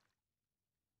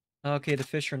 Okay, the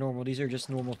fish are normal. These are just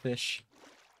normal fish.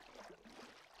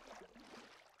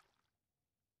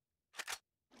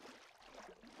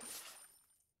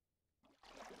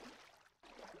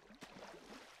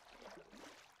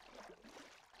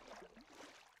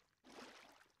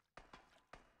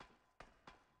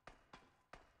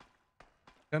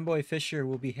 Femboy Fisher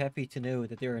will be happy to know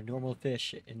that there are normal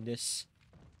fish in this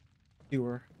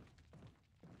sewer.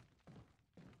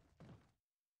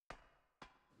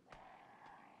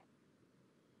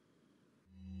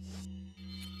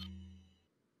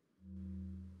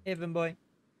 Hey, Femboy.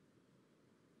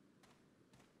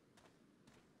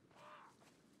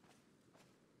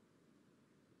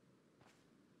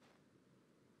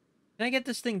 Can I get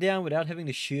this thing down without having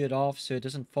to shoot it off so it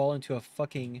doesn't fall into a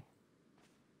fucking...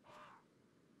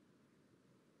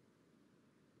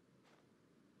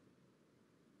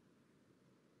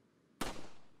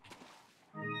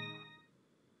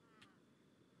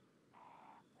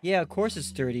 Yeah, of course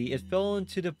it's dirty. It fell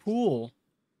into the pool.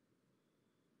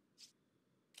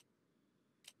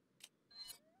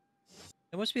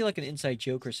 It must be like an inside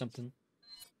joke or something.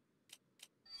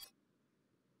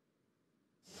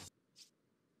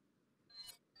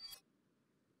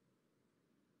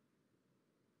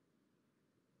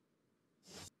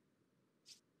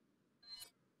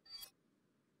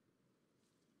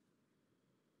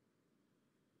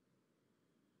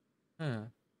 Huh.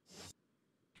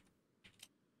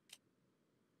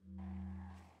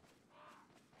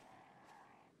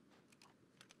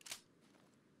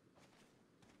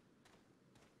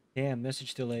 Damn,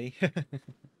 message delay.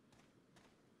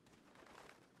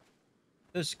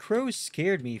 Those crows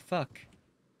scared me, fuck.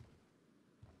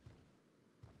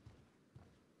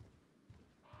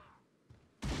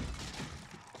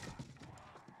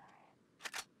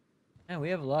 Now we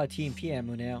have a lot of TMP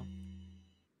ammo now.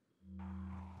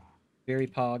 Very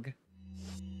pog.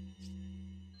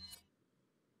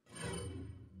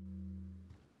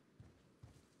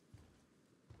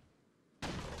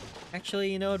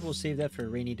 Actually, you know what? We'll save that for a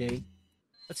rainy day.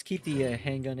 Let's keep the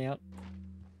handgun out.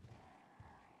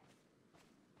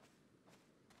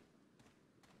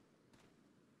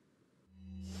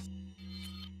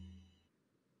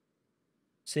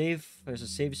 Save. There's a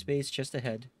save space just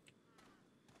ahead.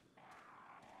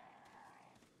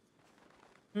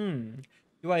 Do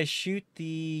I shoot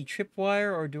the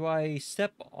tripwire or do I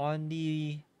step on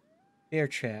the bear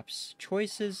traps?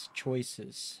 Choices,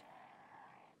 choices.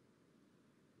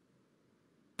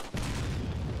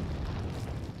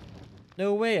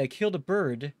 No way, I killed a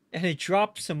bird and it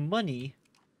dropped some money.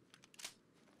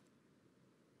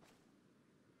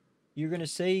 You're gonna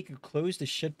say you could close the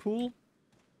shit pool?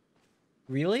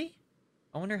 Really?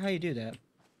 I wonder how you do that.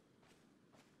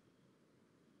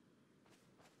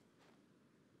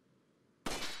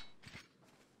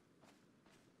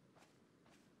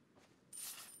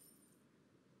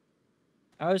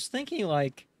 I was thinking,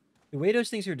 like, the way those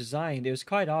things are designed, it was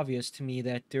quite obvious to me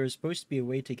that there was supposed to be a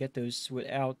way to get those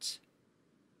without,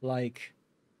 like...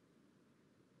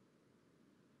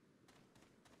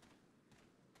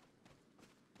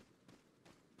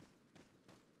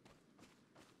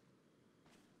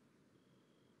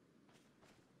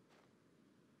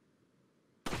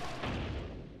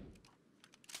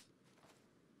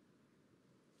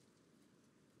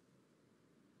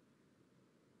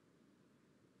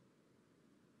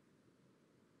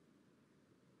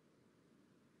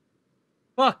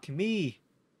 Fuck me!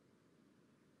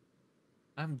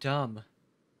 I'm dumb.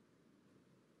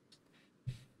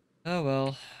 Oh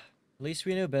well. At least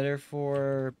we know better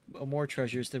for more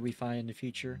treasures that we find in the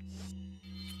future.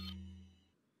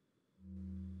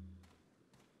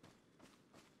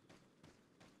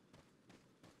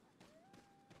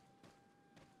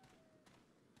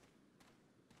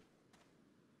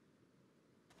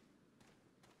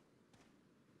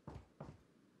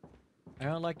 I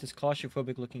don't like this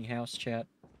claustrophobic looking house, chat.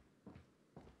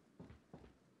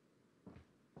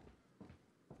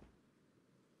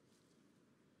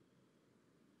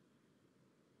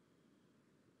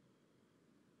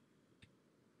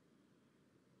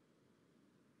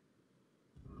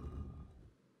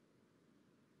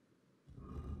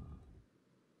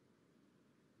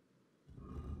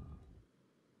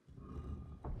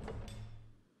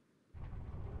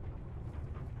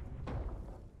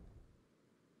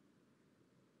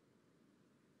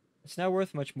 It's not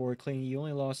worth much more, Clean. You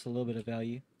only lost a little bit of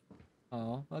value.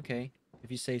 Oh, okay.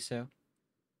 If you say so.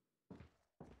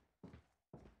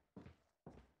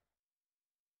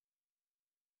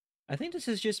 I think this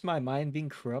is just my mind being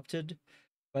corrupted,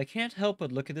 but I can't help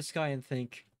but look at this guy and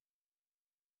think...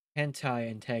 hentai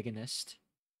antagonist.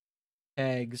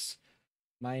 Tags.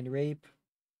 Mind rape.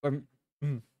 Or...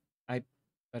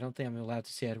 I don't think I'm allowed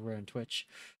to say that word on Twitch.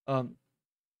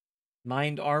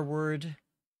 Mind R-word.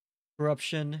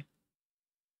 Corruption.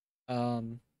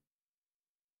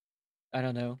 I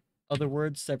don't know. Other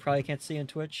words I probably can't see on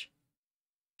Twitch.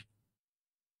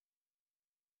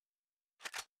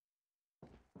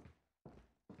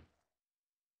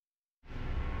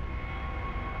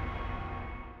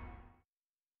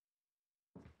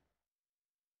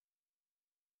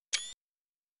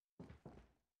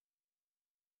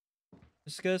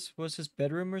 This was his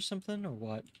bedroom or something, or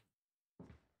what?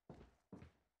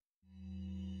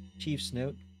 Chief's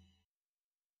note.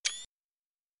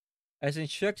 As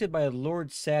instructed by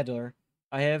Lord Sadler,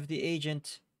 I have the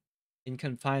agent in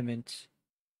confinement.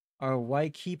 Or why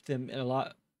keep them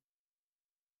alive?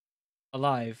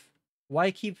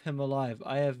 Why keep him alive?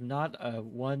 I have not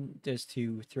one as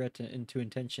to threat into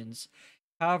intentions.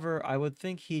 However, I would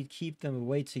think he'd keep them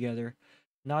away together,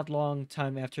 not long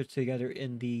time after together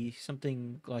in the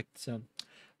something like some.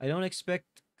 I don't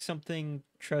expect something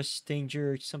trust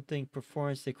danger, something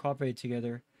performance they cooperate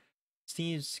together.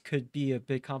 Seems could be a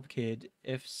bit complicated.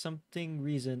 If something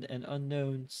reason an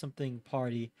unknown something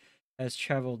party has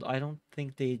traveled, I don't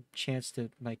think they'd chance to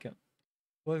make up.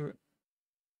 What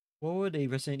would a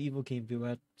Resident Evil game do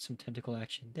without some tentacle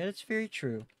action? That is very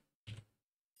true.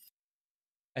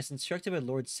 As instructed by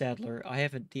Lord Sadler, I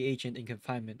have the agent in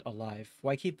confinement alive.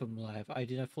 Why keep him alive? I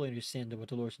do not fully understand what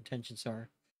the Lord's intentions are.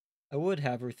 I would,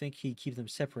 however, think he'd keep them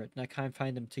separate, not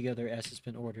confine them together as has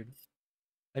been ordered.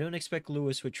 I don't expect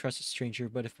Lewis would trust a stranger,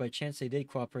 but if by chance they did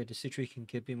cooperate, the situation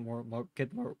could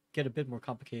get a bit more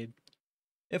complicated.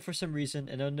 If for some reason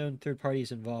an unknown third party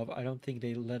is involved, I don't think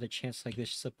they'd let a chance like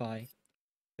this slip by.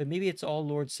 But maybe it's all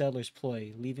Lord Sadler's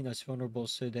ploy, leaving us vulnerable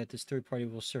so that this third party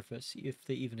will surface, if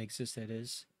they even exist, that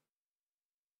is.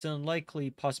 It's an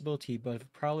unlikely possibility, but if a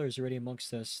prowler is already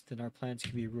amongst us, then our plans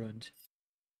can be ruined.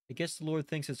 I guess the Lord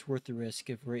thinks it's worth the risk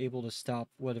if we're able to stop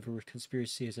whatever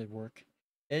conspiracy is at work.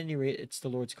 At any rate, it's the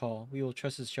Lord's call. We will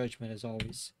trust his judgment as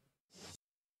always.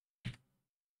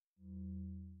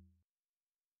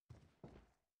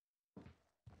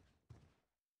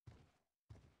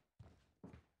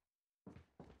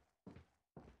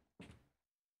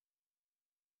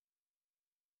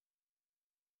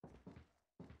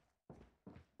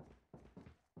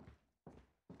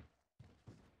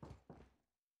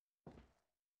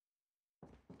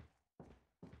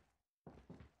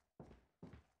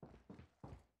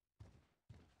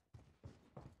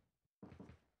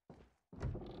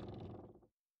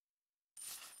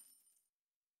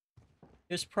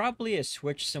 There's probably a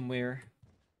switch somewhere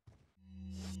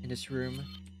in this room.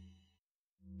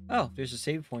 Oh, there's a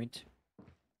save point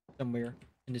somewhere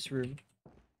in this room.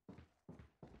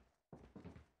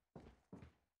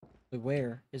 But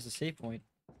where is the save point?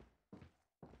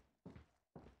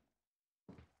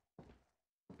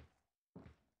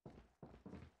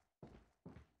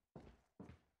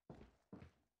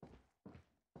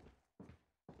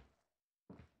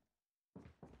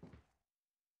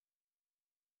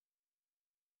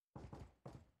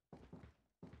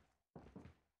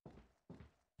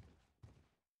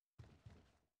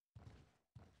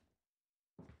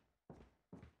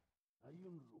 Hay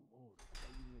un rumor,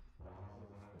 hay un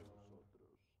extranjero entre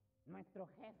nosotros. Nuestro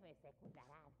jefe se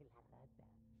cuidará de la rata.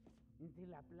 Si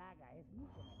la plaga es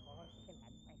mucho mejor que la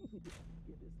nuestra.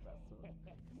 Tienes razón.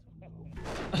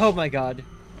 Oh my god.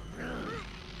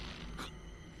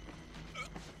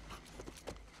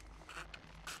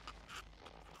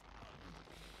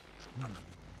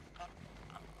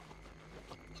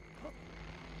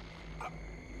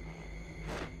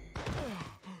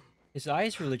 His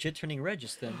eyes were legit turning red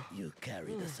just then. You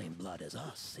carry the same blood as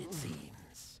us, it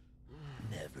seems.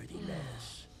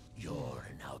 Nevertheless, you're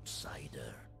an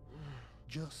outsider.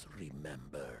 Just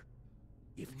remember,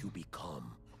 if you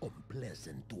become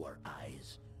unpleasant to our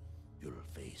eyes, you'll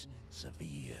face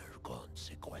severe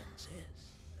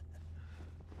consequences.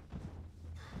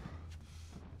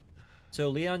 So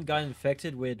Leon got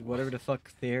infected with whatever the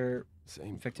fuck they're Same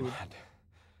infected with. blood.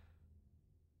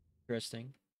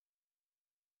 Interesting.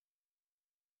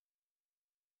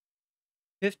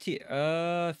 50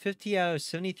 out of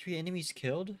 73 enemies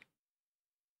killed?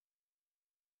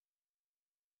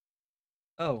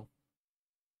 Oh.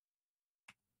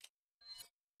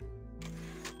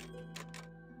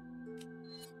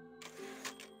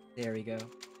 There we go.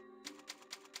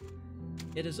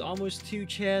 It is almost 2,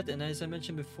 chat, and as I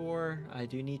mentioned before, I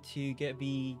do need to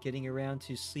be getting around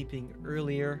to sleeping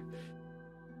earlier.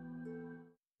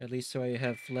 At least so I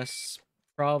have less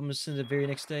problems in the very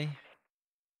next day.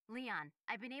 Leon,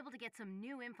 I've been able to get some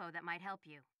new info that might help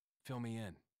you. Fill me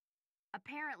in.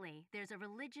 Apparently, there's a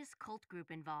religious cult group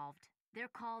involved. They're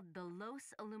called the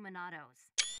Los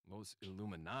Illuminados. Los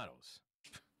Illuminados.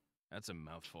 That's a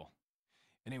mouthful.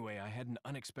 Anyway, I had an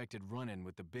unexpected run-in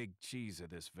with the big cheese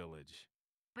of this village.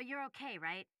 But you're okay,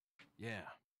 right?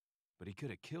 Yeah, but he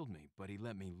could have killed me, but he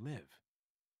let me live.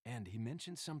 And he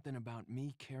mentioned something about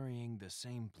me carrying the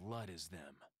same blood as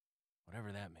them.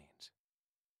 Whatever that means.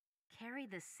 Carry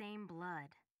the same blood.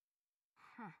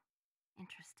 Huh.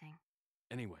 Interesting.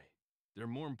 Anyway, there are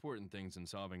more important things than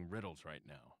solving riddles right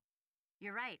now.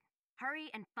 You're right. Hurry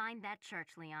and find that church,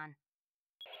 Leon.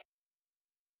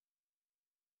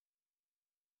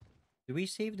 Do we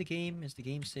save the game? Is the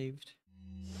game saved?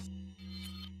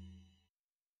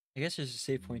 I guess there's a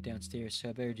save point downstairs, so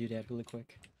I better do that really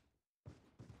quick.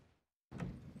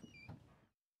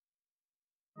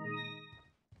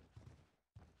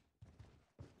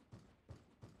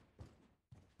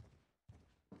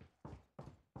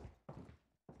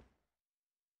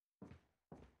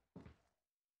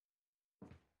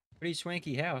 Pretty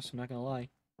swanky house, I'm not gonna lie.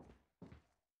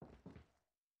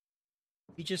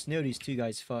 You just know these two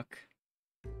guys fuck.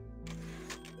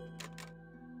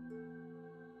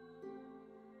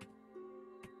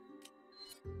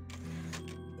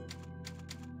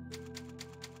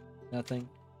 Nothing.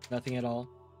 Nothing at all.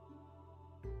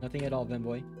 Nothing at all,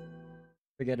 Venboy.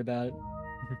 Forget about it.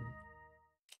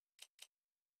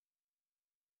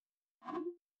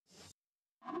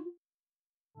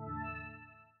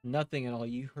 Nothing at all.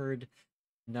 You heard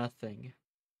nothing.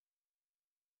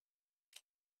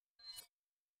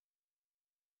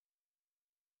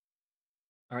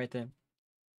 Alright then.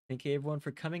 Thank you everyone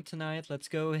for coming tonight. Let's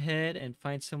go ahead and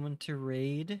find someone to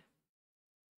raid.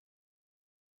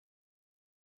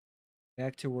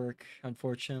 Back to work,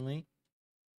 unfortunately.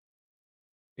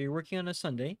 Are you working on a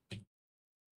Sunday?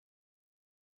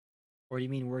 Or do you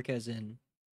mean work as in...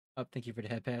 Oh, thank you for the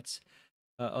head pats.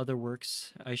 Other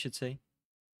works, I should say.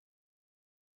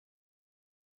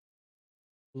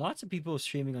 Lots of people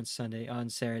streaming on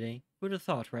Saturday. Who'd have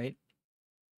thought, right?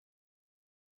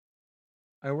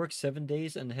 I work 7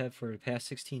 days and have for the past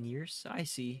 16 years. I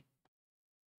see.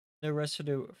 No rest for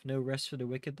the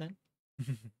wicked then?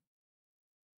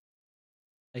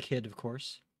 I kid, of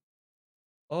course.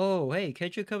 Oh, hey,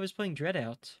 Kedrikov is playing Dread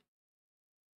Out.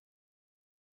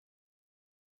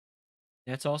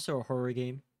 That's also a horror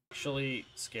game. Actually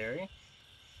scary.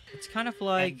 It's kind of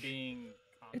like... And being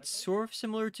it's sort of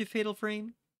similar to Fatal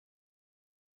Frame.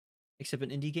 Except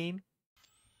an indie game.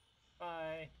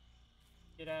 Bye.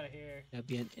 Get out of here. That'd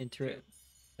be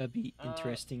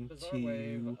interesting Bizarre to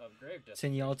wave of grave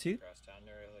send y'all to. across town.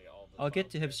 I'll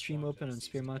get to have stream open on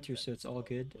Spear Monitor, so it's all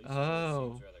good.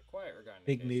 Oh,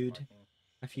 big mood.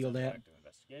 I feel that.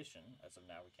 Investigation. As of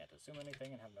now, we can't assume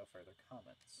anything and have no further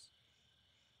comments.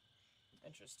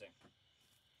 Interesting.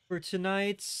 For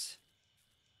tonight's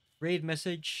raid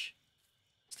message,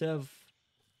 instead of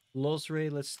Lulz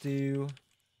raid, let's do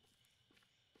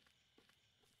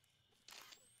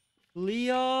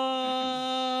Leon.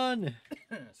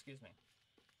 Excuse me.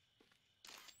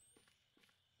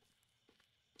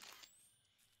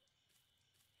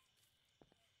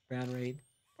 Ground raid,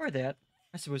 or that.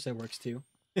 I suppose that works too.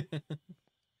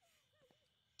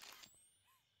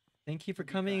 Thank you for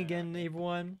coming again,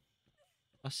 everyone.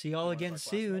 I'll see y'all again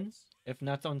soon. If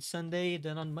not on Sunday,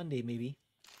 then on Monday, maybe.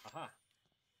 Aha.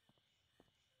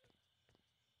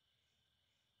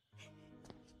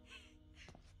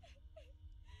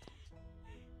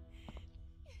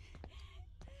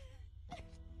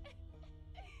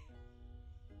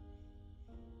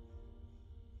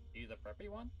 You the preppy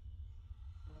one?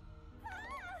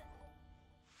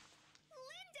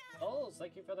 Oh,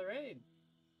 thank you for the raid.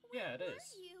 Yeah, it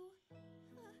is.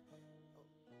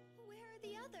 Where are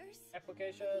the others?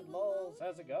 Application, Lulz,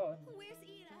 how's it going? Where's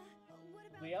Ida? What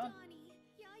about Leon? Donnie,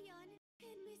 Yayan,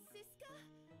 and Miss Siska?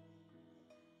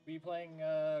 Were you playing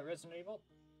Resident Evil?